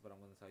gonna miss it, but I'm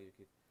gonna tell you,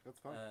 Keith. That's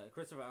fine.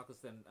 Christopher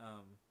Eccleston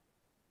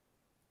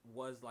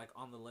was like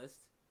on the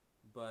list,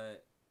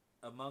 but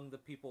among the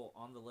people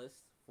on the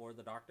list for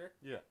the Doctor,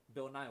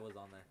 Bill Nye was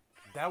on there.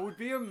 That would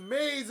be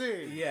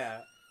amazing.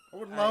 Yeah, I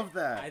would love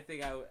that. I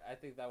think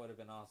that would have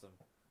been awesome.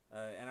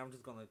 And I'm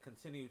just gonna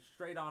continue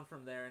straight on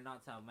from there and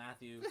not tell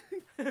Matthew.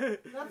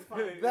 That's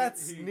fine.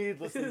 That's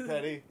needlessly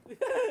petty.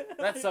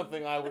 That's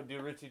something I would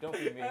do, Richie. Don't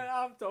be mean.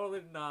 I'm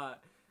totally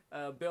not.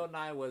 Bill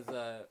Nye was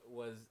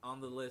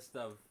on the list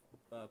of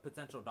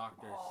potential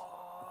doctors.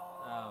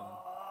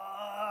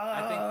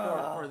 I think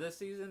for this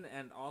season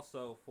and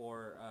also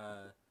for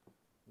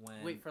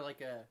when Wait for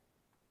like a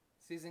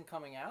season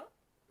coming out.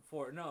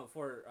 For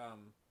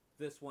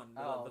this one,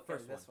 the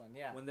first one.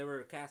 Yeah. When they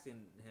were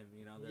casting him,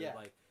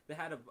 they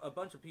had a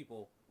bunch of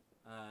people.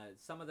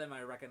 Some of them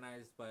I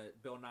recognized,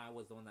 but Bill Nye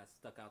was the one that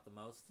stuck out the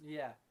most.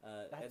 Yeah.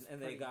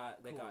 And they got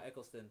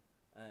Eccleston,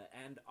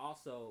 and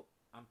also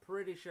I'm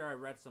pretty sure I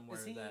read somewhere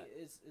is he, that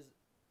is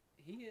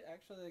he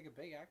actually like a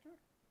big actor?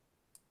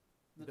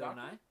 The Bill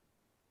Doctor? Nye?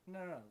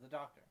 No, the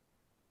Doctor.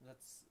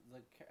 That's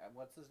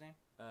what's his name?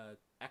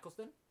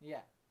 Eccleston?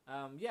 Yeah.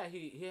 Yeah,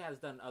 he has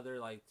done other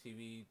like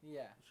TV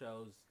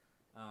shows.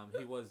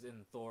 He was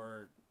in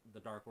Thor: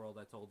 The Dark World.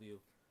 I told you.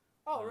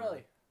 Oh,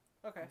 really?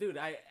 Okay. Dude,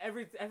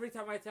 every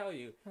time I tell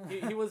you,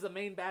 he was the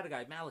main bad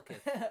guy,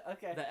 Malekith.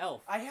 Okay. The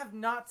elf. I have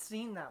not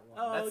seen that one.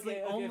 Oh, That's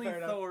the only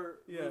Thor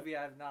movie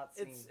I've not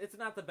seen. It's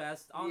not the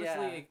best.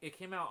 Honestly, it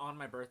came out on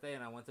my birthday,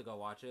 and I went to go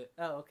watch it.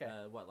 Oh, okay.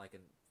 Like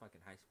in fucking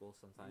high school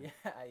sometime?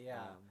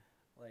 Yeah.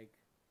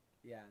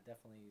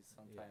 Definitely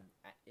sometime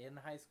in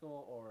high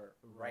school or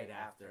right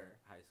after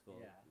high school.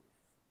 Yeah.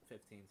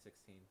 15,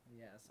 16.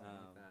 Yeah, something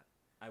like that.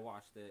 I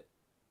watched it,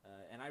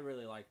 and I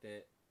really liked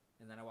it.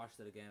 And then I watched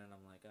it again, and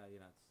I'm like,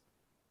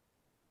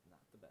 it's not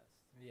the best.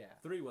 Yeah.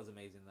 3 was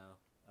amazing, though.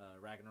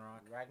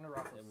 Ragnarok.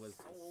 Ragnarok It was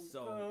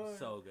good.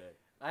 so good.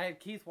 I had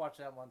Keith watch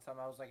that one time.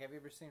 I was like, "Have you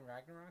ever seen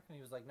Ragnarok?" And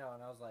he was like, "No."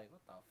 And I was like,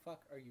 "What the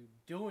fuck are you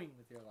doing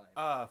with your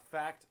life?"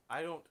 Fact,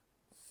 I don't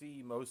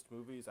see most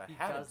movies. I He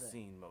haven't doesn't.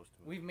 seen most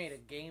movies. We've made a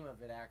game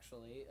of it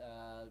actually.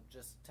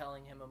 Just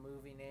telling him a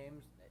movie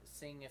name,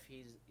 seeing if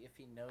he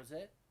knows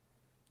it.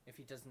 If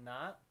he does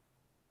not,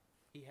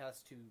 he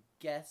has to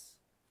guess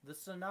the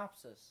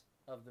synopsis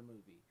of the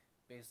movie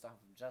based off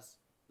of just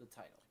the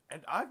title.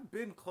 And I've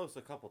been close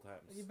a couple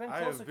times. You've been I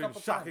close have a been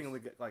couple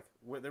shockingly good. Like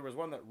there was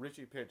one that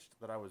Richie pitched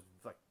that I was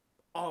like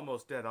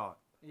almost dead on.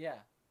 Yeah.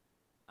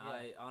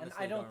 I honestly and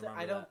I don't remember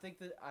I don't that. think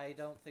that I It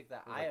was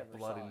I like ever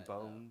Blood saw and it,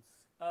 Bones.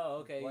 Oh,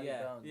 okay, Blood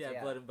and Bones,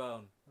 yeah. Blood and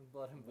Bone.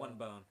 Blood and One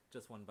bone,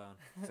 just one bone.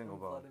 Single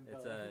Blood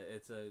bone. and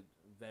It's a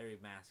very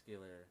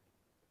masculine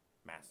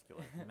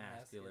Masculine.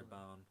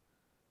 bone.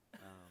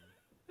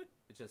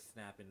 It's just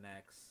snapping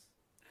necks.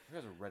 You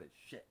guys are Reddit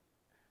shit.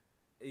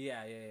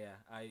 Yeah.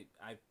 I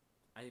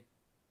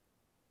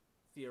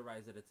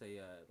theorize that it's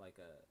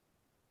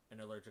an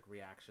allergic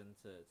reaction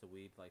to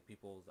weed. Like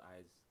people's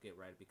eyes get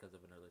red because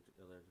of an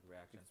allergic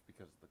reaction. It's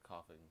because the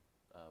coughing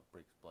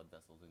breaks blood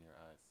vessels in your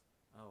eyes.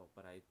 Oh,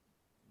 but I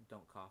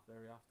don't cough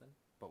very often.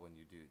 But when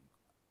you do,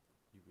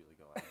 you really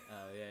go out.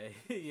 Oh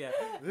yeah.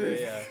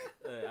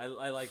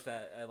 I like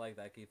that. I like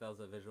that, Keith. That was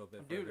a visual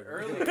bit. Dude, for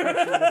earlier,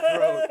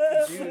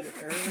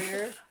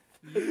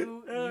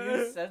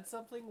 you said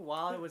something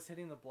while I was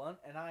hitting the blunt,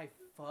 and I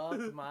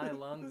fucked my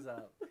lungs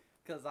up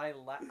because I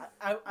was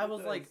did I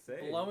like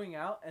say? blowing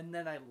out, and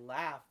then I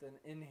laughed and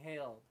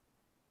inhaled.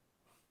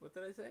 What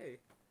did I say?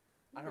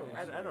 I don't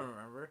I remember. don't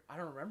remember. I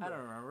don't remember. I don't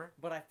remember.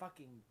 But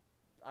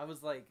I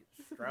was like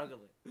struggling.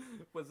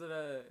 Was it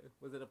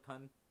a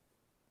pun?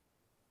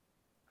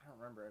 I don't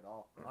remember at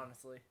all,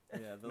 honestly.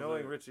 Yeah.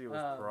 Knowing Richie was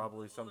Um,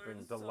 probably those something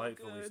are so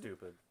delightfully good.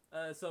 stupid.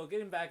 So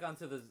getting back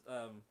onto the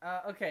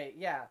Okay,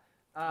 yeah.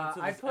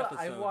 Onto I this episode.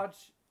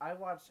 I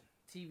watch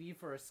TV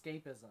for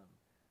escapism,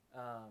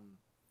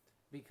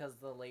 because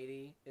the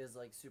lady is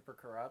like super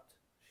corrupt.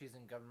 She's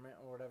in government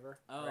or whatever.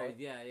 Oh right?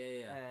 yeah.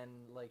 And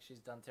like she's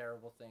done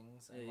terrible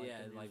things, and like Yeah,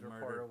 the news like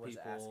reporter murdered was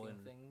people asking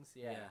and- things.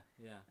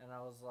 Yeah. And I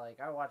was like,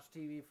 I watch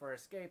TV for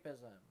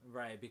escapism.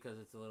 Right, because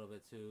it's a little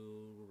bit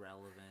too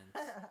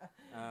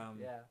relevant.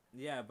 Yeah.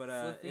 Yeah, but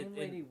So the theme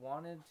lady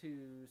wanted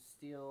to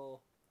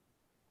steal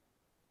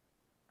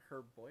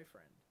her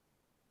boyfriend,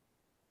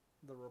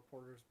 the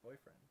reporter's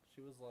boyfriend.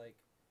 She was like,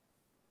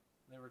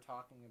 they were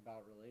talking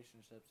about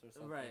relationships or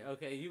something. right.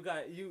 Okay, you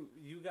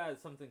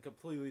got something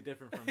completely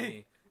different from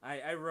me.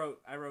 I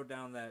wrote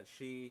down that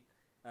she.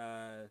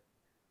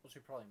 Well, she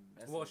probably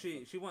misses. Well,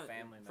 she wants.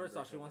 family First off,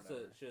 members she or wants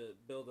whatever. to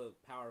build a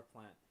power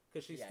plant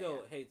because she Yeah,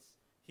 still yeah. hates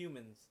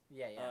humans.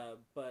 Yeah.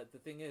 But the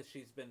thing is,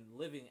 she's been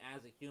living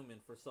as a human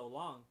for so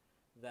long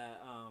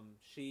that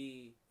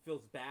she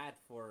feels bad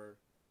for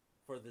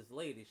this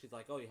lady. She's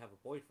like, "Oh, you have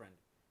a boyfriend,"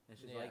 and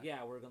she's like,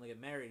 "Yeah, we're gonna get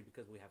married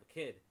because we have a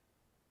kid,"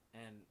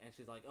 and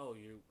she's like, "Oh,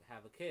 you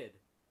have a kid.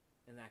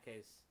 In that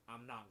case,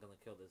 I'm not gonna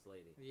kill this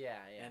lady." Yeah.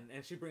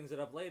 And she brings it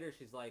up later.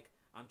 She's like,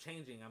 "I'm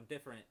changing. I'm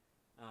different.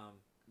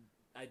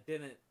 I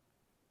didn't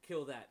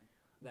kill that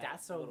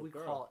That's what little we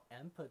girl." call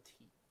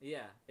empathy.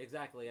 Yeah,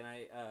 exactly. And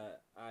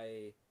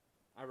I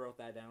wrote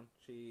that down.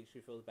 She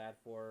feels bad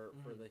for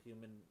the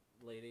human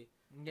lady.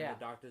 Yeah. And the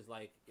doctor's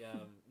like,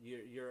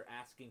 you're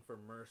asking for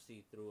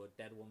mercy through a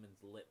dead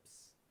woman's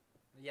lips.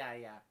 Yeah.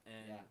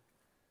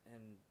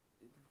 And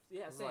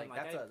yeah, It's same. like,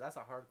 Like that's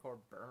a hardcore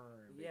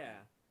burn. baby. yeah.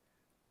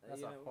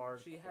 That's You a know,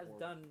 hard. She has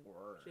done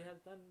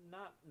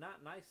not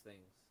nice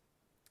things.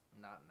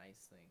 Not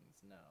nice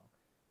things. No.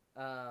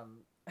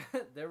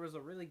 There was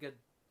a really good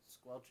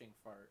squelching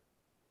fart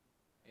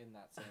in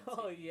that scene.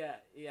 Oh yeah.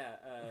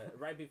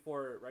 Right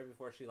before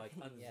she like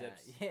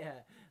unzips. Yeah.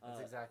 That's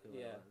exactly what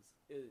yeah.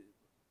 it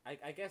was.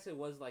 I guess it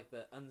was like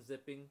the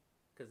unzipping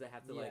because they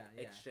have to like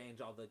Yeah.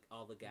 exchange all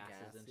the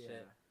gases and Gas,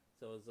 shit.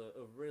 So it was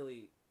a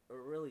really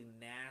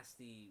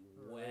nasty,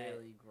 wet,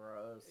 really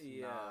gross.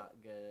 Yeah. Not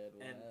good.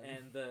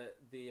 and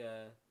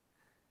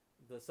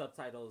the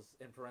subtitles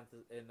in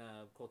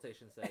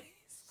quotation said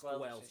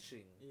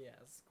squelching. Yeah,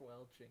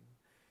 squelching.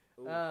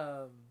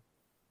 Ooh.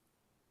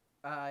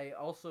 I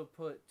also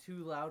put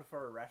too loud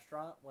for a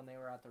restaurant when they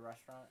were at the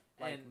restaurant.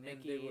 Like And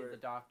Mickey, they were- the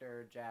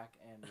doctor, Jack,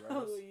 and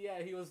Rose. Oh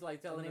yeah, he was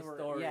like telling And a they were,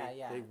 story.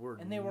 Yeah. They were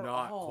And they were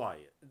not all-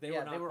 quiet. They Yeah,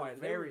 were not they were quiet.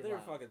 very they were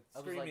loud. fucking I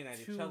was screaming like,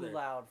 at too each other.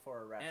 loud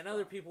for a restaurant. And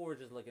other people were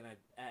just looking at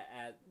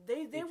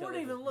They each weren't other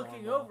even just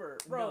looking normal. over,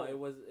 bro.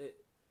 No,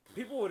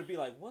 people would be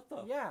like, "What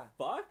the Yeah.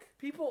 fuck?"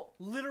 People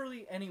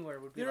literally anywhere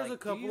would be There's like, a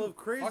couple "Do you of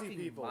crazy fucking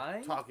people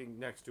mind?" talking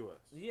next to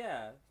us.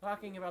 Yeah,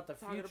 talking about the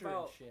talking future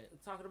about and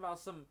shit. talking about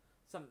some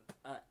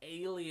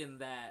alien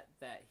that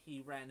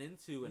he ran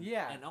into and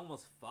Yeah. and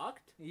almost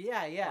fucked.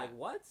 Yeah. Like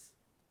what?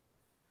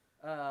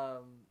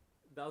 That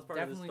was part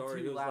Definitely of the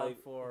story. too It was loud like,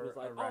 for it was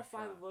like a all five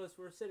restaurant. of us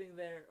were sitting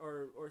there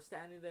or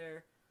standing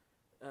there,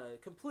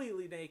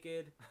 completely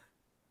naked.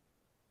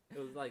 It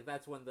was like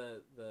that's when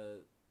the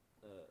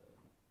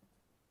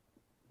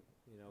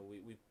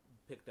we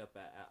picked up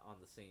on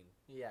the scene.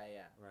 Yeah,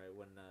 yeah. Right,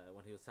 when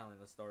he was telling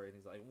the story, and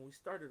he's like, when we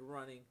started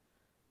running,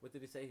 what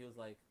did he say? He was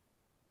like,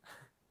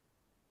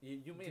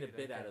 you made a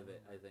bit out of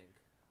it, I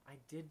think. I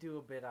did do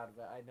a bit out of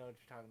it. I know what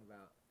you're talking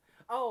about.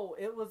 Oh,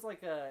 it was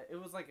like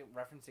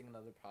referencing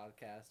another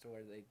podcast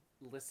where they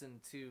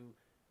listened to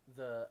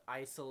the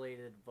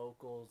isolated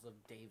vocals of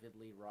David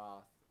Lee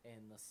Roth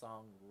in the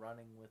song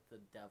 "Running with the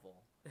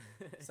Devil."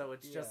 So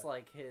it's just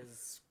like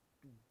his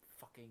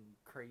fucking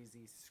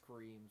crazy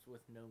screams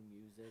with no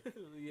music,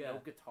 no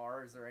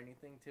guitars or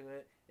anything to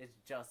it. It's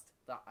just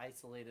the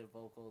isolated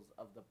vocals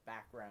of the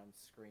background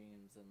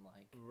screams and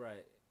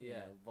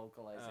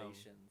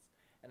vocalizations.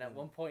 And at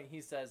one point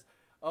he says,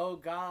 oh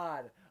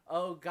God,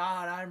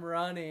 I'm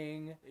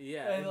running."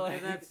 Yeah,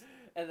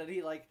 and then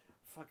he like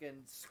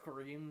fucking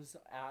screams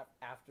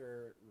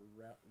after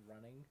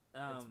running.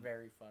 It's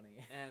very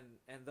funny.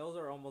 And those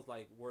are almost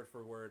like word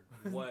for word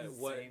what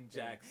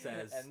Jack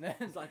says. And then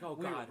it's like, oh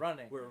God,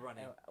 we're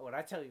running. And when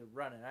I tell you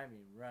running, I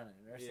mean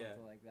running or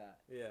something like that.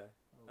 Yeah.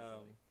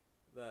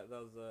 That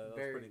was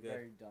very, pretty good.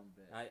 Very dumb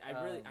bit.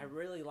 I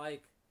really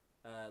like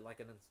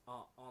an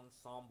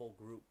ensemble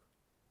group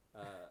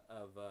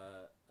of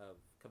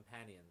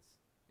companions.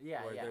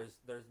 Yeah, where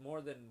there's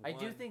more than one. I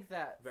do think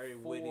that very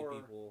witty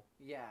people.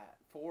 Yeah,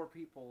 4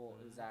 people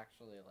is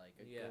actually like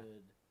a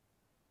good.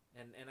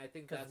 And I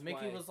think that's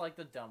Mickey why... was like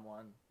the dumb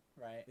one,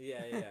 right?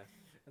 Yeah.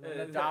 And then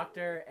the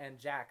Doctor and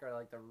Jack are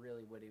like the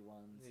really witty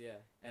ones. Yeah,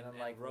 and then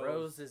like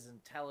Rose is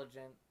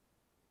intelligent.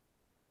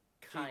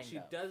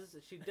 She does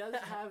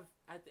have.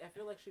 I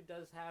feel like she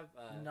does have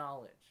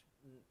knowledge.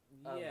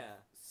 Yeah,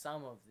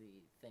 some of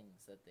the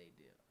things that they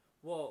do.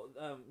 Well,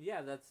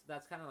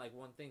 that's kind of like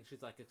one thing.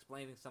 She's like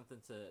explaining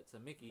something to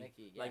Mickey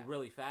like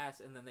really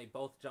fast, and then they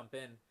both jump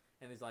in,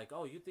 and he's like,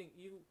 "Oh,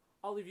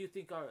 all of you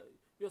think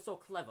you're so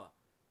clever,"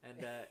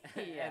 and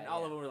and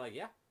all of them were like,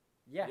 "Yeah,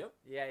 yep.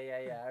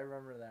 yeah." I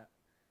remember that.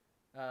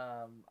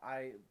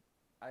 I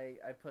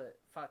put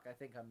fuck. I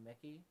think I'm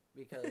Mickey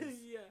because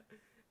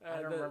I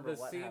don't remember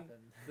what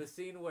happened. The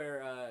scene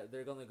where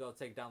they're gonna go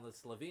take down the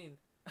Slovene.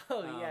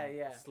 Oh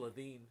yeah.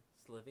 Slovene.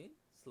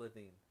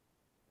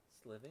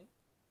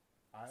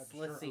 I'm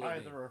Slitheen. sure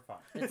either are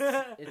fine.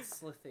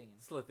 It's Slitheen.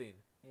 Slitheen.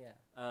 Yeah.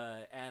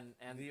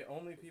 And the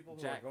only people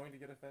who are going to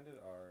get offended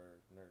are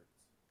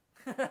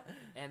nerds.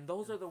 And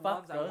those are the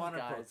ones I want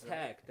to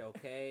protect. Right?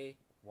 Okay.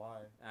 Why?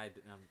 I'm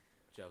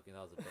joking.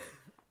 That was a bit.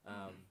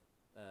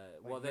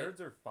 Nerds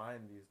are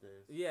fine these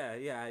days.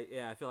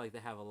 Yeah. I feel like they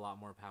have a lot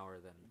more power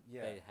than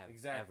they have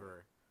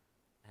ever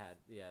had.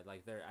 Yeah,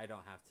 like I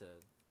don't have to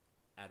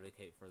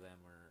advocate for them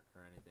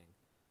or anything.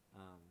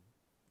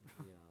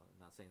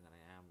 Not saying that I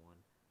am one.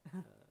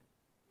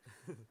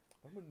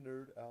 I'm a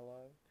nerd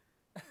ally.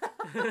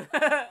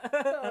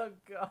 Oh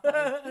God,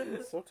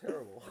 it's so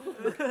terrible.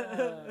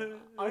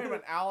 I am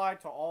an ally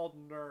to all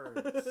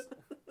nerds.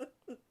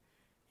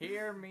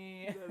 Hear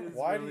me.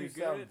 Why do you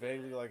sound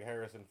vaguely like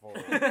Harrison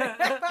Ford?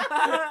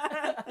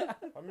 I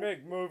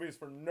make movies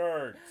for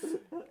nerds,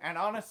 and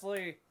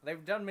honestly,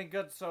 they've done me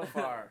good so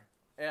far.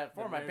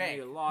 For my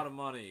bank, a lot of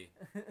money.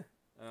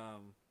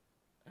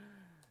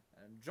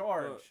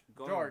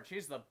 George,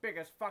 he's the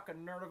biggest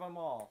fucking nerd of them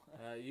all.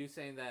 You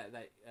saying that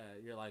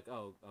you're like,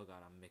 oh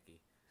God, I'm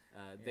Mickey.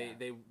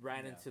 They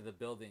ran into the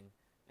building,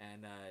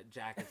 and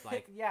Jack is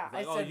like,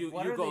 I said, you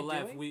go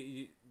left.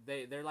 Doing?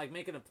 They're like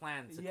making a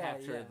plan to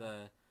capture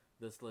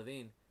the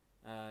Slovene,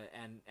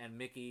 and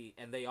Mickey,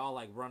 and they all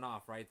like run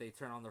off, right? They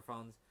turn on their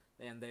phones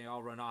and they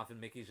all run off, and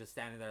Mickey's just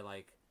standing there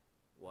like,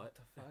 what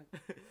the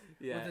fuck?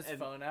 With his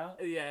phone out.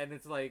 Yeah, and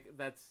it's like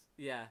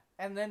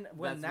And then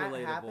when that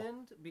relatable.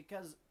 happened,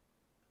 because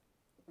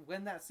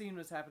when that scene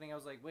was happening, I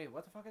was like, wait,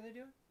 what the fuck are they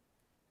doing?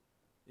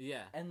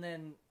 Yeah. And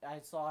then I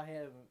saw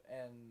him,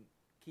 and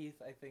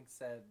Keith, I think,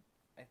 said,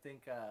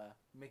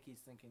 Mickey's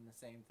thinking the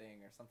same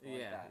thing or something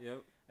like that.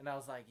 Yep. And I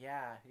was like,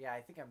 yeah,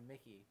 I think I'm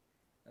Mickey.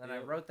 And then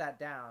I wrote that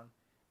down.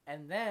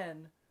 And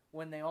then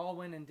when they all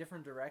went in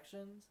different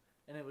directions,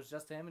 and it was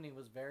just him, and he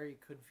was very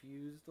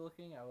confused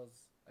looking,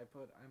 I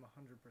put, I'm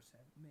 100%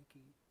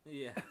 Mickey.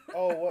 Yeah.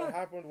 Oh, what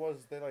happened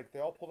was they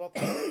all pulled out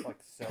their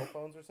cell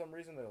phones for some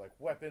reason. They're like,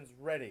 weapons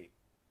ready.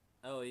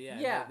 Oh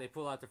yeah. They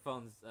pull out their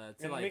phones to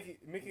and like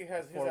Mickey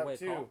has his out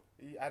too. Call?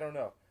 I don't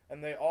know.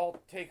 And they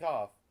all take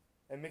off,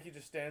 and Mickey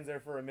just stands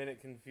there for a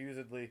minute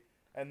confusedly,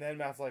 and then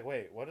Matt's like,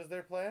 "Wait, what is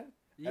their plan?"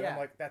 Yeah. And I'm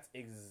like, "That's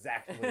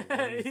exactly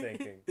what he's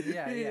thinking."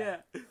 Yeah.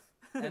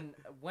 And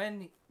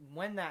when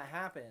that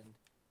happened,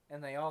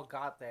 and they all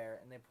got there,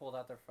 and they pulled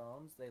out their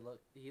phones,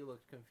 he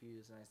looked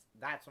confused, and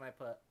that's when I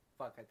put,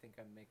 fuck, I think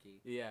I'm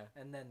Mickey. Yeah.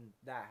 And then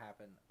that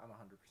happened. I'm 100%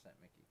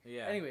 Mickey.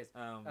 Yeah. Anyways,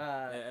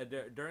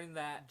 during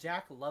that,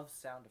 Jack loves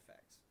sound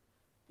effects.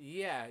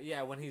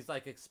 Yeah. When he's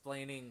like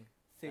explaining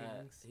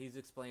things, he's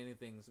explaining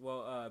things.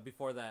 Well,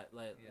 before that,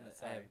 I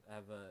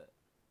have a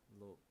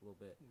little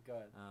bit. Go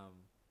ahead.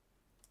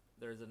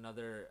 There's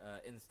another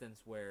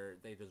instance where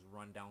they just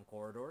run down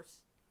corridors.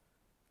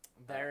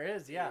 There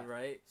is, yeah.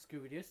 Right?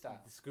 Scooby-Doo style.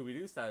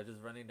 Scooby-Doo style, just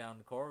running down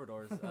the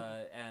corridors.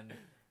 And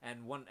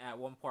at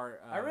one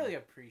part... I really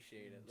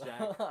appreciate it.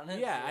 Jack,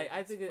 honestly, yeah,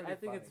 I think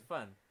it's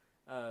fun.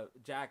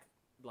 Jack,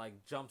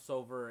 like, jumps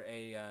over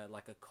a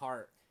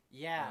cart.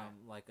 Yeah.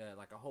 Like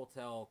a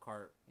hotel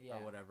cart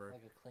or whatever.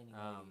 Like a cleaning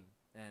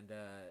lady.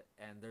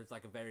 And there's,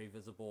 like, a very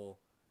visible,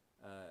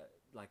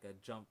 like a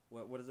jump...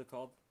 What is it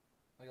called?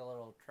 Like a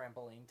little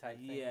trampoline type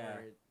thing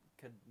where it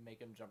could make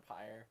him jump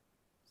higher.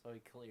 So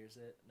he clears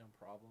it, no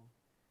problem.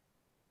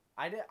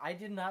 I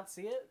did not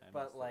see it,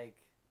 but like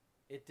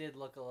it did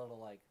look a little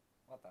like,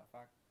 what the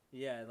fuck?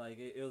 Yeah, like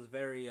it was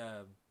very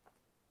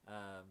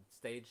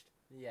staged.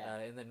 Yeah.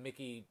 And then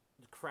Mickey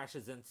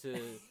crashes into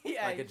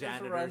yeah, like a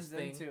janitor's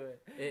thing. Into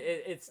it.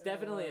 It's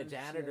definitely a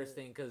janitor's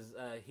thing because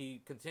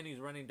he continues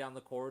running down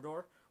the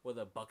corridor with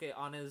a bucket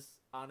on his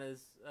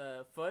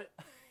foot.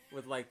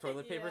 With, like,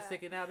 toilet paper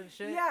sticking out and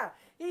shit? Yeah,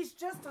 he's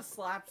just a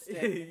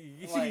slapstick,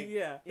 like,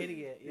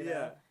 idiot, you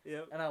know?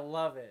 Yep. And I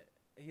love it.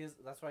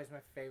 That's why he's my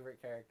favorite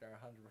character,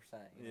 100%.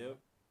 You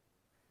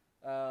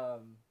know?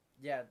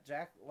 Yeah,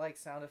 Jack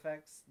likes sound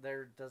effects.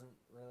 There doesn't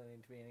really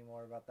need to be any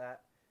more about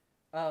that.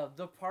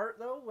 The part,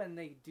 though, when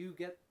they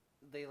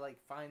like,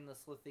 find the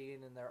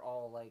Slitheen and they're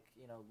all, like,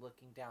 you know,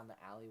 looking down the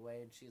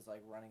alleyway and she's,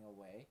 like, running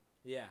away.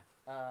 Yeah.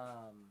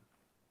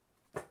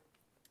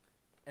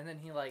 And then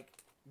he, like...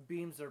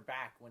 beams her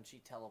back when she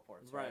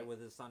teleports, right?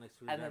 With his sonic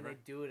screwdriver. And then they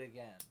do it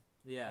again.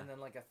 Yeah. And then,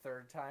 like, a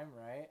third time,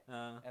 right?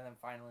 And then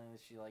finally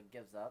she, like,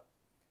 gives up.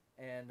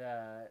 And,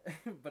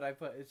 but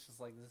it's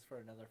just like, this is for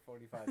another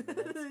 45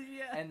 minutes.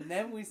 Yeah. And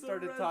then we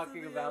started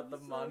talking about the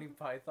Monty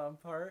Python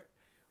part.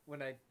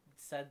 When I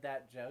said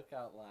that joke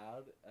out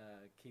loud,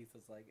 Keith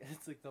was like,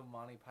 it's like the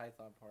Monty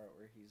Python part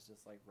where he's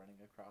just, like,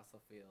 running across a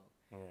field.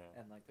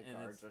 Yeah. And, like, the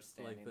guards are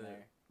standing like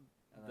there.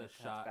 And then it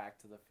cuts back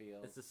to the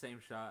field. It's the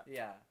same shot.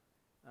 Yeah.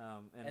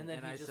 And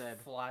then he just said,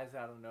 flies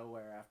out of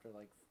nowhere after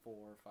like 4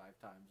 or 5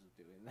 times of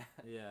doing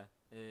that. Yeah,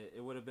 it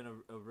would have been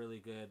a really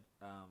good,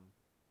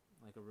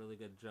 like a really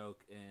good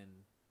joke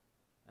in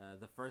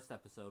the first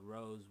episode,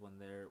 Rose, when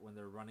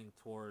they're running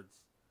towards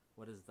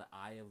what is the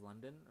Eye of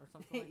London or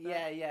something like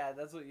that. yeah,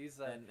 that's what you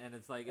said. And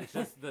it's like it's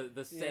just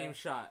the same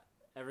shot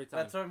every time.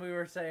 That's when we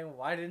were saying,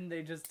 why didn't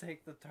they just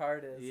take the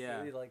TARDIS?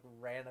 Yeah, he like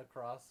ran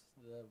across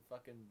the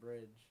fucking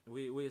bridge.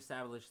 We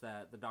established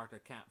that the Doctor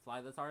can't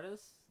fly the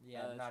TARDIS.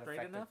 Yeah, not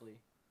straight effectively.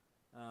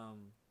 Enough.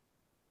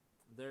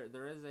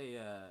 There is a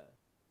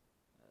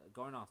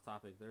going off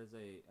topic. There's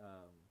a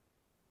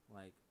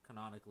like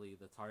canonically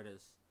the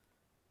TARDIS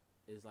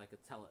is like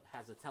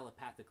has a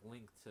telepathic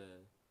link to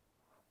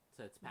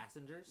its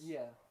passengers.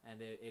 Yeah,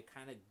 and it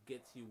kind of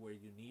gets you where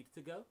you need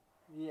to go.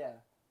 Yeah.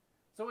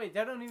 So wait,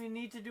 they don't even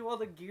need to do all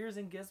the gears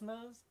and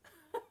gizmos?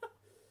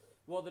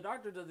 Well, the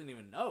Doctor doesn't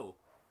even know.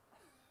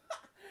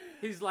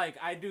 He's like,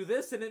 I do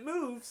this and it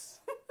moves.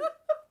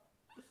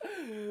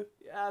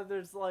 Yeah,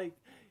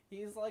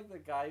 he's like the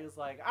guy who's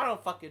like, I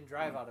don't fucking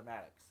drive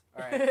automatics.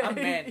 Alright, I'm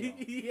manual.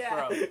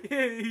 Yeah. Bro.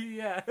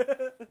 Yeah.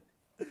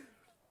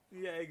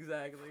 Yeah,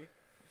 exactly.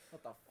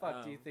 What the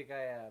fuck do you think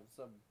I am?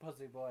 Some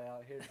pussy boy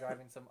out here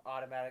driving some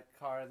automatic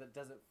car that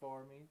does it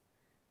for me?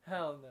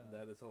 Hell no.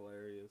 That is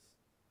hilarious.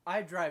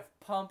 I drive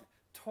pump,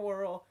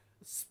 twirl,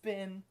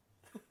 spin.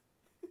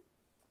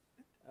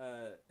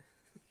 Oh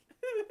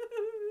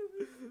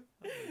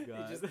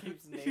God. He just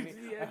keeps naming.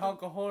 I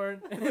honk a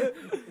horn.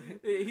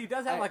 He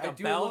does have like a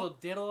do bell. A little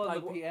diddle on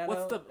the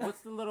piano.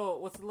 What's the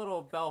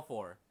little bell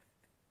for?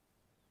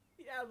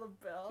 Yeah, the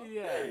bell.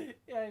 Yeah.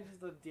 Yeah,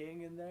 just a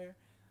ding in there.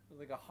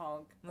 Like a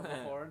honk of a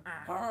horn.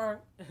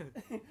 Honk.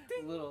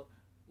 little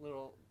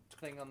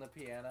thing on the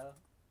piano.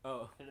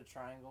 Oh. Hit a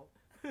triangle.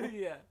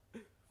 Yeah.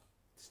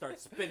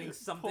 Start spinning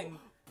something.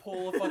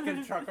 Pull a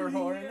fucking trucker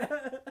horn.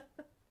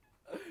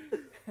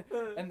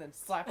 And then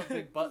slap a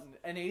big button,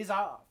 and he's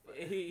off.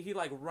 He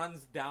like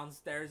runs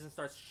downstairs and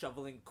starts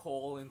shoveling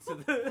coal into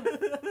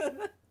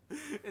the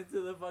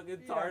into the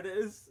fucking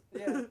TARDIS.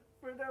 Yeah,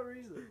 for no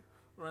reason.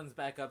 Runs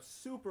back up,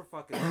 super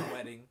fucking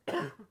sweating.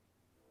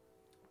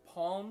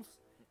 Palms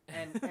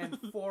and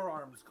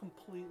forearms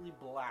completely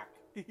black.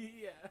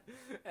 Yeah,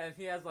 and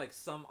he has like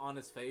some on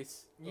his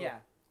face. Yeah,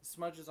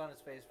 smudges on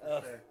his face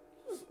for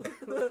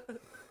sure.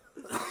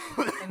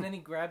 And then he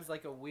grabs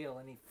like a wheel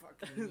and he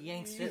fucking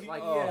yanks it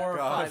like 4 or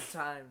 5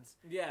 times.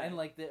 Yeah, and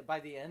like by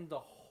the end, the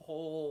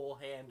whole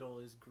handle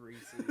is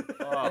greasy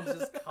and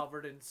just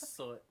covered in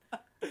soot.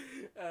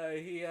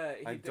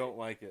 I don't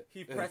like it.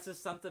 He presses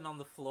something on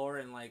the floor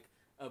and like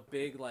a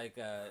big like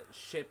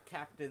ship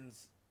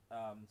captain's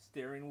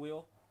steering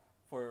wheel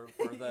for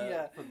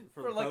the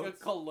for like a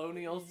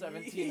colonial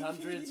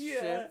 1700s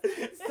ship.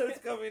 It starts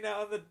coming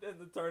out and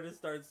the TARDIS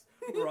starts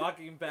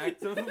rocking back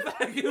to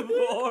back and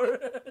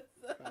forth.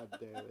 God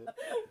damn it!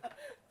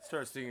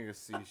 Start singing a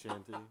sea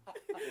shanty.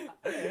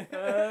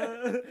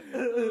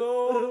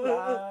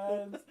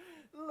 Lowlands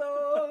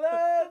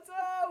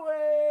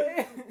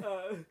away.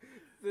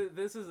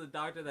 This is a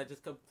Doctor that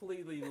just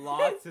completely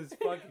lost his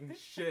fucking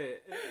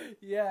shit.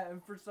 Yeah,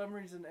 and for some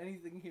reason,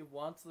 anything he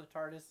wants the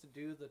TARDIS to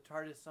do, the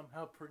TARDIS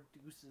somehow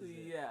produces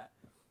it. Yeah.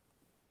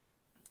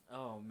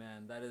 Oh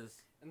man, that is.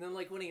 And then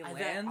like when he I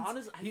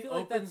lands, he feel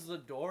like opens the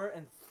door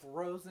and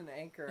throws an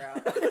anchor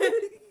out.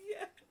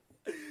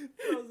 Yeah,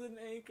 throws an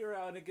anchor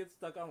out and it gets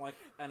stuck on like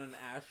an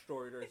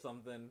asteroid or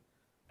something.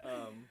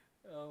 Oh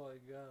my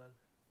god.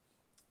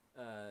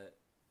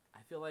 I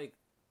feel like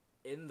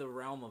in the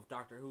realm of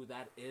Doctor Who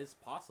that is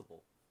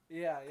possible.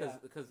 Yeah,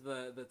 Because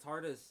the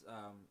TARDIS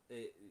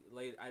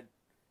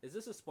is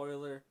this a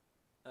spoiler?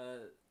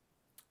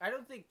 I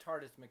don't think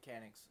TARDIS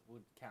mechanics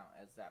would count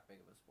as that big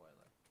of a spoiler.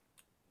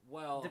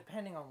 Well,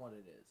 Depending on what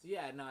it is.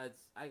 yeah, no,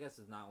 I guess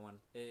it's not one.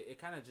 It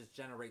kind of just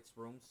generates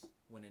rooms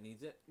when it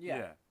needs it.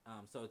 Yeah.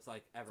 So it's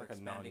like ever It's like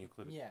a expanding.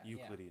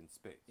 Euclidean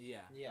space. Yeah.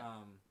 Yeah.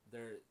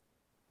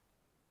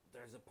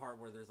 There's a part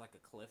where there's like a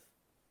cliff.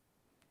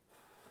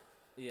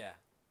 Yeah.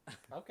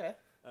 Okay.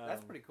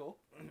 That's pretty cool.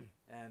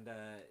 And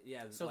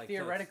yeah. So like,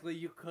 theoretically,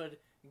 you could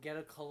get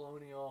a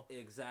colonial.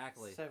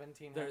 Exactly.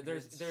 1700s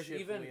There's ship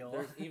even wheel.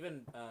 there's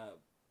even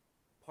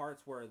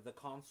parts where the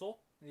console,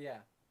 Yeah.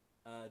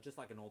 just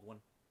like an old one.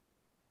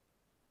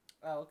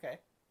 Oh, okay.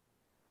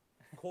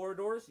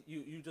 Corridors.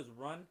 You just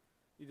run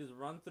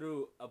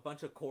through a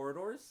bunch of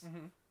corridors.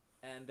 Mm-hmm.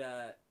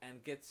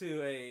 And get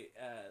to a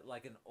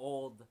like an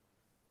old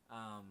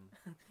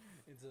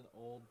It's an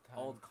old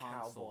console.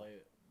 cowboy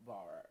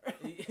bar.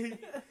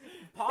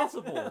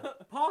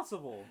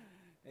 possible.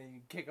 And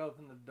you kick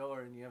open the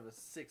door and you have a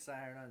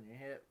 6-iron on your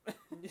hip.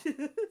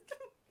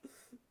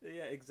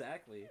 Yeah,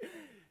 exactly.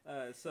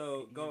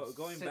 So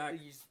going back,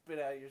 you spit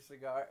out your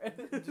cigar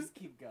and just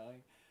keep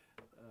going.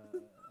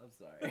 I'm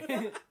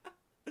sorry.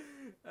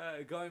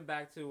 Going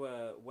back to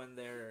when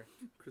they're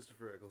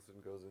Christopher Eccleston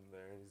goes in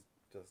there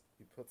and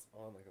he puts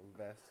on like a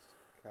vest,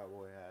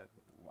 cowboy hat,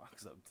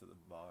 walks up to the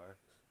bar.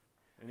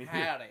 And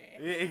Howdy.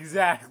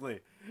 Exactly.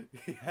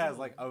 He has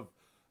like a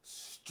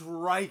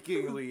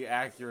strikingly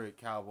accurate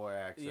cowboy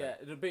accent.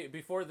 Yeah,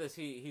 before this,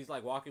 he's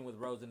like walking with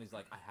Rose, and he's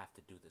like, "I have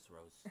to do this,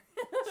 Rose."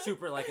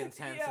 Super like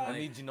intense. Yeah. And I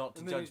need you not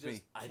to judge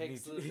me. I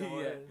kicks need the you.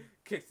 door Yeah. in.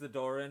 Kicks the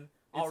door in.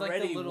 It's Already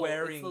like the little,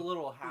 wearing it's the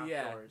little half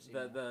doors. You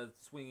know? the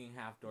swinging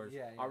half doors.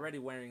 Yeah. Already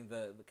wearing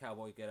the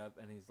cowboy get up,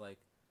 and he's like,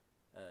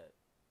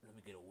 "Let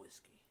me get a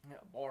whiskey." Yeah,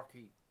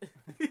 barkeep.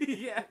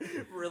 Yeah,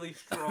 really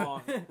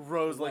strong.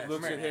 Rose like West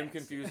looks at him Max.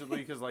 confusedly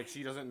because like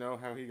she doesn't know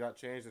how he got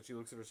changed, and she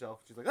looks at herself.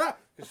 And she's like, ah,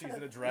 because she's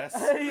in a dress.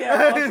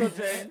 Yeah, also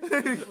changed.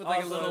 With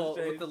like Also a little,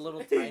 changed. with the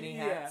little tiny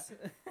Yeah. hats.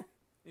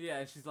 Yeah,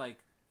 and she's like,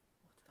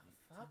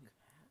 Fuck.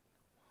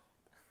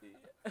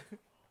 Yeah.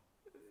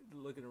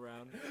 Looking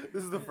around.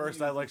 This is the first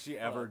time like she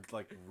ever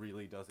like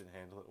really doesn't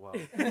handle it well.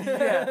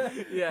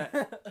 Yeah.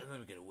 Let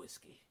me get a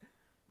whiskey.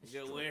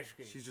 Get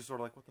whiskey. She's just sort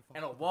of like, what the fuck?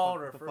 And a what the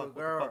water fuck, for what the the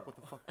girl. fuck, what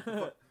the fuck, what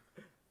the fuck?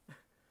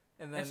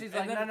 And she's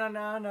like,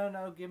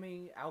 no, give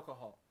me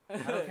alcohol. I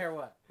don't care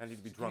what. I need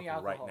to be Just give me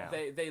drunk right alcohol.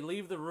 now. They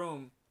leave the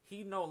room.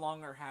 He no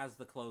longer has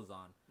the clothes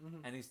on, Mhm.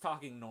 and he's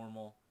talking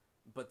normal,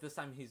 but this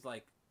time he's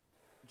like,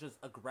 just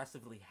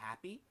aggressively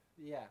happy.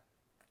 Yeah.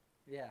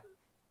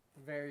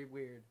 Very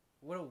weird.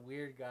 What a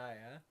weird guy,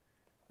 huh?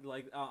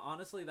 Like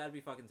honestly, that'd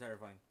be fucking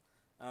terrifying.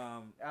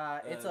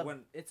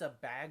 It's a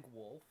bag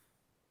wolf.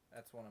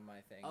 That's one of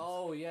my things.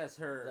 Oh yes,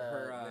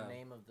 the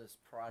name of this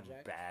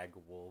project. Bag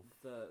wolf.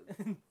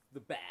 The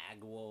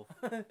bag wolf.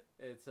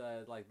 It's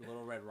like the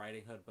Little Red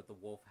Riding Hood, but the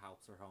wolf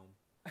helps her home.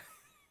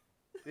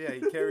 Yeah,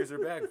 he carries her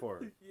bag for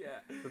her. Yeah.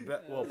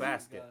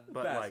 Basket. God.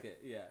 But Basket, like,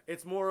 yeah.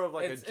 it's more of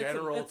like It's a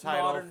general it's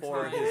title modern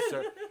for times. his.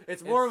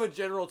 It's more of a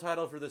general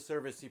title for the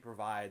service he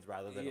provides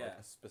rather than Yeah. like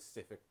a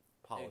specific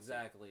policy.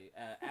 Exactly.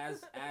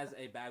 As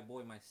a bag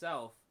boy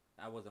myself,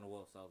 I wasn't a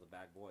wolf, so I was a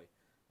bag boy.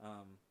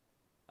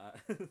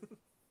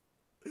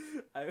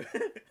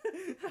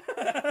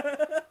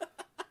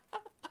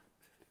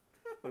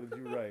 What did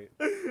you write?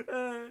 What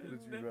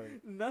did you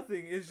write?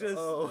 Nothing. It's just,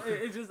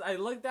 it's just. I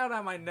looked down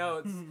at my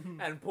notes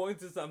and point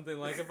to something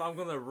like if I'm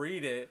gonna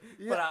read it.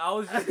 Yeah. But I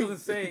was just gonna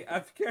say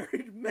I've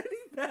carried many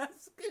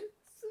baskets.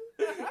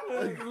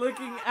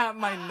 Looking at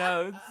my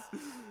notes.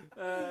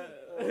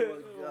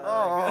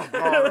 Oh,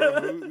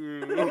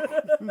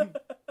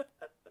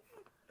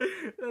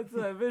 That's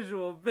a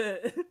visual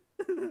bit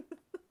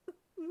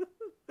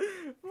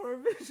for a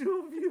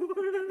visual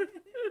viewer.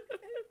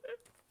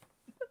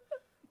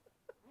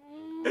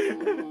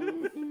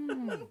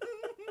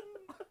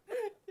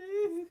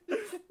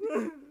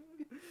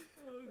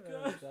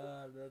 Oh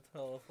god, that's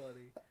hella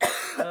funny.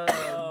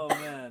 Oh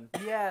man,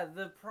 Yeah,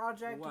 the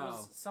project Wow.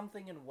 was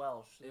something in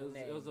Welsh.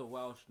 it was a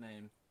Welsh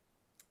name.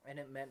 and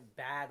it meant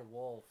bad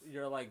wolf.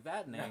 You're like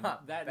that name.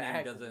 Not That name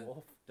bag doesn't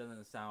wolf.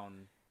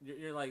 sound.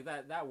 You're like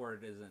that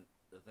word isn't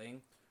the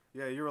thing.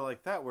 Yeah, you were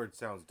like, that word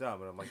sounds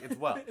dumb. And I'm like, it's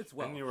Welsh. It's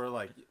Welsh. And you were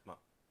like, "Well,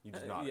 you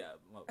just nodded. Yeah.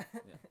 Well,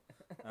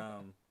 yeah.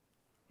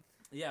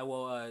 Yeah.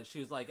 Well, she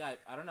was like, I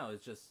don't know.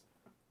 It's just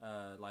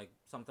like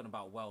something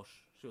about Welsh.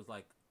 She was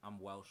like, I'm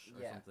Welsh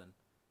or Yeah. something,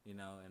 you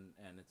know,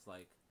 and it's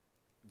like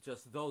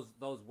just those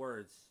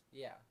words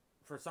Yeah.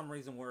 for some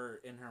reason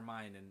were in her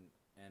mind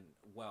and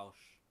Welsh,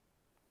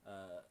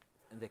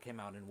 and they came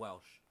out in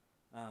Welsh.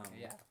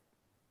 Yeah.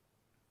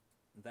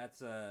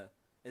 That's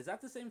is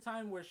that the same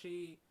time where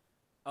she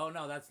Oh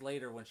no, that's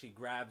later when she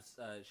grabs.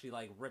 She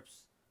like rips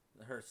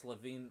her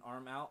Slovene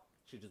arm out.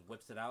 She just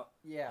whips it out.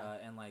 Yeah.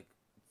 And like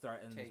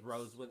threatens Takes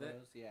Rose with it.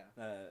 Yeah.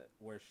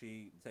 Where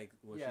she takes.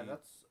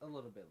 That's a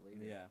little bit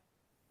later.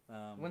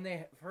 Yeah. When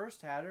they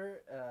first had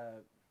her,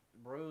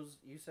 Rose.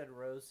 You said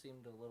Rose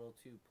seemed a little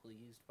too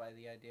pleased by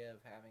the idea of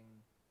having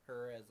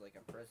her as like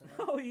a prisoner.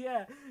 Oh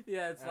yeah.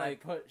 It's and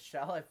like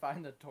shall I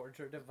find the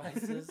torture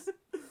devices?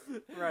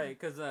 Right,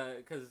 because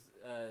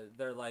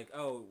they're like,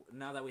 oh,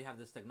 now that we have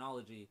this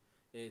technology,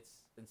 it's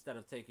instead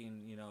of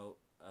taking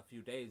a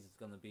few days, it's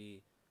gonna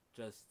be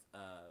just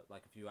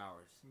like a few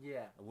hours.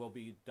 Yeah, we'll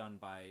be done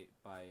by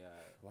Why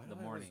the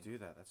do morning. I always do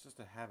that? That's just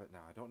a habit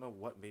now. I don't know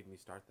what made me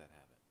start that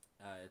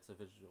habit. It's a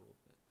visual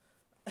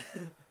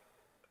bit.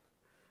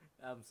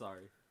 I'm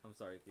sorry,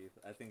 Keith.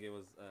 I think it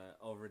was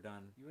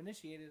overdone. you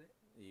initiated it.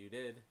 You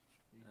did.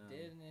 You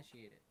did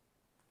initiate it.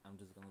 I'm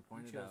just gonna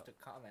point you it chose out. to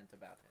comment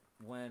about it.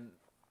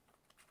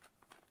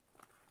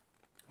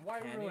 Why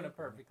ruin a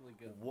perfectly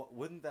good one?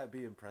 Wouldn't that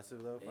be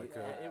impressive though? If I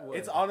could? It would.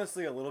 It's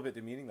honestly a little bit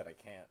demeaning that I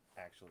can't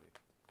actually.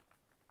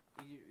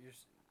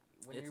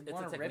 When It's you a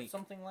want to rip technique.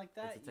 something like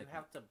that, It's a you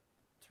have to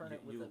turn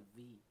it with You- a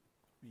V.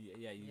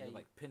 Yeah, you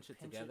like pinch it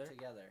together.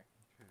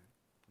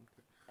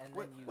 And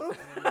What- then you. what-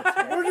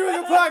 and We're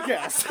doing a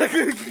podcast.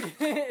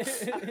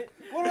 then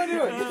What am I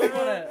doing?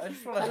 I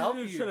just want to help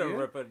you,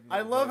 dude.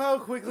 I love how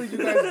quickly you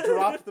guys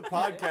dropped the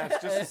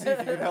podcast just to see if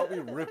you could help me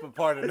rip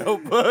apart a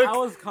notebook. I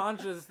was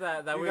conscious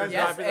that we were guys-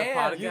 Yes, dropping the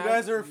and podcast. You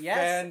guys are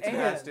Yes,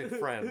 fantastic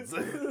friends.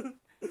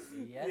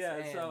 Yes, Yeah,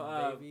 and,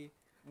 so, baby.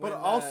 But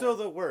also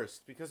the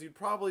worst, because you'd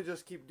probably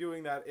just keep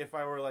doing that if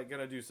I were like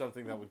gonna do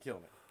something that would kill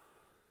me.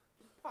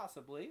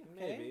 Possibly.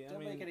 Okay. Maybe, I Don't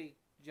mean, make any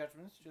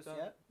judgments just don't-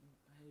 yet.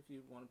 If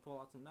you want to pull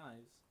out some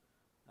knives.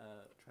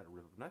 Try to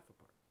rip a knife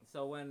apart.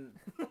 So when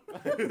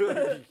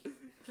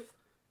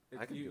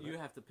I can do you it.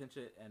 have to pinch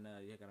it and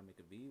you gotta make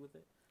a V with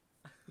it.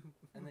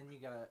 And then you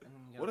gotta.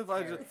 What if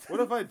I just?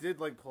 What if I did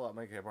like pull out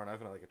my camera knife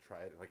and I like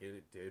tried it, like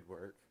it did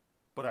work,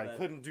 but I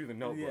couldn't do the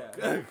notebook.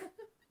 Yeah.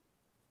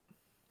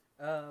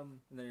 Um.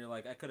 And then you're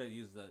like, I could have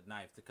used the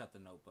knife to cut the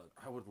notebook.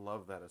 I would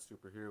love that a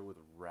superhero with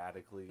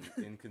radically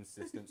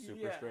inconsistent super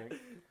Yeah. strength.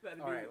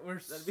 All right, we're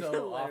that'd be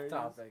so off hilarious.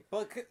 topic.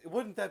 But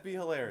wouldn't that be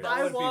hilarious? That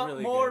I would be want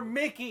really more good.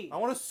 Mickey. I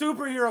want a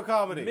superhero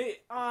comedy.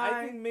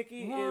 I think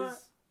Mickey want is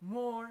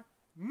more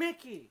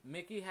Mickey.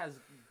 Mickey has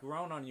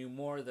grown on you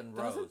more than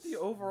Rose. Doesn't the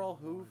overall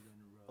Who,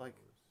 like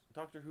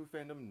Doctor Who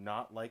fandom,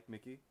 not like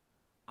Mickey?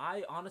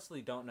 I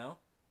honestly don't know.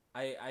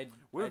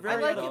 We're I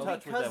very I like in it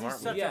touch with because them, he's aren't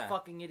we? such Yeah. a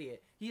fucking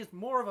idiot. He is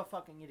more of a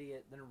fucking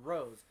idiot than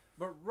Rose.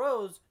 But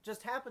Rose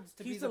just happens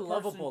to be He's the a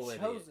lovable person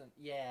idiot. chosen.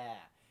 Yeah.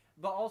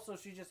 But also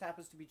she just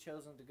happens to be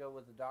chosen to go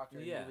with the doctor.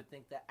 And Yeah. you would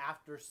think that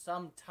after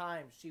some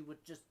time she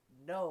would just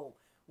know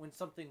when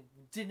something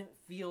didn't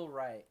feel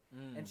right.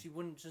 And she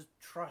wouldn't just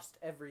trust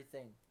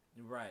everything.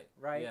 Right.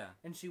 Right? Yeah.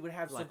 And she would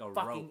have Like some a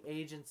fucking rope.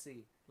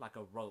 agency. Like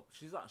a rope.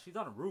 She's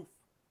on a roof.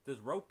 This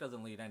rope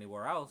doesn't lead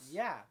anywhere else.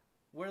 Yeah.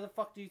 Where the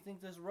fuck do you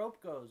think this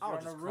rope goes? I'll You're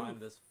on just a roof. climb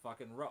this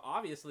fucking rope.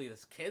 Obviously,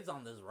 this kid's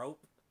on this rope.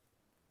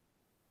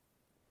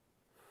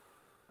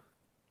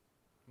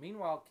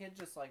 Meanwhile, kid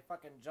just like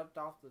fucking jumped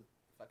off the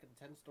fucking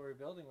 10-story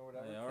building or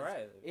whatever. Yeah, all 'cause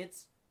right.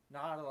 It's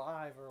not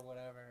alive or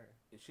whatever.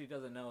 She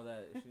doesn't know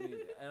that.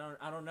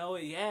 I don't know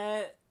it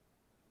yet.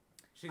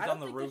 She's I on don't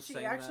the think roof that she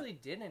saying actually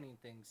did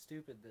anything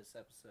stupid this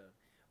episode.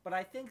 But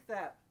I think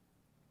that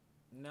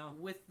that. No.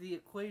 with the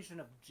equation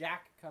of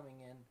Jack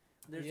coming in,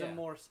 there's Yeah. a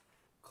more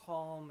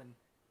calm and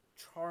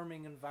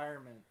charming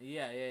environment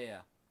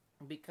Yeah.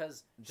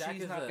 because Jack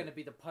she's is not a- going to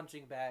be the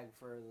punching bag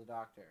for the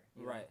doctor.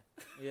 you know? Right.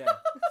 Yeah.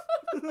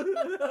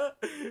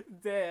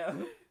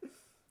 Damn.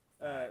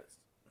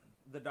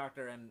 The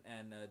doctor and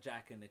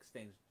Jack can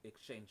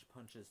exchange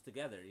punches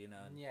together, you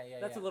know. And Yeah.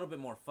 that's a little bit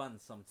more fun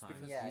sometimes.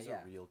 Because Yeah, he's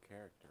yeah. a real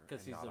character.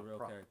 Because and he's not a real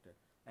prop. character.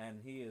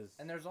 And he is...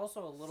 And there's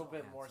also a little So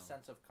bit more handsome.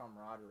 sense of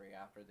camaraderie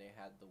after they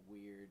had the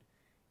weird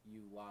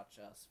 "you watch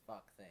us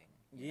fuck" thing.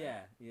 you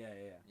Yeah.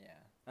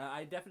 know?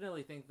 I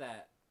definitely think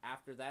that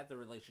after that, the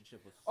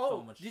relationship was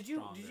Oh, so much did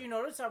stronger. you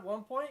notice at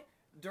one point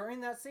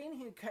during that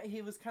scene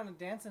he was kind of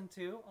dancing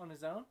too on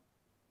his own,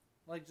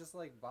 like just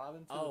like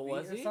bobbing to Oh, the beat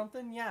was or he?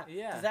 something? Yeah.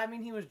 Yeah. Does that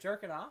mean he was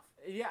jerking off?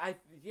 Yeah,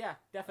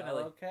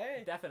 definitely.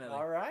 Okay. Definitely.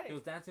 All right. He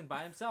was dancing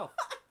by himself.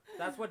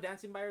 That's what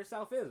dancing by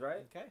yourself is,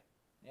 right? Okay.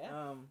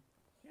 Yeah.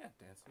 Yeah,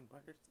 dancing by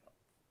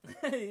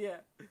yourself.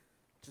 Yeah.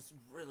 Just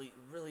really,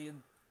 really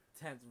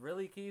intense.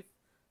 Really, Keith?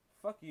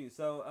 Fuck you.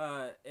 So,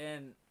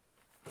 and...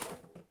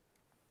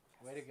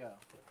 Way to go.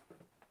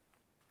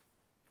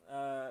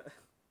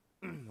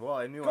 Well,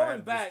 I knew I Going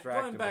had back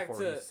distracted before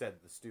to- he said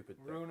the stupid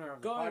thing. Ruiner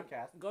of the Going,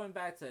 podcast. going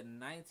back to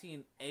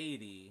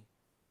 1980,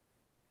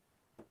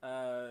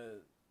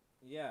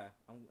 yeah,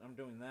 I'm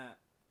doing that.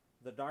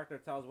 The doctor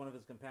tells one of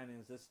his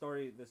companions, this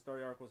story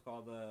arc was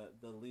called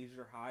the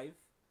Leisure Hive.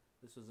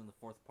 This was in the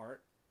 4th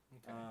part.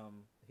 Okay.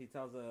 He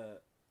tells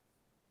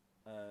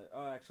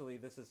actually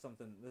this is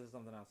something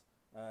else.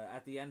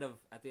 At the end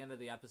of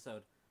the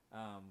episode,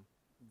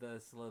 the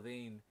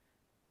Slovene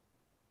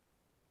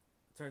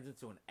turns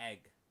into an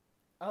egg.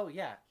 Oh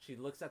yeah. She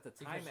looks at the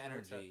time Because she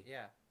looks energy. at-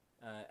 yeah.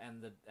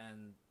 And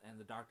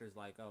the doctor's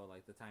like, oh,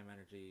 like the time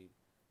energy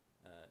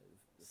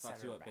Set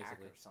fucks her you up back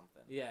basically. or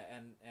something. Yeah,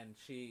 and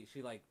she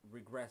like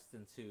regressed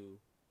into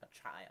A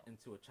child.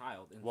 a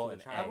child.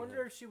 I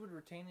wonder if she would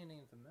retain any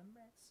of the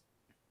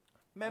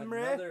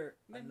memories.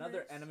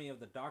 Another enemy of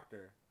the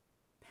Doctor,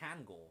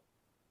 Pangol,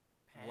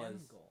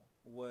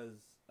 was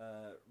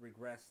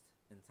regressed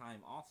in time.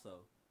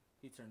 Also,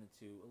 he turned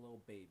into a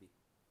little baby.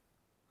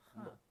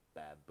 Huh. A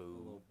Baboon.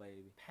 little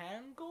baby.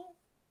 Pangol?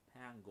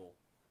 Pangol.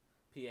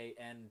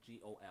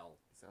 Pangol.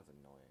 Sounds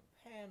annoying.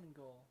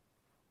 Pangol.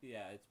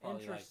 Yeah, it's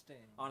probably Interesting.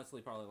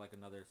 honestly probably like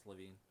another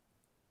Slovene.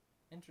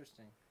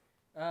 Interesting.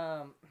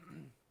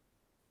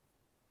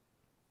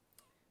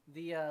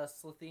 The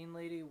Slitheen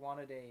lady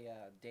wanted a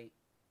date.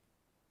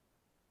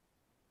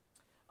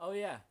 Oh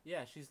yeah,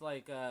 she's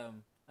like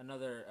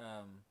another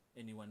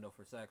innuendo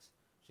for sex.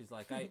 She's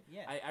like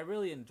Yeah. I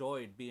really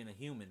enjoyed being a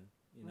human.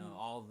 You know, Mm.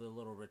 all the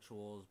little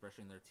rituals,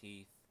 brushing their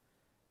teeth,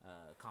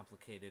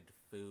 complicated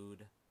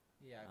food.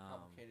 Yeah,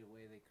 complicated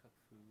way they cook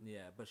food.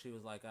 Yeah, but she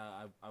was like,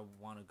 I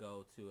want to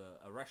go to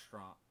a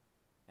restaurant,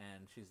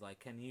 and she's like,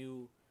 can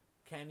you,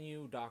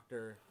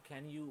 doctor,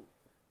 can you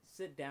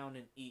sit down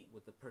and eat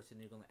with the person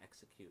you're gonna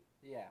execute?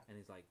 Yeah. And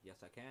he's like, yes,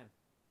 I can,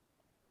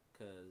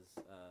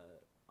 because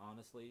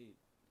honestly,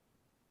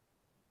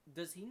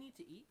 Does he need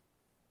to eat?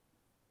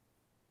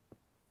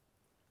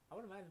 I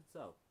would imagine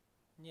so,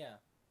 Yeah.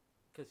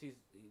 because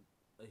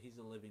he's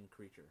a living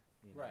creature.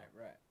 You know? Right.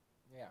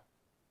 Yeah.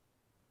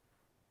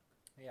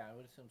 Yeah, I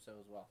would assume so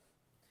as well.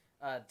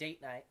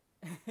 Date night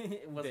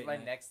was Date my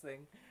night. next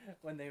thing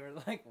when they were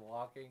like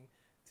walking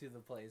to the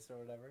place or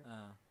whatever.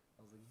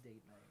 I was like,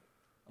 date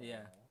night.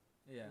 Yeah.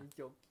 Aw, Yeah. you're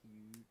so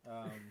cute.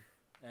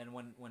 And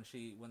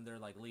when they're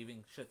like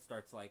leaving, shit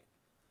starts like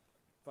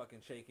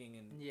fucking shaking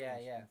and Yeah.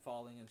 and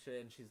falling and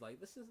shit, and she's like,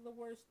 "This is the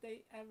worst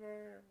date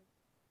ever,"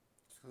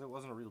 Because it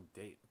wasn't a real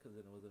date. because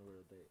it wasn't a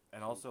real date.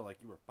 And also,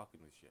 like, you were fucking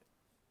with shit.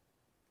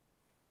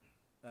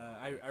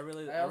 I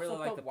really I also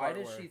like put, the why part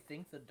does where she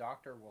think the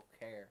doctor will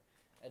care?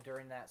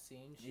 During that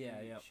scene,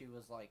 she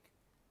was like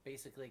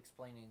basically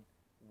explaining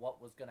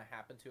what was going to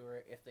happen to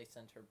her if they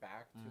sent her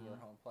back to her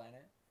home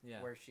planet,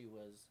 yeah where she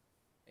was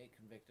a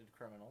convicted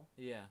criminal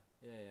yeah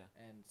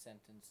and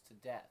sentenced to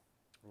death.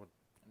 What-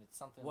 And it's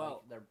something Well-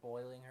 like they're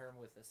boiling her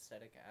with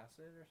acetic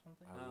acid or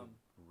something. I would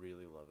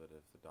really love it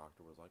if the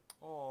doctor was like,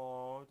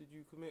 "Oh, did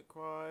you commit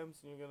crimes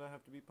and you're gonna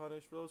have to be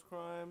punished for those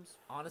crimes?"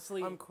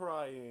 honestly I'm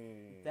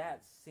crying.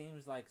 that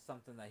seems like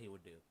something that he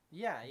would do.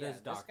 Yeah,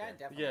 This this guy doctor.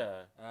 definitely.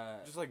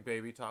 Yeah. Just like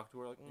baby talk to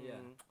her, like, Yeah.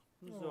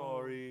 I'm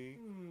sorry.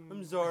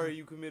 I'm sorry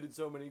you committed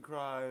so many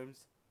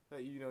crimes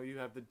that you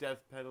have the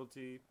death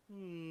penalty.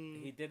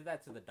 He did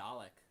that to the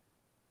Dalek,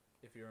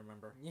 if you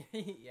remember.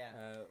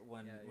 yeah.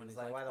 When He when was he's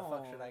like, why the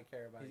fuck "Oh," should I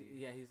care about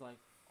you? he's like,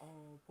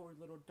 "Oh, poor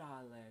little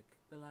Dalek,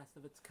 the last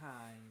of its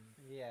kind.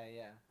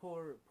 Yeah.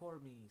 Poor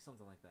me,"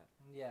 something like that.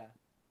 Yeah.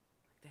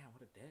 Damn,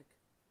 what a dick.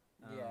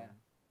 Yeah.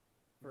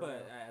 For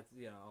But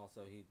real.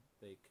 also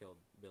they killed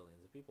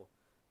billions of people.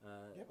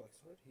 Yeah, but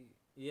so did he.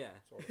 Yeah.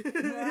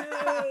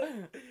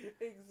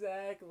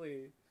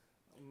 Exactly.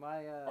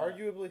 My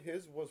Arguably,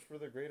 his was for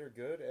the greater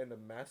good and a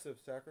massive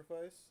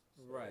sacrifice.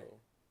 So. Right.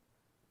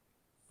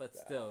 But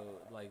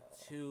still, like,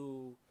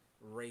 two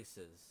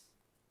races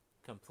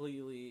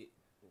completely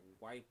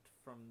wiped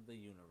from the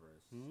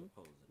universe,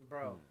 supposedly.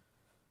 bro,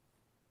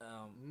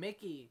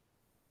 Mickey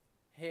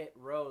hit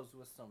Rose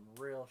with some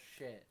real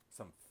shit.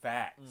 Some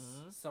facts.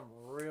 Some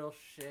real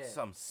shit.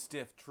 Some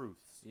stiff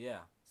truths. Yeah.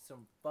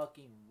 Some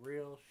fucking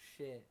real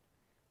shit.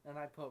 And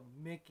I put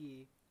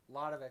Mickey,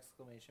 lot of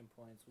exclamation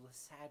points, with a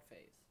sad face.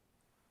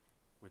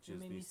 Which You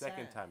is made the me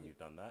second sad. time you've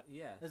done that.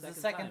 Yeah. This is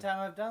the second time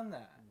I've done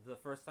that. The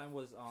first time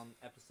was on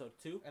episode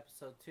 2.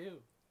 Episode 2.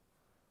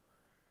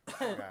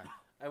 Okay.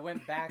 I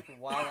went back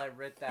while I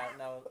wrote that.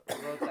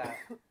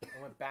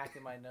 I went back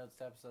in my notes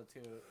to episode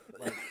 2,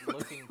 like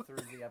looking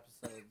through the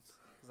episodes,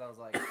 because I was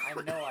like, I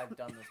know I've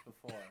done this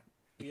before.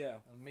 Yeah.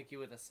 Mickey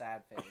with a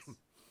sad face,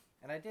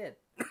 and I did.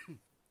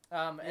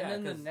 And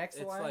then the 'cause next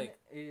it's one like-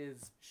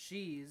 is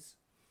she's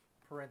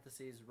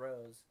 (parentheses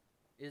Rose)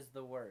 is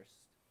the worst.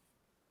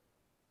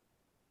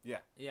 Yeah.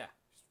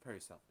 She's very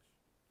selfish.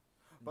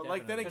 But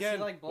like then Definitely. Because she, again,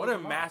 like, blows what a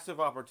them up. massive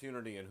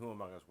opportunity, and who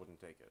among us wouldn't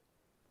take it?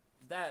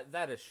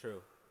 that is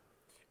true.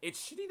 It's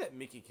shitty that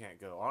Mickey can't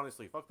go.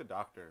 Honestly, fuck the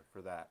doctor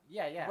for that.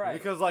 Yeah. Right.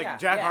 Because like Yeah,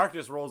 Jack yeah.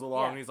 Harkness rolls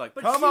along Yeah. and he's like,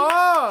 But "Come she-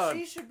 on!"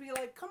 She should be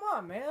like, "Come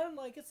on, man!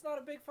 Like it's not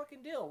a big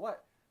fucking deal.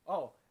 What?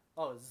 Oh,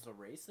 is this a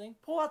race thing?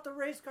 Pull out the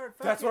race card.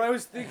 Fuck That's it. what I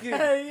was thinking.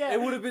 Yeah.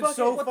 It would have been Fuck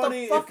so it. What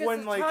funny the fuck if is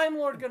when the like Time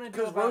Lord gonna do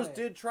because about Rose it?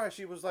 did try.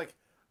 She was like,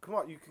 "Come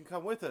on, you can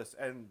come with us,"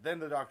 and then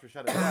the doctor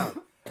shut it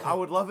down. I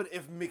would love it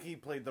if Mickey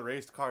played the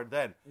race card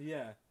then.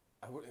 Yeah.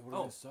 It would have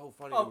been so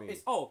funny Oh, to me.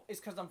 it's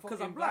because I'm Because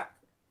fucking I'm black.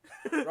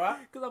 Right?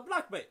 Because I'm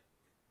black, mate.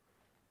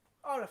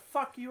 I want to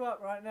fuck you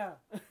up right now.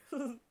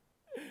 You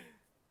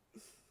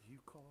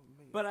call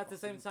me. But at the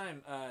same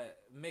time,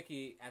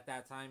 Mickey at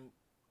that time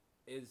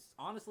is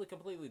honestly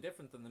completely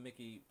different than the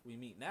Mickey we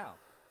meet now.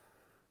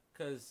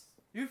 Because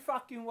You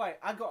fucking wait.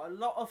 I got a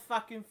lot of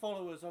fucking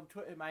followers on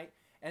Twitter, mate.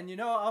 And you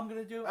know what I'm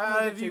gonna do? I'm Have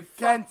gonna get you you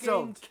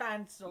cancelled? fucking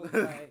cancelled,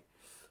 mate.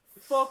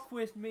 Fuck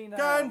with me now,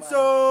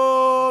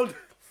 Cancelled! mate.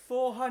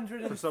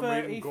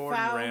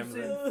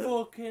 430,000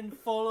 fucking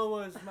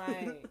followers,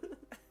 mate.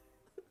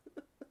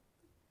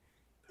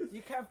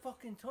 You can't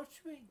fucking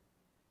touch me.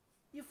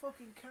 You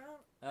fucking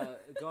can't.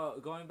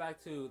 Going back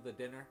to the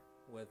dinner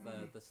with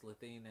the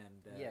Slitheen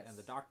and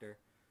the doctor,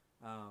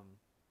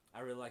 I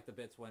really like the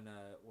bits when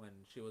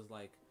she was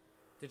like,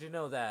 "Did you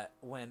know that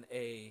when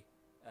a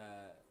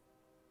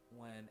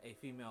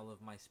female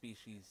of my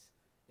species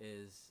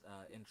is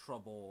in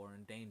trouble or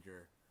in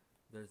danger,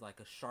 there's like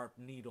a sharp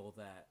needle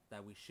that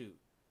we shoot,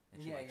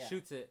 and she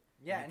shoots it,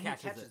 and he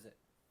catches it,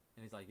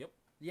 and he's like, yep."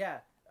 Yeah,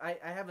 I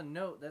have a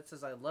note that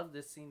says I love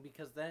this scene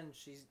because then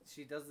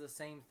she does the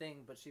same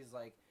thing, but she's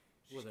like,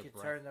 she could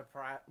turn the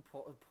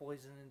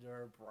poison into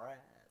her breath.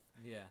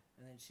 Yeah,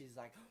 and then she's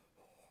like,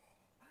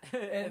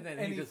 and then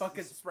he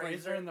fucking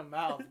sprays her in the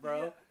mouth,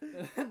 bro.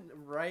 And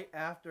right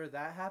after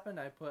that happened,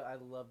 I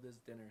love this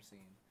dinner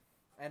scene,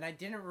 and I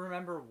didn't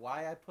remember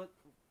why I put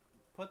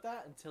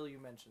that until you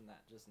mentioned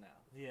that just now.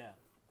 Yeah,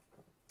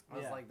 I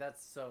was like,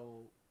 that's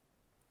so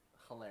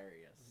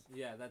hilarious.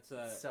 Yeah, that's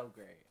so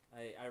great.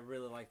 I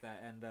really like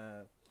that, and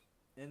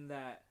in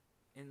that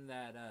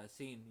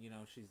scene, you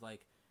know, she's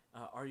like,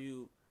 "Are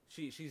you?"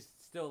 She's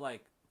still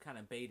like kind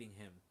of baiting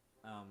him,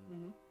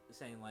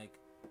 saying like,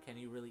 "Can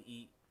you really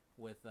eat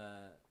with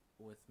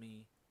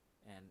me,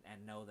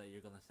 and know that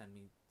you're gonna send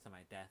me to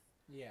my death?"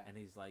 Yeah, and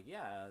he's like,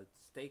 "Yeah,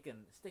 steak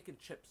and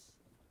chips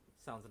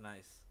sounds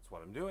nice. That's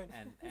what I'm doing."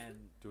 And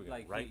doing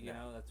like it right you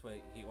now. know, that's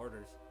what he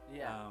orders.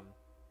 Yeah.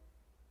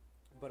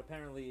 But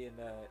apparently in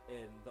the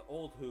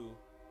old Who,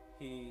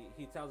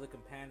 he tells a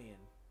companion,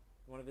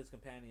 one of his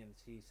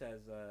companions, he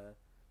says that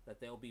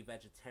they'll be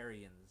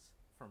vegetarians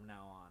from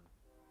now on.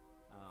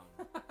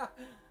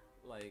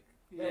 Like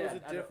that was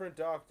a different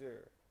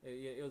doctor.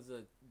 It was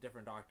a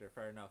different doctor.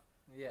 Fair enough.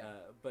 Yeah.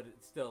 But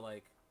it's still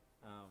like,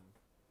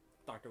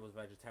 doctor was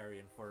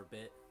vegetarian for a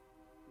bit.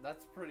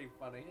 That's pretty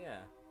funny.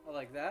 Yeah. I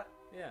like that.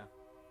 Yeah.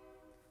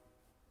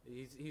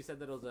 He said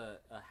that it was a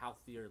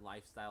healthier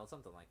lifestyle,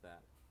 something like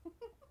that.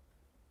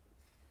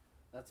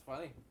 That's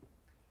funny.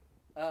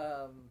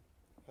 Healthier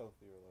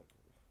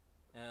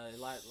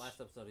life. Last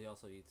episode, he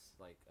also eats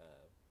like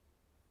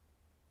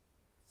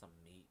some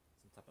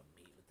type of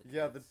meat with the kids.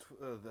 Yeah, the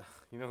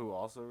you know who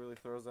also really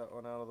throws that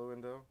one out of the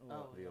window?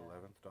 Oh, the yeah.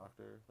 11th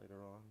Doctor later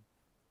on.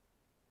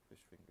 Fish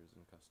fingers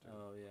and custard.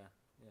 Oh yeah.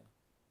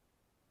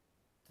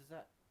 Does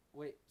that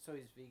wait? So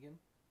he's vegan?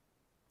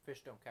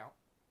 Fish don't count.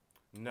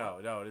 No,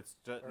 it's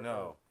just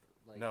no.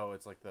 Like, No,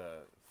 it's like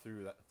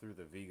through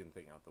the vegan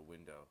thing out the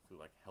window, through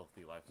like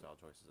healthy lifestyle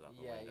choices out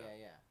the window.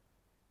 Yeah.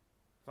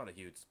 It's not a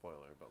huge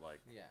spoiler, but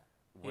like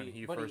when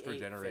he but first he ate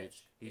regenerates,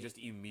 fish. he just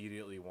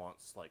immediately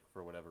wants, like,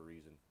 for whatever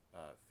reason,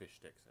 fish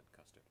sticks and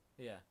custard.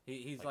 Yeah.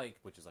 He's like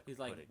which is like he's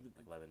pudding, like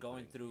lemon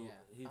going pudding. through.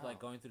 Yeah. He's like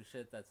going through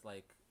shit that's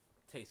like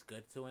tastes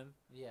good to him.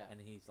 Yeah. And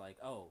he's like,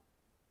 oh,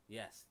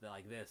 yes,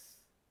 like this.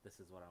 This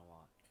is what I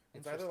want.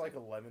 It's either like a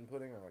lemon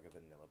pudding or like a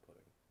vanilla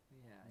pudding.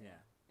 Yeah.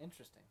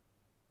 Interesting.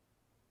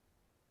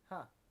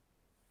 Huh.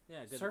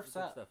 Yeah. Good, Surf's good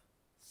up. stuff.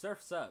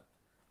 Surf's up.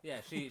 Yeah.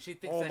 She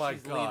thinks Oh that my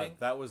she's god, leaving.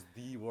 that was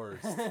the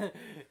worst.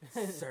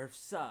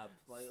 Surf's up.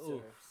 Like,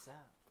 ooh. Surf's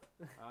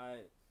up.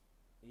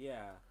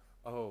 Yeah.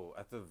 Oh,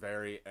 at the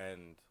very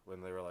end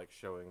when they were like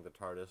showing the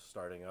TARDIS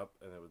starting up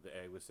and the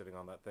egg was sitting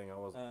on that thing,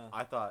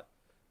 I thought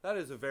that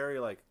is a very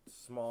like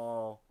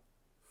small,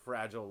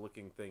 fragile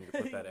looking thing to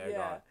put that egg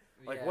on.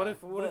 Like, what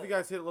if you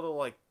guys hit a little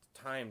like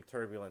time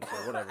turbulence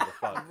or whatever the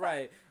fuck?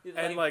 Right.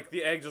 And like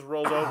the egg just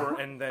rolls over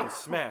and then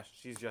smash,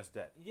 she's just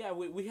dead. Yeah,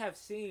 we have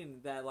seen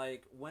that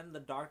like when the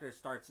Doctor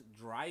starts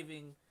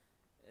driving,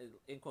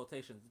 in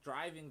quotations,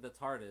 driving the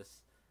TARDIS.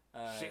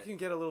 Shit can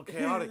get a little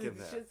chaotic in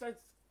there. Shit starts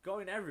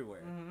going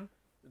everywhere. Mm-hmm.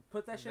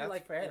 Put that shit That's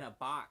like fair. in a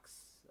box,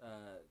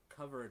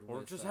 covered Or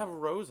with... just have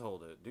Rose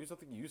hold it. Do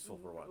something useful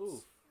for once.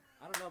 Oof.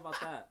 I don't know about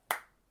that.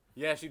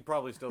 Yeah, she'd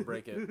probably still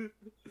break it.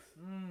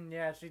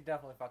 Yeah, she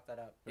definitely fucked that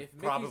up. If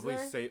Mickey's Probably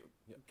there, save.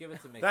 give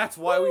it to Mickey. That's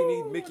why we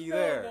need Mickey No,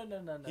 there.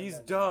 No, He's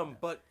no, dumb, no.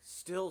 but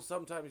still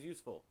sometimes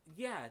useful.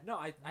 Yeah, no,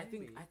 I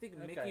think Okay.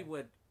 Mickey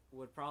would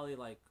probably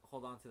like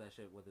hold on to that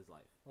shit with his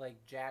life.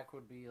 Like Jack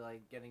would be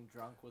like getting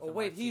drunk with. Oh a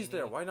wait, he's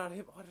there. martini. Why not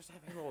him? Why just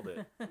have him hold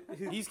it?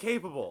 He's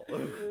capable.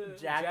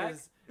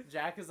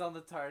 Jack is on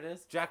the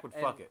TARDIS. Jack would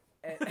fuck it.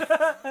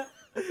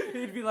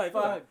 He'd be like,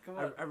 Fuck, come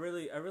on. I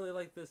really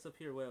like this up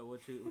here.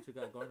 What you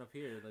got going up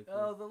here? Like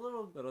Oh, the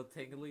little. little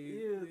tingly.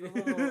 Ew, the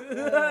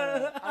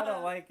little I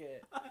don't like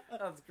it.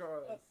 That's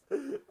gross.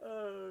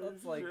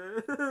 That's like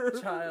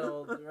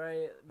child,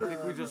 right? I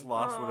think we just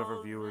lost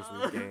whatever viewers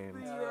we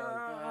gained. Oh,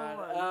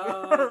 God.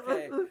 Oh,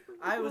 okay.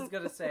 I was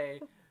gonna say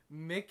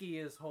Mickey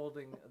is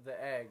holding the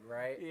egg,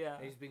 right? Yeah.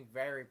 And he's being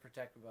very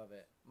protective of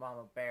it,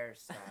 Mama Bear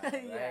style,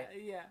 right?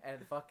 yeah. And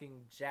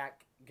fucking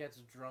Jack gets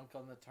drunk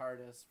on the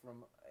TARDIS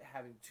from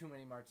having too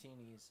many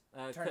martinis.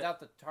 Turns out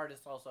the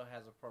TARDIS also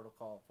has a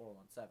protocol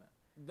 417.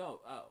 No.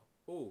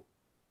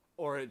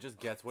 Or it just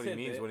gets what he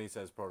means tidbit. when he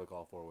says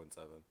Protocol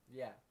 417.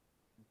 Yeah.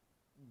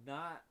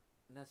 Not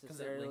 'Cause it links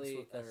necessarily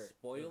with a their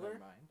spoiler.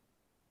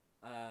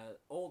 mind.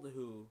 Old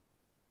Who,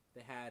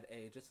 they had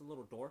just a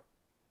little door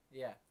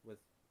Yeah. with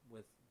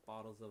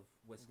bottles of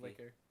whiskey,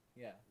 Liquor.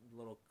 Yeah.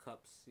 little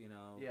cups,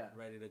 Yeah.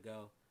 ready to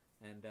go.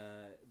 And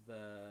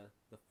the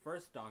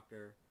first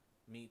Doctor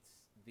meets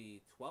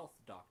the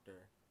 12th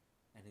Doctor,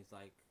 and he's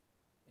like,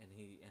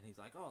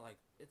 oh, like,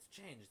 it's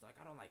changed, like,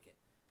 I don't like it.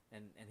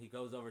 And he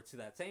goes over to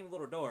that same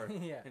little door,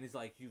 Yeah. and he's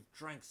like, you've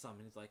drank some,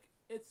 and he's like,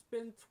 it's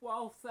been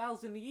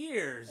 12,000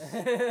 years.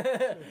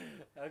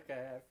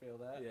 Okay, I feel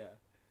that. Yeah.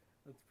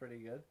 That's pretty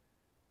good.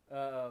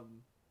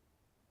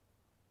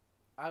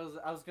 I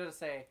was gonna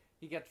say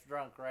he gets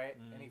drunk, right?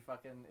 Mhm. And he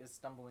fucking is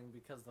stumbling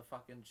because the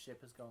fucking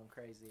ship is going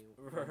crazy.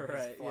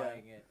 Right, He's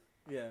flying it.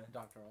 Yeah.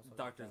 Doctor also.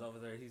 Doctor's gets drunk. over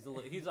there.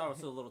 He's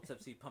also a little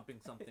tipsy, pumping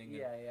something.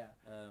 Yeah, yeah.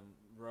 And,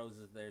 Rose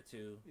is there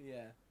too.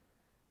 Yeah.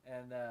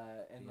 And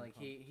like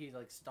he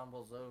like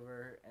stumbles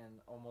over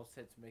and almost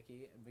hits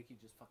Mickey, and Mickey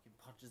just fucking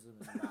punches him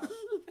in the mouth.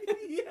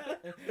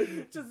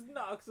 Yeah, just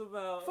knocks him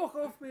out. Fuck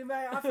off me,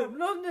 mate! I'm from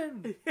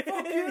London.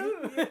 Fuck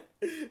you.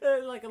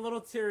 Like a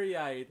little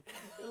teary-eyed.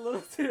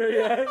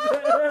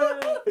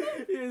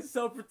 He is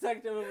so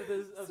protective of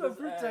his.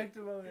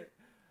 Protective of it.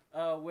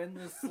 When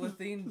the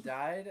Slitheen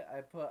died,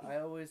 I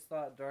always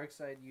thought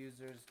Darkseid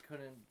users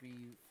couldn't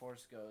be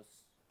Force ghosts.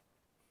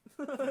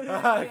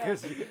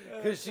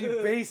 Because she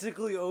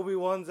basically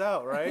Obi-Wan's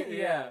out, right?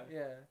 Yeah.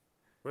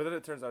 But then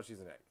it turns out she's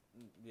an egg.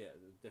 Yeah,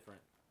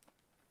 different.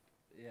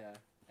 Yeah.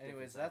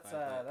 Anyways, Different that's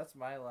sci-fi, but that's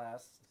my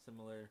last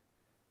similar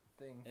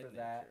thing in for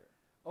that. nature.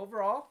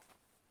 Overall,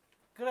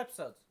 good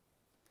episodes.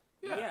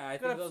 Yeah, I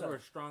good think those episode. were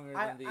stronger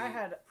I than the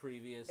had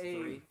previous A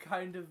three.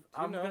 kind of. Do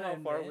you I'm know gonna how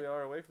far admit- we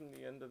are away from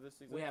the end of this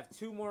season? We have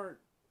 2 more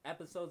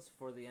episodes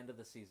for the end of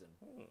the season.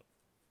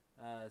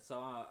 So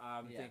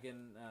I'm Yeah.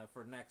 thinking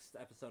for next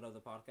episode of the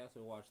podcast,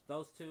 we'll watch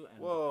those 2 and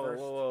Whoa, first.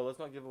 whoa! Let's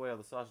not give away how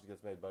the sausage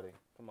gets made, buddy.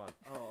 Come on.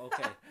 Oh,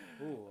 okay.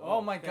 Ooh,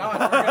 Oh my okay.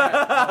 God!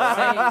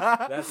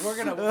 We're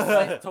gonna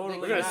say, That's totally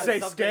We're gonna not say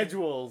something-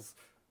 schedules.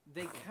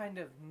 they kind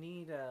of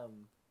need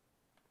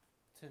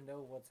to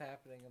know what's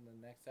happening in the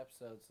next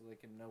episode so they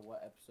can know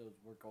what episodes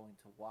we're going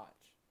to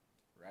watch,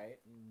 right?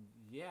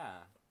 Yeah.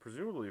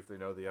 Presumably, if they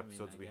know the I mean,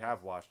 episodes I we guess.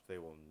 have watched, they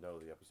will know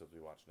the episodes we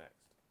watch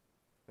next.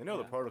 They know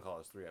Yeah. the protocol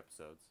is 3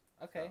 episodes.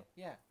 Okay, So.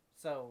 yeah.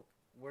 So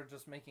we're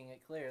just making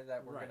it clear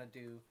that we're Right. gonna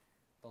do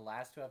the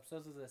last 2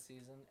 episodes of this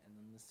season and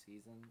then the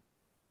season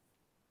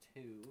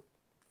 2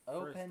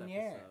 First open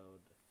year.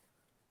 episode.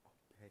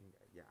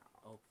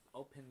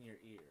 Open your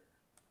ear.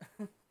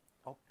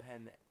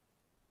 Open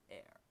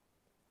air.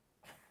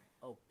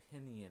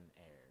 Opinion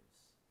airs.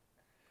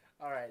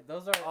 All right,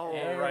 those are Alrighty.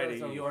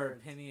 arrows of Your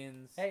words.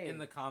 opinions Hey. in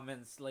the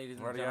comments, ladies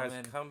and Alrighty,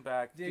 gentlemen. guys, come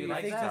back. Do you you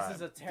like think that? this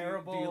is a Do you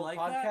terrible like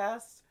that?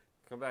 podcast?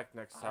 Come back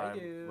next I time.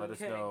 do. Let us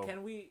know.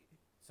 Can we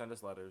Send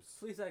us letters.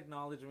 please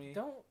acknowledge me?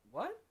 Don't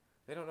what?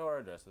 They don't know our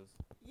addresses.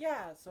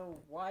 Yeah. So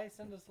why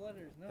send us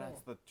letters? No.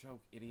 That's the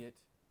joke, idiot.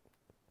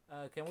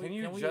 Can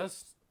you we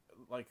just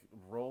like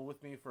roll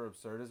with me for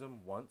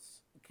absurdism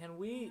once? Can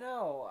we?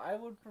 No, I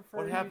would prefer.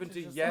 What you happened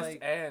to just, yes like...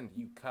 and,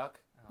 you cuck?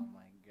 Oh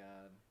my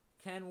god.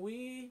 Can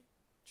we?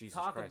 Jesus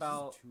Talk Christ,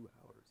 about- this is 2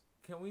 hours.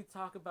 Can we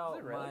talk about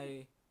it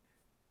really?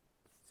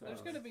 There's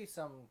my? gonna be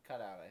some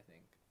cutout, I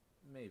think.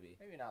 Maybe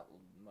Maybe not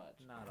much.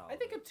 not all. I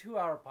think a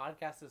 2-hour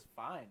podcast is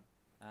fine.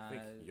 I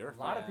think you're A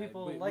lot of fine.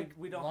 people We- like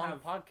we don't long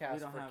have podcasts we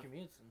don't for have-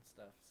 commutes and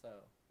stuff. So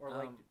or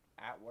like Um,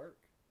 at work,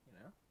 you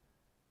know.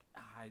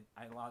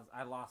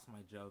 I lost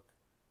my joke.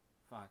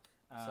 Fuck.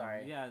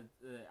 Sorry. Yeah,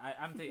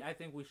 I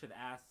think we should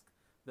ask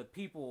the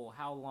people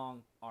how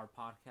long our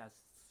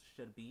podcasts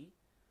should be.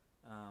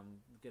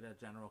 Get a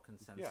general Yeah,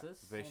 consensus.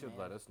 they Oh, should man.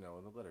 let us know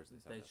in the letters they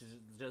They send us.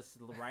 should just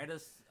write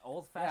us Yeah,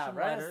 old-fashioned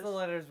write letters. us the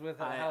letters with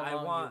how I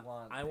long want- you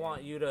want. I man.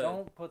 want you to-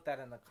 Don't put that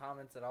in the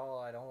comments at all.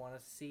 I don't want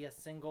to see a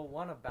single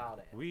one about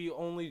it. We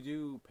only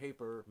do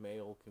paper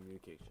mail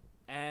communication.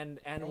 And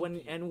Thank when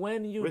you. and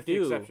when you With do,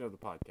 the exception of the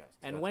podcast.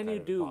 and That's when you kind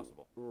of do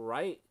impossible.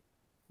 write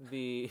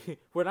the,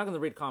 we're not going to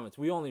read comments.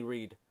 We only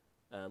read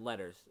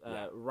letters.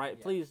 Yeah. Write,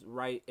 Yeah. please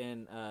write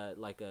in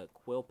like a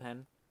quill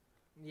pen.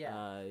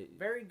 Yeah,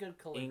 very good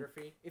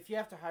calligraphy. If you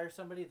have to hire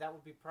somebody, that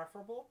would be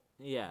preferable.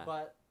 Yeah,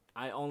 But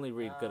I only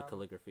read good Um,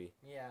 calligraphy.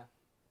 yeah,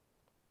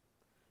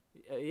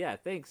 Yeah,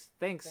 thanks.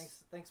 thanks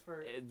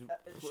for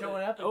Uh,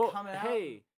 showing up and oh, coming out. hey.